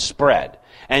and spread.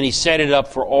 And he set it up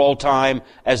for all time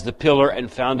as the pillar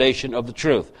and foundation of the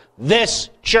truth. This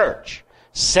church,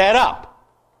 set up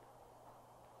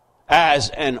as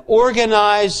an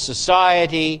organized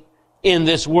society in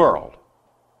this world,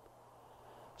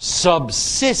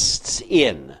 subsists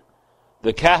in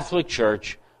the Catholic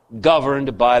Church,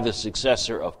 governed by the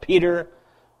successor of Peter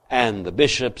and the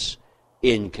bishops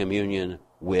in communion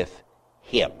with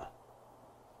him.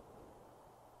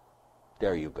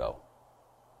 There you go.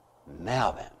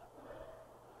 Now then,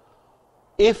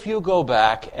 if you go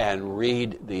back and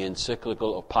read the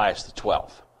encyclical of Pius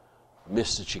XII,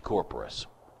 Mystici Corporis,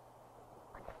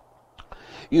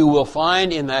 you will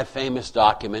find in that famous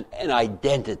document an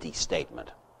identity statement.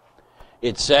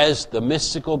 It says the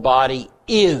mystical body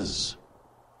is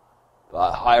the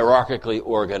hierarchically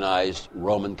organized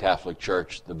Roman Catholic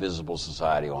Church, the visible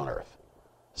society on earth.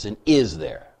 It's an is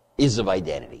there, is of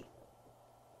identity.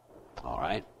 All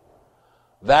right?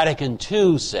 Vatican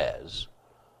II says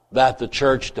that the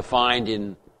church, defined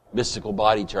in mystical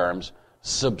body terms,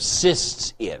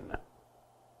 subsists in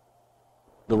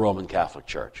the Roman Catholic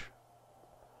Church.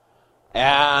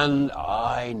 And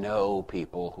I know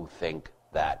people who think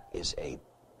that is a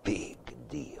big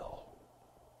deal.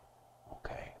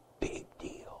 Okay, big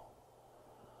deal.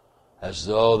 As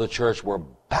though the church were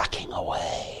backing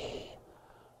away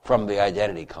from the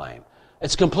identity claim.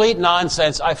 It's complete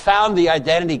nonsense. I found the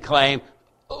identity claim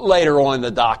later on in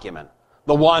the document.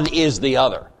 The one is the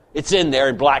other. It's in there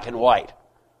in black and white.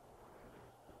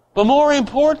 But more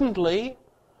importantly,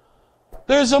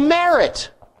 there's a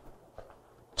merit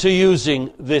to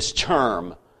using this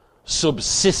term,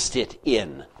 subsisted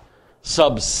in,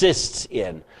 subsists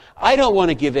in. I don't want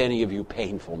to give any of you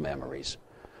painful memories,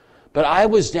 but I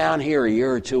was down here a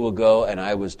year or two ago and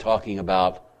I was talking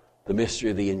about the mystery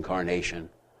of the Incarnation,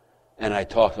 and I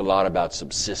talked a lot about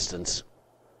subsistence.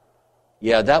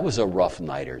 Yeah, that was a rough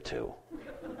night or two.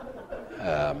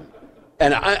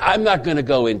 And I'm not going to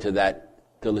go into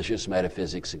that delicious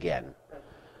metaphysics again.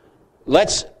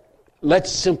 Let's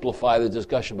simplify the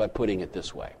discussion by putting it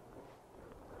this way.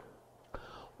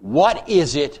 What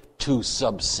is it to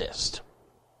subsist?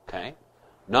 Okay?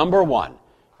 Number one,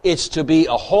 it's to be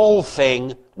a whole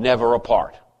thing, never a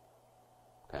part.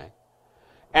 Okay?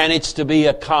 And it's to be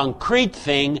a concrete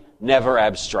thing, never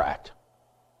abstract.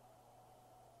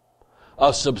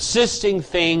 A subsisting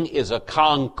thing is a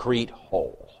concrete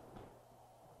whole.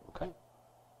 Okay?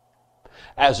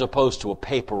 As opposed to a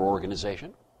paper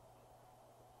organization.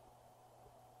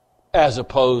 As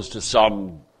opposed to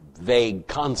some vague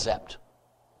concept.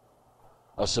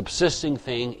 A subsisting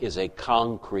thing is a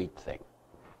concrete thing.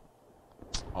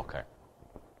 Okay.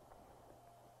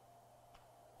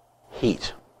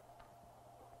 Heat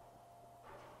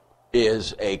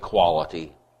is a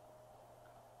quality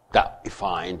that we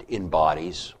find in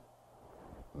bodies,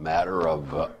 matter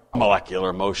of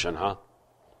molecular motion, huh?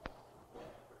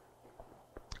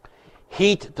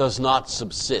 Heat does not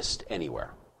subsist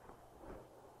anywhere.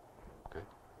 Okay.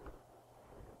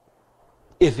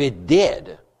 If it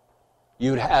did,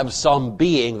 you'd have some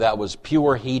being that was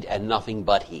pure heat and nothing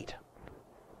but heat.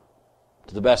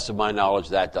 To the best of my knowledge,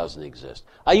 that doesn't exist.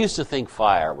 I used to think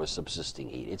fire was subsisting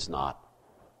heat. It's not.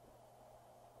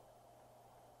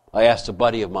 I asked a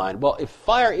buddy of mine, well, if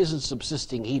fire isn't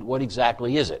subsisting heat, what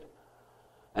exactly is it?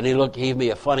 And he gave me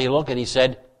a funny look and he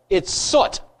said, it's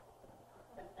soot.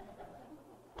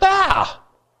 Ah!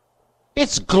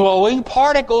 It's glowing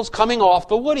particles coming off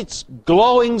the wood. It's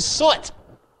glowing soot.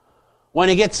 When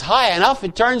it gets high enough,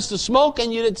 it turns to smoke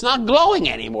and it's not glowing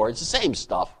anymore. It's the same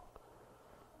stuff.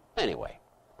 Anyway,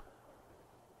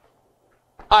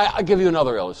 I'll give you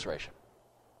another illustration.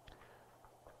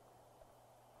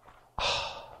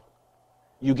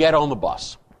 You get on the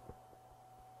bus,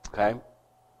 okay?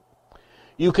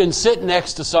 You can sit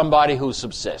next to somebody who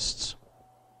subsists,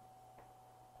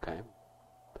 okay?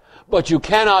 But you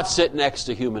cannot sit next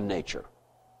to human nature.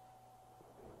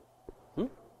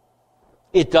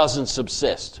 It doesn't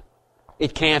subsist.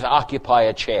 It can't occupy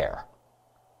a chair.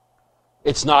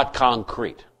 It's not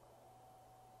concrete.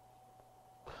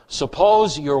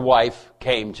 Suppose your wife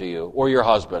came to you, or your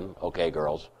husband, okay,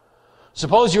 girls.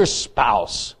 Suppose your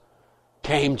spouse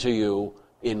came to you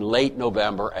in late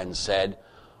November and said,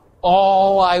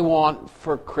 all I want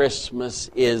for Christmas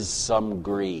is some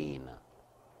green.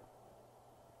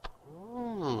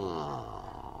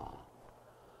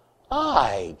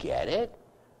 I get it.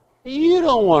 You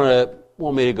don't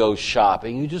want me to go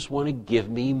shopping. You just want to give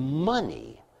me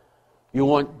money. You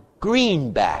want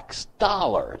greenbacks,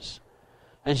 dollars.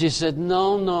 And she said,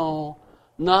 no,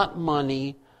 not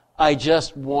money. I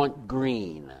just want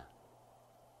green.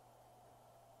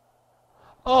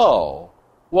 Oh,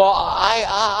 well,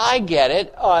 I get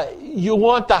it. You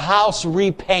want the house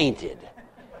repainted.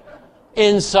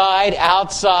 Inside,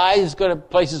 outside,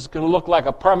 place is going to look like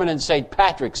a permanent St.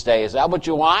 Patrick's Day. Is that what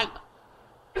you want?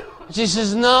 She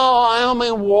says, no, I don't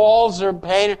mean walls are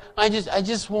painted. I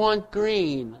just want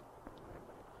green.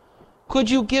 Could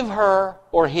you give her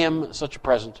or him such a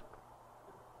present?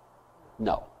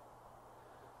 No.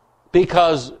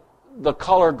 Because the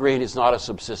color green is not a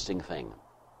subsisting thing.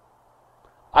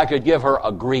 I could give her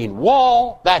a green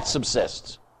wall, that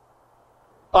subsists.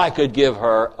 I could give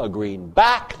her a green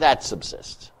back, that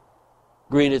subsists.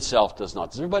 Green itself does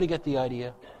not. Does everybody get the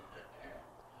idea?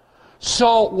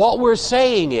 So what we're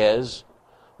saying is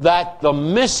that the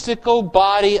mystical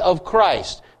body of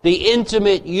Christ, the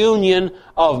intimate union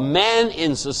of man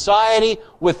in society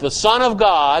with the Son of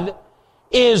God,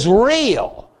 is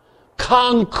real,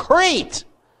 concrete,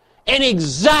 in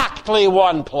exactly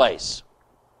one place.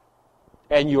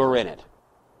 And you're in it.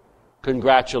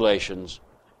 Congratulations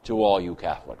to all you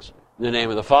Catholics. In the name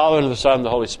of the Father, and of the Son, and of the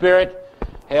Holy Spirit.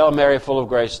 Hail Mary, full of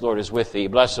grace, the Lord is with thee.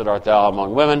 Blessed art thou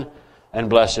among women, and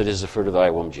blessed is the fruit of thy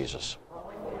womb, Jesus.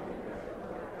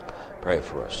 Pray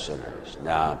for us sinners,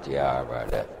 now at the hour of our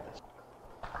death.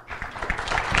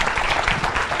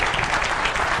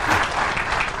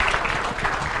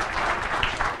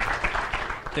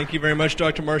 Thank you very much,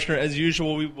 Dr. Marshner. As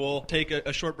usual, we will take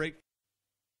a short break.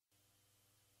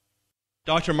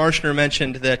 Dr. Marshner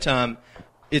mentioned that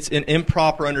it's an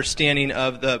improper understanding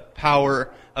of the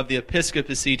power of the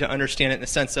Episcopacy to understand it in the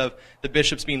sense of the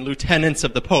bishops being lieutenants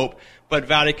of the Pope. But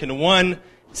Vatican I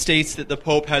states that the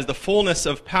Pope has the fullness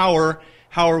of power.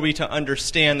 How are we to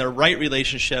understand the right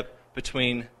relationship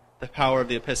between the power of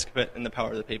the Episcopate and the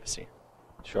power of the Papacy?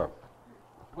 Sure.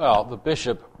 Well, the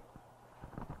bishop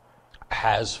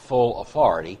has full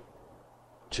authority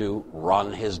to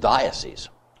run his diocese.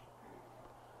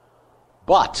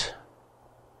 But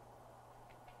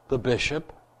the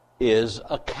bishop is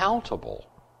accountable.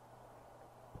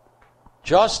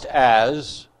 Just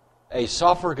as a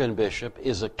suffragan bishop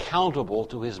is accountable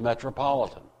to his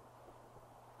metropolitan.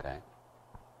 Okay?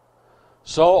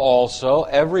 So also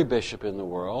every bishop in the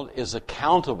world is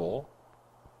accountable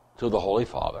to the Holy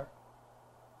Father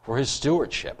for his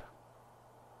stewardship.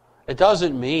 It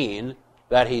doesn't mean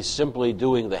that he's simply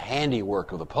doing the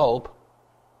handiwork of the Pope,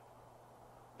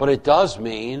 but it does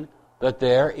mean that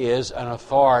there is an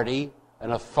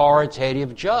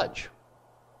authoritative judge,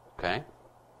 okay,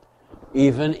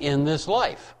 even in this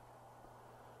life.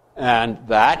 And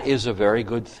that is a very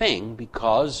good thing,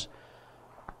 because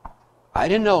I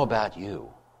didn't know about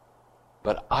you,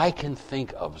 but I can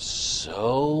think of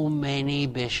so many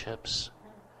bishops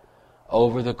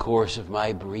over the course of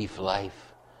my brief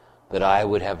life that I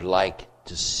would have liked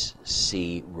to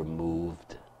see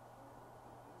removed.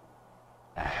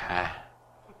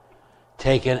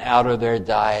 Taken out of their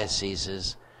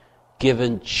dioceses,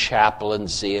 given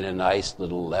chaplaincy in a nice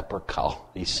little leper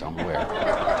colony somewhere.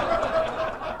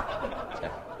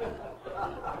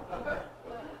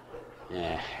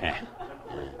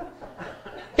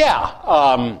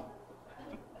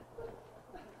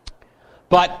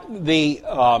 But the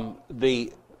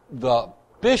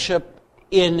bishop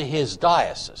in his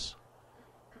diocese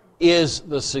is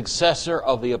the successor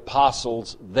of the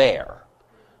apostles there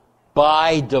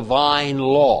by divine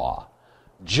law,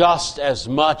 just as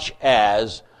much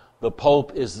as the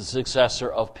Pope is the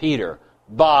successor of Peter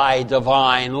by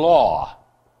divine law.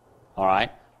 All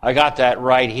right? I got that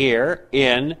right here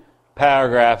in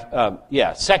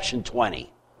section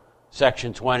 20.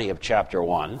 Section 20 of chapter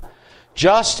 1.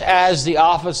 Just as the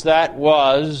office that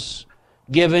was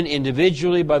given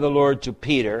individually by the Lord to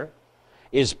Peter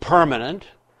is permanent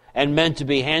and meant to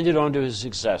be handed on to his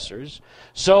successors,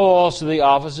 so also the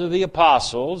office of the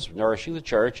apostles, nourishing the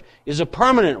church, is a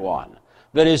permanent one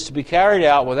that is to be carried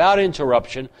out without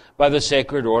interruption by the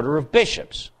sacred order of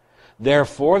bishops.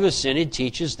 Therefore, the Synod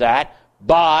teaches that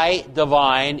by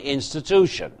divine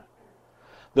institution,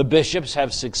 the bishops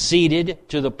have succeeded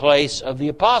to the place of the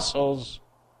apostles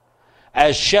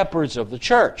as shepherds of the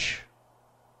church.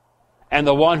 And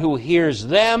the one who hears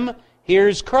them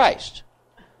hears Christ.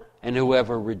 And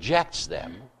whoever rejects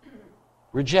them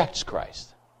rejects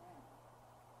Christ.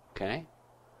 Okay?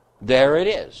 There it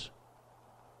is.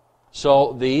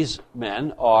 So these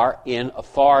men are in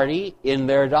authority in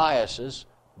their diocese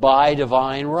by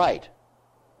divine right.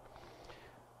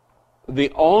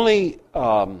 The only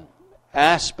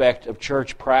aspect of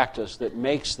church practice that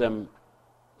makes them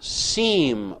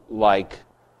seem like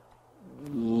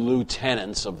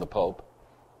lieutenants of the Pope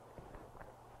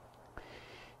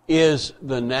is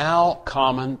the now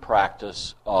common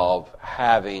practice of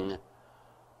having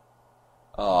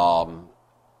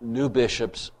new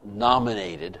bishops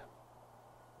nominated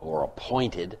or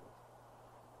appointed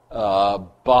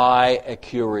by a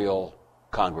curial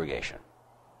congregation,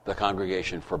 the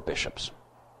Congregation for Bishops.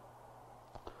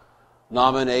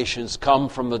 Nominations come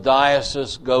from the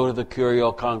diocese, go to the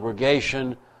curial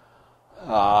congregation,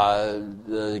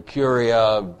 the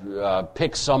curia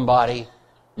picks somebody.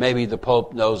 Maybe the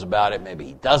Pope knows about it, maybe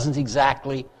he doesn't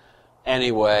exactly.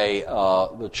 Anyway,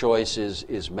 the choice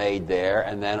is made there,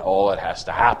 and then all that has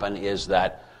to happen is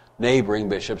that neighboring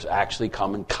bishops actually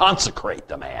come and consecrate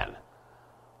the man.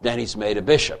 Then he's made a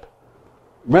bishop.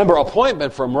 Remember,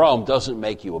 appointment from Rome doesn't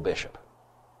make you a bishop.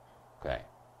 Okay?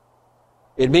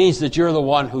 It means that you're the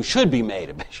one who should be made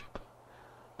a bishop.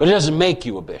 But it doesn't make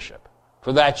you a bishop.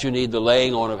 For that you need the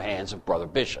laying on of hands of brother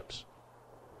bishops.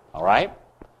 All right?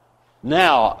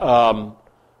 Now,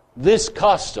 this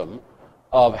custom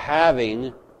of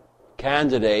having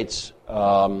candidates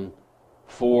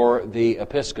for the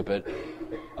episcopate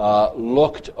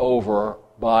looked over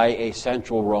by a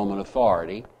central Roman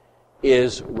authority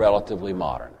is relatively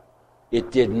modern.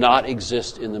 It did not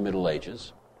exist in the Middle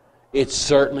Ages. It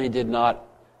certainly did not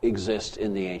exist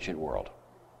in the ancient world.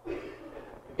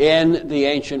 In the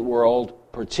ancient world,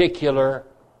 particular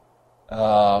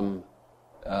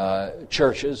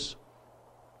churches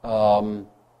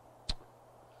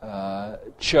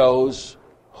chose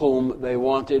whom they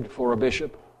wanted for a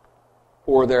bishop,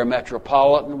 or their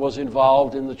metropolitan was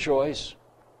involved in the choice.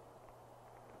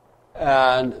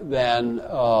 And then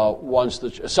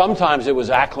sometimes it was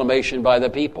acclamation by the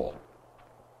people.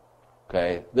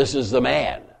 Okay, this is the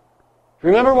man.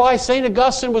 Remember why St.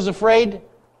 Augustine was afraid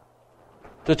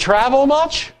to travel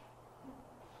much?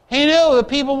 He knew the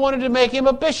people wanted to make him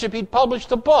a bishop. He'd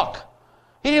published a book.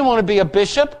 He didn't want to be a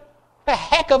bishop. A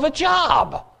heck of a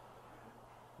job.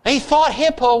 He thought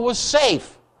Hippo was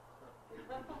safe.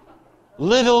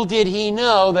 Little did he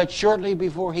know that shortly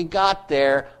before he got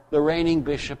there, the reigning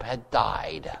bishop had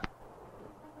died.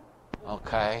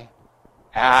 Okay?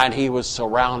 And he was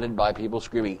surrounded by people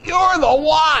screaming, "You're the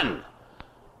one!"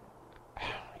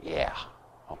 Yeah,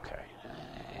 okay.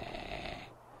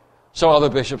 So other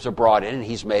bishops are brought in, and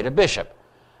he's made a bishop.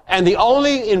 And the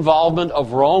only involvement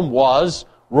of Rome was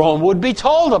Rome would be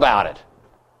told about it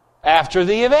after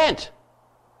the event.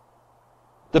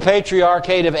 The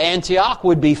Patriarchate of Antioch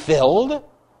would be filled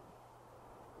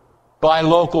by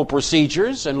local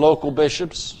procedures and local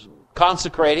bishops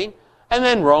consecrating, and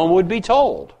then Rome would be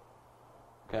told.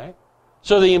 Okay?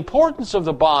 So the importance of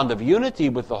the bond of unity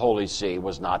with the Holy See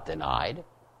was not denied.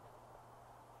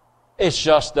 It's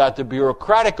just that the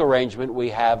bureaucratic arrangement we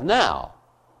have now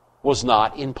was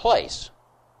not in place.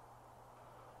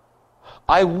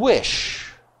 I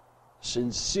wish,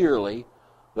 sincerely,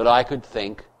 that I could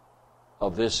think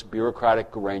of this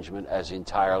bureaucratic arrangement as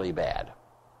entirely bad.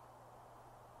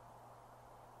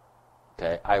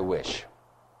 Okay, I wish.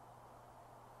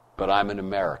 But I'm an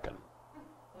American.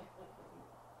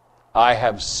 I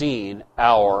have seen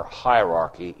our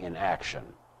hierarchy in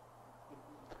action.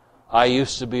 I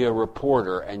used to be a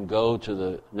reporter and go to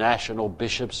the national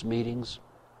bishops' meetings,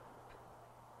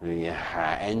 the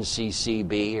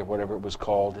NCCB or whatever it was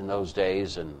called in those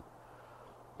days, and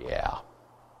yeah.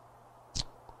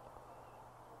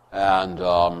 And,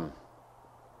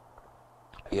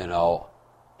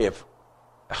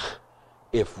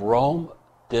 if Rome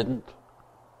didn't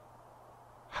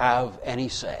have any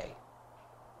say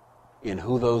in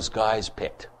who those guys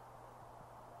picked,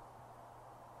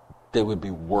 they would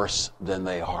be worse than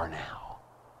they are now.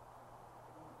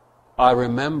 I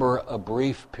remember a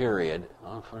brief period,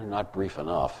 not brief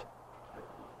enough,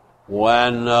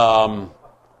 when our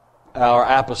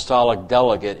apostolic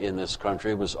delegate in this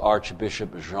country was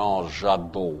Archbishop Jean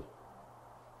Jadot.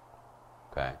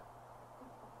 Okay.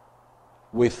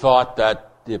 We thought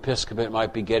that the episcopate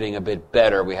might be getting a bit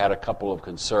better. We had a couple of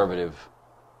conservative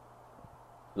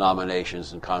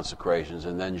nominations and consecrations,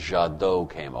 and then Jadot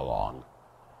came along,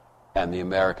 and the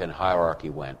American hierarchy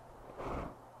went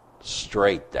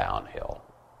straight downhill.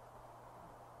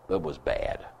 It was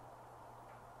bad.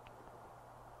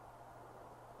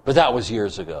 But that was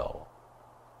years ago.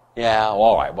 Yeah,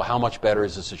 all right. Well, how much better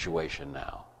is the situation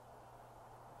now?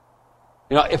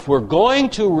 If we're going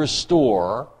to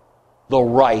restore the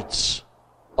rights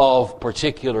of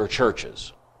particular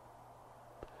churches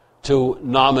to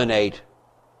nominate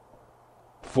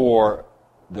for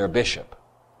their bishop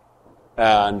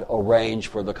and arrange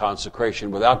for the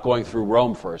consecration without going through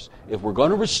Rome first, if we're going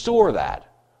to restore that,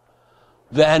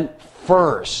 then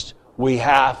first we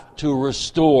have to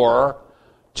restore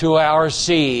to our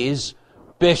sees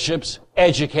bishops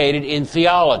educated in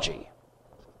theology.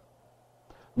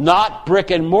 Not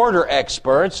brick and mortar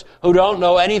experts who don't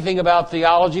know anything about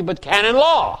theology but canon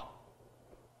law.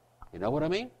 You know what I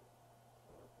mean?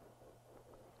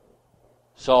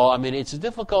 So, it's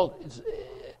difficult.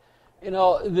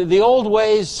 The old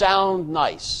ways sound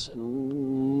nice,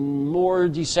 more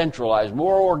decentralized,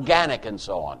 more organic, and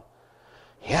so on.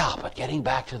 Yeah, but getting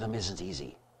back to them isn't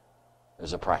easy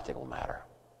as a practical matter.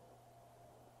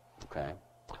 Okay?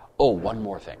 Oh, one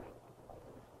more thing.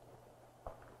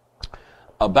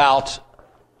 about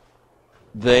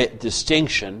the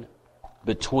distinction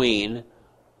between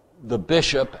the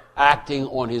bishop acting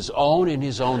on his own in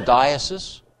his own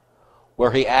diocese,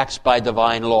 where he acts by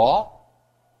divine law,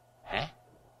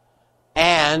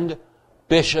 and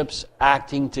bishops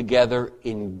acting together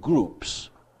in groups,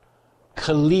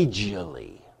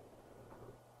 collegially,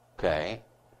 okay,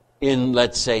 in,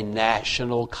 let's say,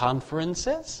 national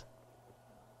conferences,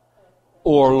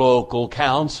 or local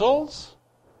councils,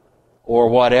 or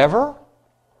whatever.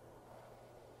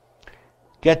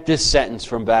 Get this sentence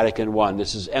from Vatican I.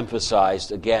 This is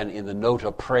emphasized again in the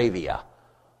Nota Previa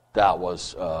that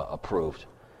was approved,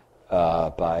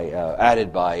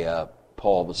 added by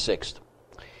Paul VI.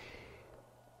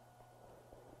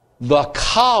 The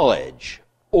college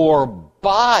or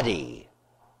body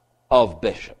of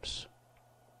bishops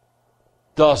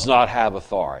does not have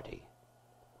authority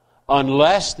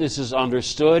unless this is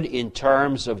understood in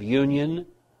terms of union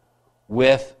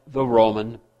with the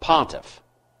Roman pontiff,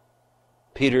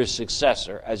 Peter's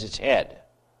successor, as its head.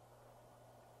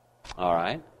 All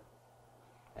right?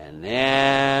 And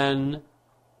then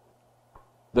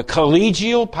the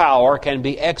collegial power can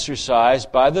be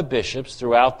exercised by the bishops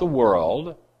throughout the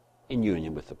world in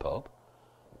union with the Pope,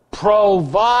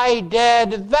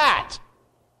 provided that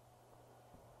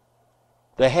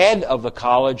the head of the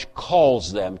college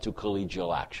calls them to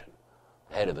collegial action.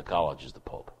 The head of the college is the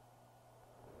Pope.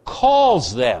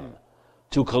 Calls them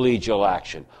to collegial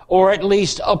action, or at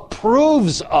least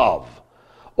approves of,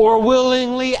 or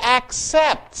willingly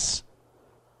accepts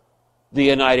the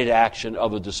united action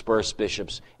of the dispersed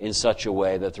bishops in such a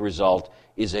way that the result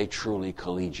is a truly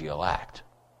collegial act.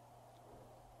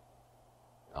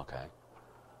 Okay?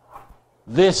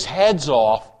 This heads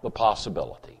off the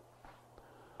possibility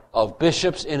of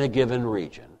bishops in a given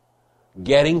region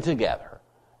getting together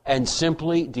and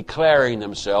simply declaring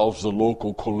themselves the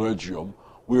local collegium.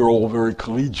 We're all very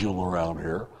collegial around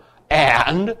here.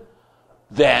 And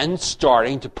then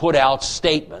starting to put out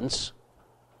statements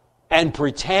and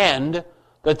pretend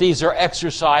that these are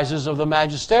exercises of the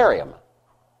magisterium.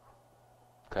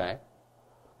 Okay?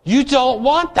 You don't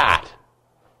want that.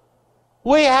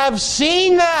 We have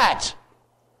seen that.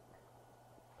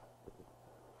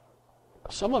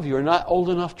 Some of you are not old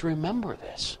enough to remember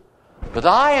this, but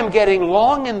I am getting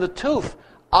long in the tooth.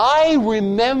 I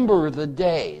remember the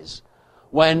days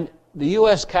when the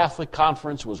U.S. Catholic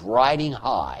Conference was riding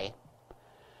high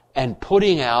and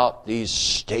putting out these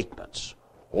statements.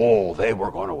 Oh, they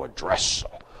were going to address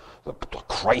the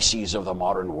crises of the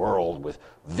modern world with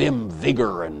vim,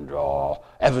 vigor, and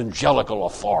evangelical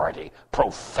authority,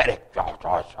 prophetic.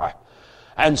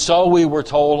 And so we were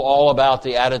told all about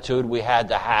the attitude we had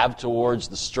to have towards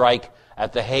the strike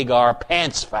at the Hagar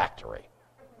Pants Factory.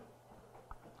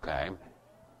 Okay?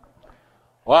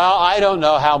 Well, I don't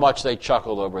know how much they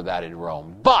chuckled over that in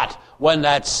Rome. But when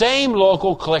that same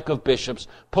local clique of bishops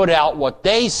put out what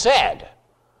they said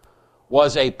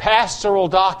was a pastoral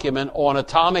document on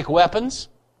atomic weapons,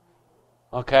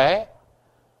 okay,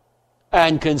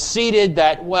 and conceded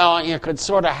that, well, you could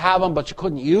sort of have them, but you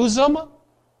couldn't use them,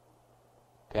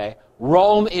 okay,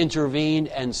 Rome intervened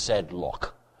and said,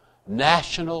 look,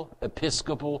 national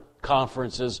Episcopal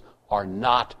conferences are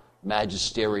not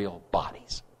magisterial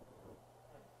bodies.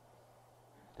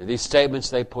 These statements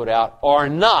they put out are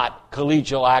not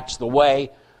collegial acts the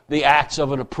way the acts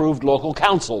of an approved local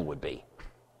council would be.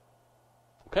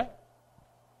 Okay?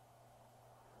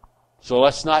 So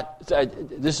let's not,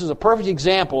 this is a perfect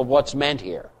example of what's meant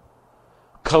here.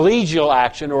 Collegial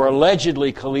action, or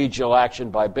allegedly collegial action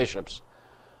by bishops,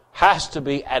 has to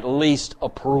be at least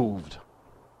approved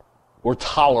or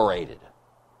tolerated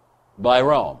by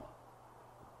Rome.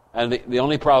 And the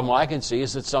only problem I can see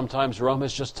is that sometimes Rome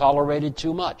has just tolerated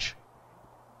too much.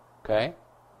 Okay?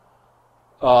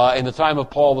 In the time of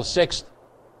Paul VI,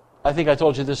 I think I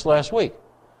told you this last week,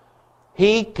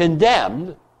 he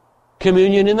condemned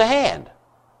communion in the hand.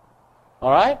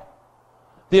 All right?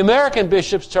 The American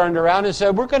bishops turned around and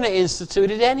said, we're going to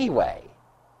institute it anyway.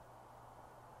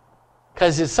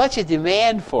 Because there's such a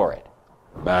demand for it.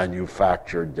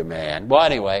 Manufactured demand. Well,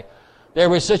 anyway, there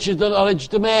was such a large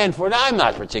demand for it. I'm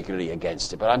not particularly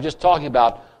against it, but I'm just talking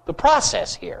about the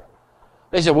process here.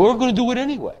 They said, well, we're going to do it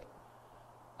anyway.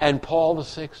 And Paul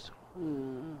VI,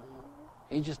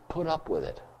 he just put up with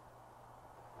it.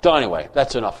 So anyway,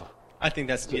 that's enough. I think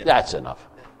that's enough.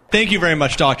 Thank you very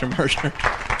much, Dr. Marshner.